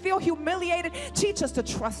destroyed and we feel humiliated, teach us to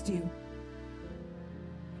trust you.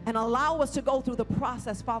 And allow us to go through the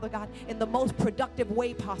process, Father God, in the most productive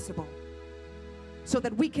way possible, so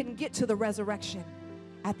that we can get to the resurrection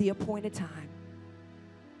at the appointed time.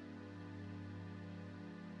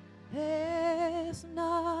 There's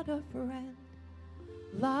not a friend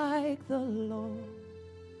like the lowly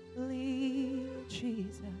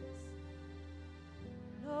Jesus.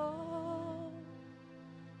 No,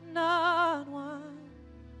 not one.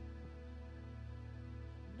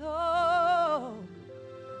 No,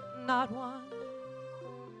 not one.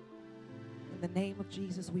 In the name of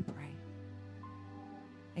Jesus we pray.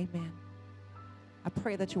 Amen. I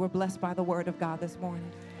pray that you were blessed by the word of God this morning.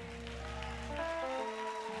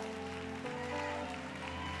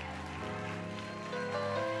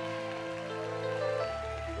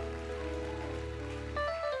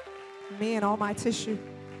 Me and all my tissue.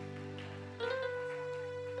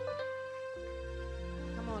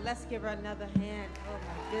 Come on. on, let's give her another hand. Oh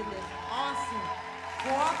my goodness, awesome.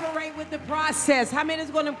 Cooperate with the process. How many is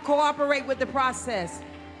going to cooperate with the process?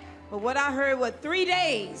 But what I heard was 3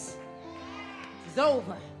 days. It's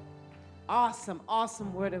over. Awesome,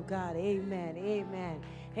 awesome word of God. Amen, amen,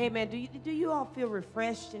 amen. Do you all feel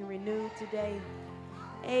refreshed and renewed today?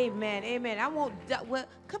 Amen, amen. I want, well,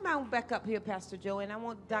 come on back up here, Pastor JoAnn. I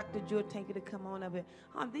want Dr. JoAnn to come on up here.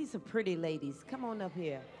 These are pretty ladies. Come on up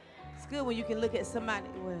here. It's good when you can look at somebody.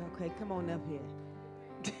 Well, okay, come on up here.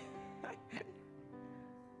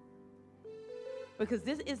 Because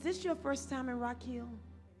is this your first time in Rock Hill?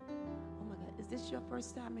 Oh my God, is this your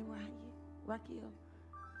first time in Rock Hill?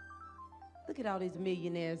 Look at all these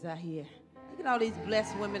millionaires out here. Look at all these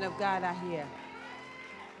blessed women of God out here.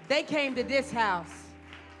 They came to this house.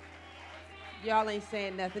 Y'all ain't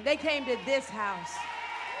saying nothing. They came to this house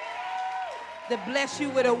to bless you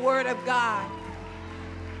with a word of God.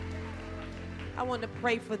 I want to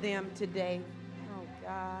pray for them today. Oh,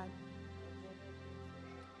 God.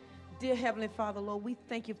 Dear Heavenly Father, Lord, we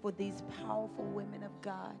thank you for these powerful women of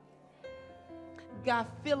God. God,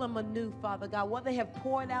 fill them anew, Father God. What they have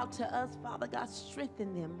poured out to us, Father God,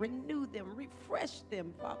 strengthen them, renew them, refresh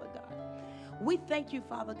them, Father God. We thank you,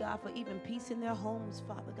 Father God, for even peace in their homes,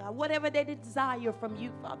 Father God. Whatever they desire from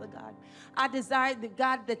you, Father God, I desire,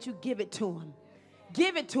 God, that you give it to them.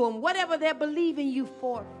 Give it to them, whatever they're believing you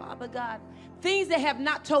for, Father God. Things they have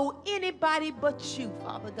not told anybody but you,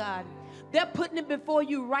 Father God. They're putting it before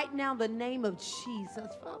you right now in the name of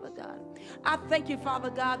Jesus, Father God. I thank you, Father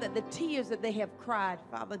God, that the tears that they have cried,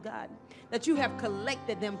 Father God, that you have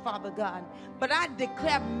collected them, Father God. But I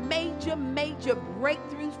declare major, major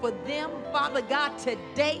breakthroughs for them, Father God,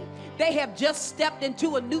 today. They have just stepped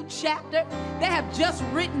into a new chapter. They have just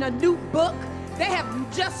written a new book. They have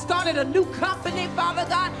just started a new company, Father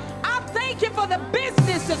God. I thank you for the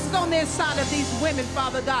business that's on the inside of these women,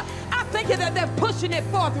 Father God. I thank you that they're pushing it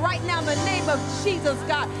forth right now in the name of Jesus,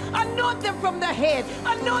 God. Anoint them from their head.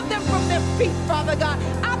 Anoint them from their feet, Father God.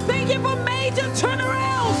 I thank you for major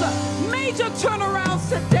turnarounds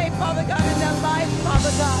today, Father God, in their lives,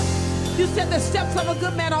 Father God. You said the steps of a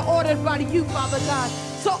good man are ordered by you, Father God.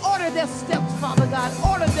 So order their steps, Father God.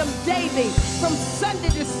 Order them daily from Sunday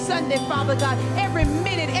to Sunday, Father God. Every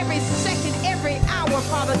minute, every second, every hour,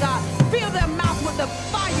 Father God. Fill their mouth with the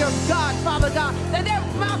fire of God, Father God. That their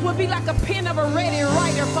mouth will be like a pen of a ready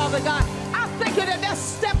writer, Father God. I thank you that they're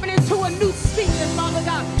stepping into a new season, Father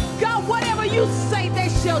God. God, whatever you say they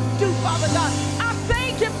shall do, Father God. I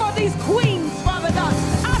thank you for these queens, Father God.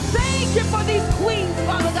 I thank you for these queens,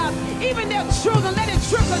 Father God. Even their children, let it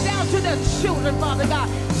trickle down to their children, Father God.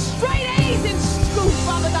 Straight A's in school,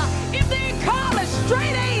 Father God. If they're in college,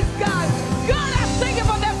 straight A's, God. God, I thank you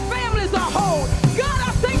for their families a whole. God,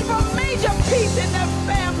 I thank you for major peace in their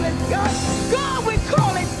families, God. God, we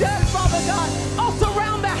call it done, Father God. Oh,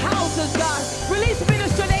 surround their houses, God. Release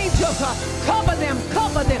ministering angels. Cover them,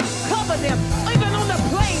 cover them, cover them. Even on the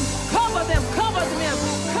plane, cover them, cover them,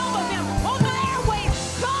 cover them. On the airways,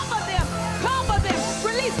 cover them, cover them.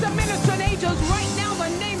 Release the ministering angels right now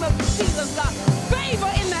in the name of Jesus, God.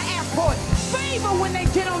 Favor in the airport. Favor when they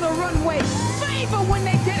get on the runway. Favor when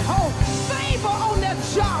they get home. Favor on their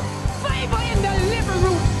job. Favor in their living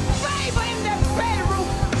room. Favor in their bedroom.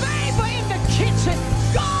 Favor in the kitchen.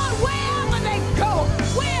 God, wherever they go,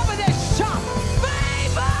 wherever they shop.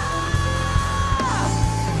 Favor!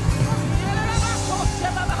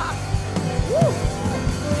 Woo.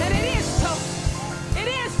 And it is so. It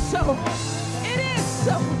is so. It is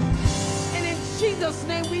so. And in Jesus'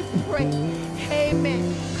 name we pray.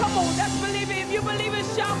 Amen. Come on, let's believe it. If you believe it,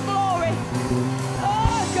 shout glory.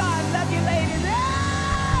 Oh, God, love you, ladies.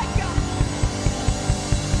 Ah, God.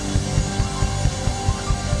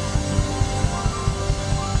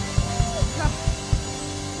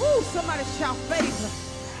 Woo, somebody shout favor.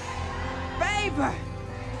 Favor.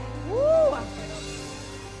 Woo.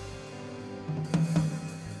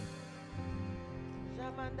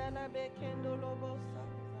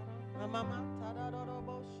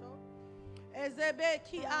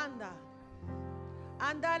 Ezebeki anda.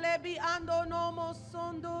 Andalebi ando no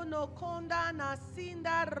mosondo no konda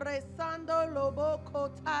nasinda resando lobo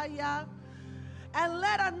kotaya. And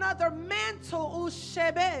let another mantle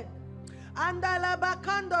ushebe.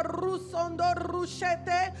 Andalabakanda rusondo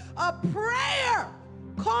rushete. A prayer.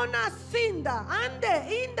 Kona sinda. Ande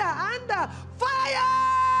inda anda. Fire!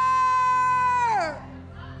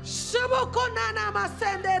 Shubukonana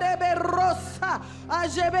masenderebe rosa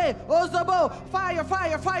ajebe ozobo. Fire,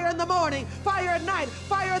 fire, fire in the morning, fire at night,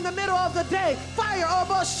 fire in the middle of the day, fire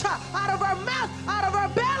obosha out of our mouth, out of our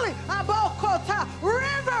belly, abokota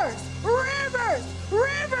rivers, rivers,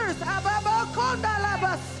 rivers, ababoko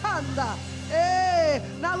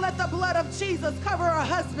Now let the blood of Jesus cover her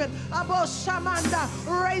husband.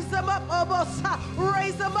 Raise him up,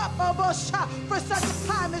 raise him up, for such a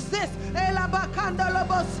time as this.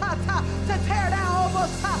 To tear down,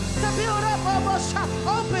 to build up,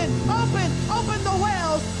 open the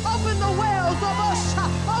wells, open the wells,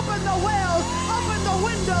 open the wells, open the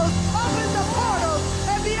windows, open the portals,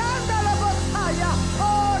 and beyond the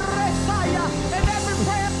and every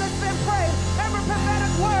prayer that's been prayed, every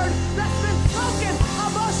prophetic word that's been spoken,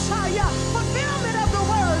 fulfillment of the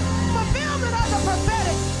word, fulfillment of the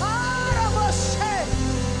prophetic.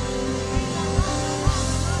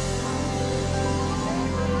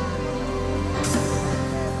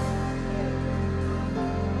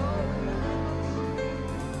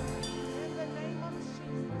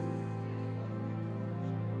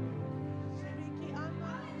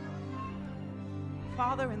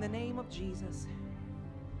 Father, in the name of Jesus,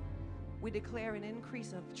 we declare an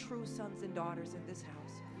increase of true sons and daughters in this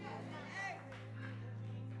house.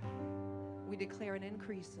 We declare an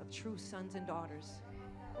increase of true sons and daughters.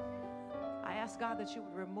 I ask God that you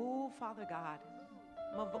would remove, Father God,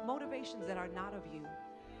 motivations that are not of you.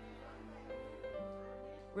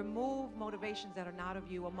 Remove motivations that are not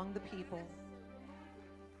of you among the people.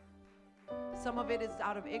 Some of it is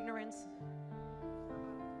out of ignorance,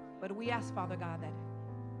 but we ask, Father God,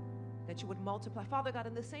 that you would multiply. Father God,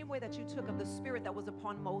 in the same way that you took of the spirit that was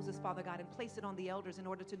upon Moses, Father God, and placed it on the elders in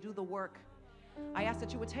order to do the work, I ask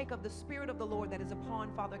that you would take of the spirit of the Lord that is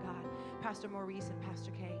upon, Father God, Pastor Maurice and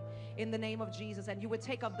Pastor Kay, in the name of Jesus, and you would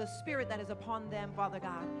take of the spirit that is upon them, Father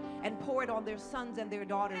God, and pour it on their sons and their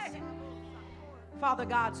daughters, Father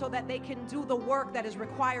God, so that they can do the work that is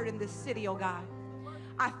required in this city, oh God.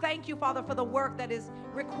 I thank you, Father, for the work that is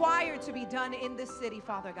required to be done in this city,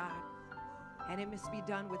 Father God. And it must be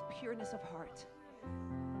done with pureness of heart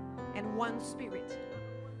and one spirit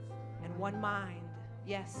and one mind.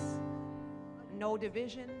 Yes, no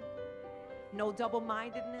division, no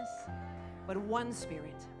double-mindedness, but one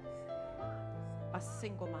spirit, a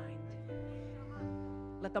single mind.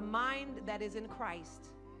 Let the mind that is in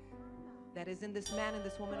Christ, that is in this man and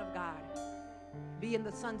this woman of God, be in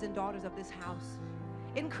the sons and daughters of this house.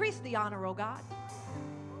 Increase the honor, oh God.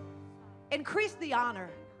 Increase the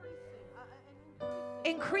honor.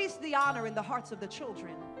 Increase the honor in the hearts of the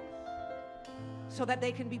children so that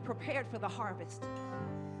they can be prepared for the harvest,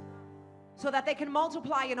 so that they can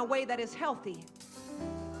multiply in a way that is healthy.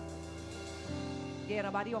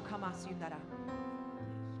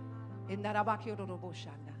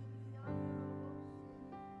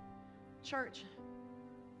 Church,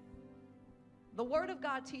 the Word of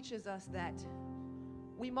God teaches us that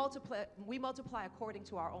we multiply according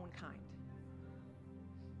to our own kind.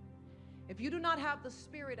 If you do not have the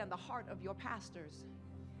spirit and the heart of your pastors,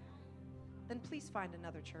 then please find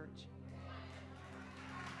another church.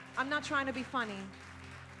 I'm not trying to be funny.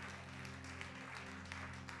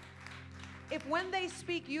 If when they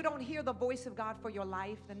speak you don't hear the voice of God for your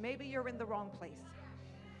life, then maybe you're in the wrong place.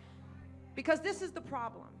 Because this is the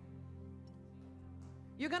problem.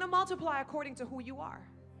 You're going to multiply according to who you are.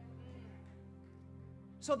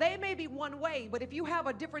 So they may be one way, but if you have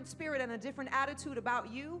a different spirit and a different attitude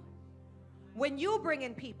about you, when you bring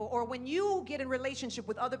in people or when you get in relationship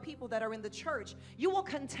with other people that are in the church, you will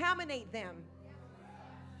contaminate them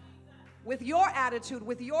with your attitude,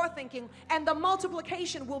 with your thinking, and the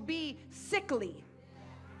multiplication will be sickly.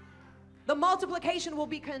 The multiplication will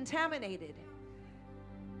be contaminated.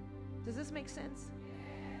 Does this make sense?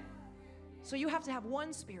 So you have to have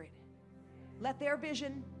one spirit. Let their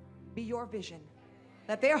vision be your vision.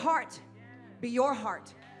 Let their heart be your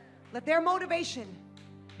heart. Let their motivation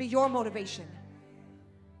be your motivation.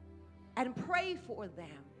 And pray for them.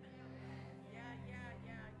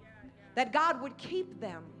 That God would keep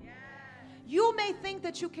them. You may think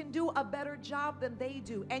that you can do a better job than they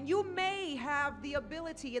do, and you may have the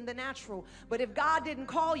ability in the natural, but if God didn't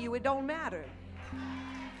call you, it don't matter.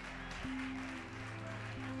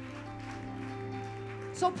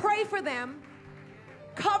 So pray for them,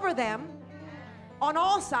 cover them on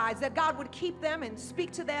all sides, that God would keep them and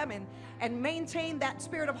speak to them and maintain that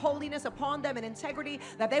spirit of holiness upon them and integrity,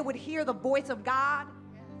 that they would hear the voice of God.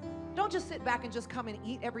 Don't just sit back and just come and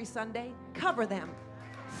eat every Sunday. Cover them.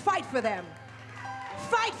 Fight for them.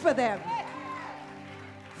 Fight for them.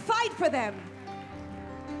 Fight for them.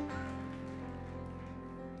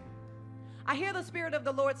 I hear the Spirit of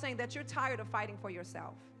the Lord saying that you're tired of fighting for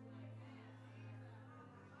yourself.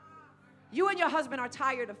 You and your husband are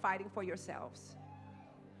tired of fighting for yourselves.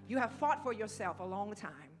 You have fought for yourself a long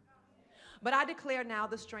time. But I declare now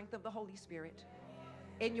the strength of the Holy Spirit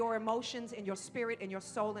in your emotions, in your spirit, in your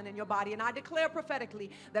soul, and in your body. And I declare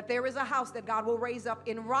prophetically that there is a house that God will raise up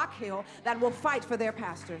in Rock Hill that will fight for their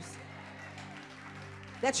pastors.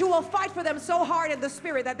 That you will fight for them so hard in the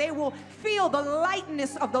spirit that they will feel the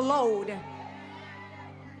lightness of the load.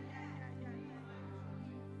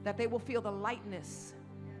 That they will feel the lightness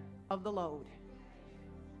of the load.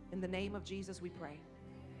 In the name of Jesus we pray.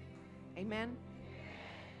 Amen.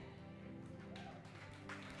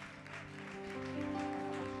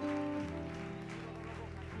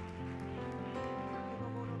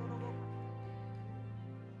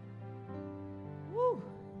 Woo.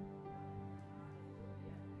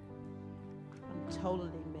 I'm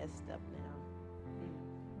totally messed up now.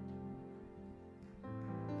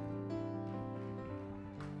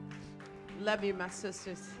 Love you, my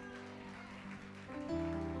sisters.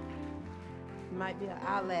 Might be an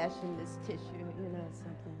eyelash in this tissue, you know,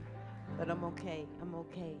 something. But I'm okay. I'm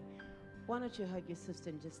okay. Why don't you hug your sister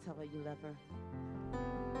and just tell her you love her?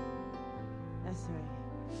 That's right.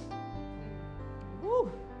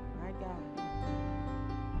 Woo! My God.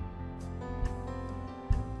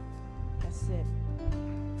 That's it.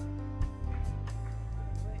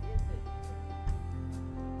 Where is it?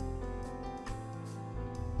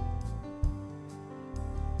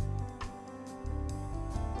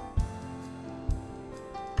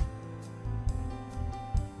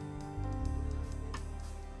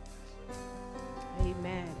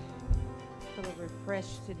 Amen. I feel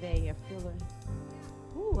refreshed today. I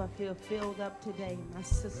feel filled up today. My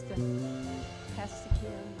sister, Pastor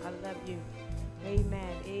Kim, I love you.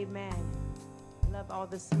 Amen. Amen. I love all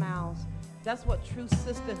the smiles. That's what true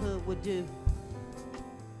sisterhood would do.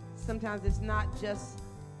 Sometimes it's not just,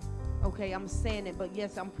 okay, I'm saying it, but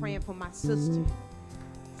yes, I'm praying for my sister.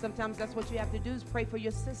 Sometimes that's what you have to do is pray for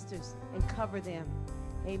your sisters and cover them.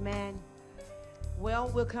 Amen. Well,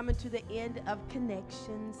 we're coming to the end of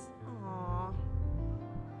Connections. Aww.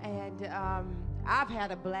 And I've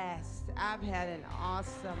had a blast. I've had an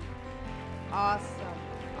awesome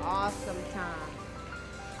time.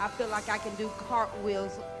 I feel like I can do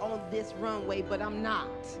cartwheels on this runway, but I'm not.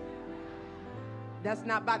 That's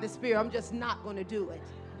not by the Spirit. I'm just not going to do it.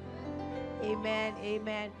 Amen,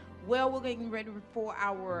 amen. Well, we're getting ready for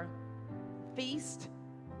our feast.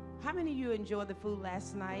 How many of you enjoyed the food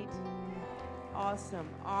last night? Awesome,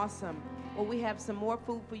 awesome. Well, we have some more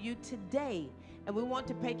food for you today. And we want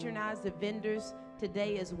to patronize the vendors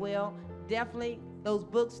today as well. Definitely those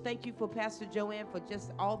books. Thank you for Pastor JoAnn for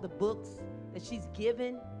just all the books that she's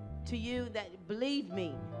given to you. That, believe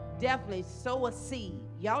me, definitely sow a seed.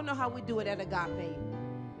 Y'all know how we do it at Agape.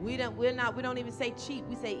 We don't even say cheap.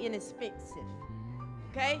 We say inexpensive.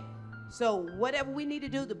 Okay? So whatever we need to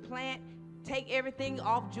do to plant, take everything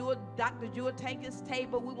off Dr. Jewel Tanker's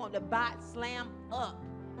table. We want to buy it, slam up.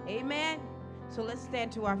 Amen? So let's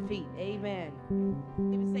stand to our feet. Amen.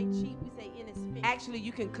 If we say cheap, we say inexpensive. Actually,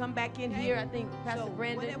 you can come back in here. I think Pastor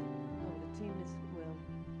Brandon. The team is, well,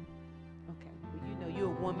 okay. Well, you know you're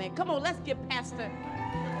a woman. Come on, let's give Pastor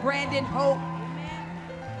Brandon Hope. Amen.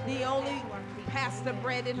 The only Pastor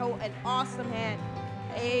Brandon Hope, an awesome hand.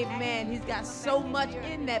 Amen. He's got so much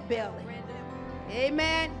in that belly.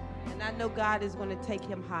 Amen. And I know God is going to take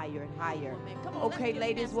him higher and higher. Okay,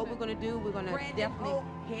 ladies, what we're going to do, we're going to definitely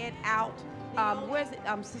head out. Where's it?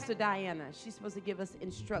 Sister Diana. She's supposed to give us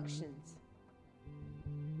instructions.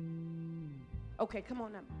 Okay, come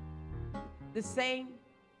on up. The same.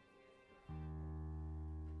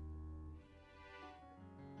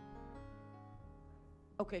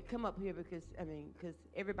 Okay, come up here because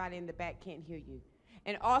everybody in the back can't hear you.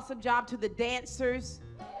 An awesome job to the dancers.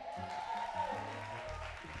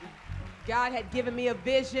 God had given me a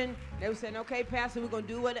vision. They were saying, okay, Pastor, we're going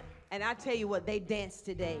to do it. And I tell you what, they danced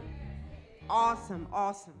today. Awesome,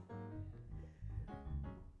 awesome.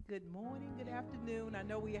 Good morning, good afternoon. I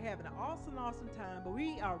know we are having an awesome time, but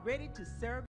we are ready to serve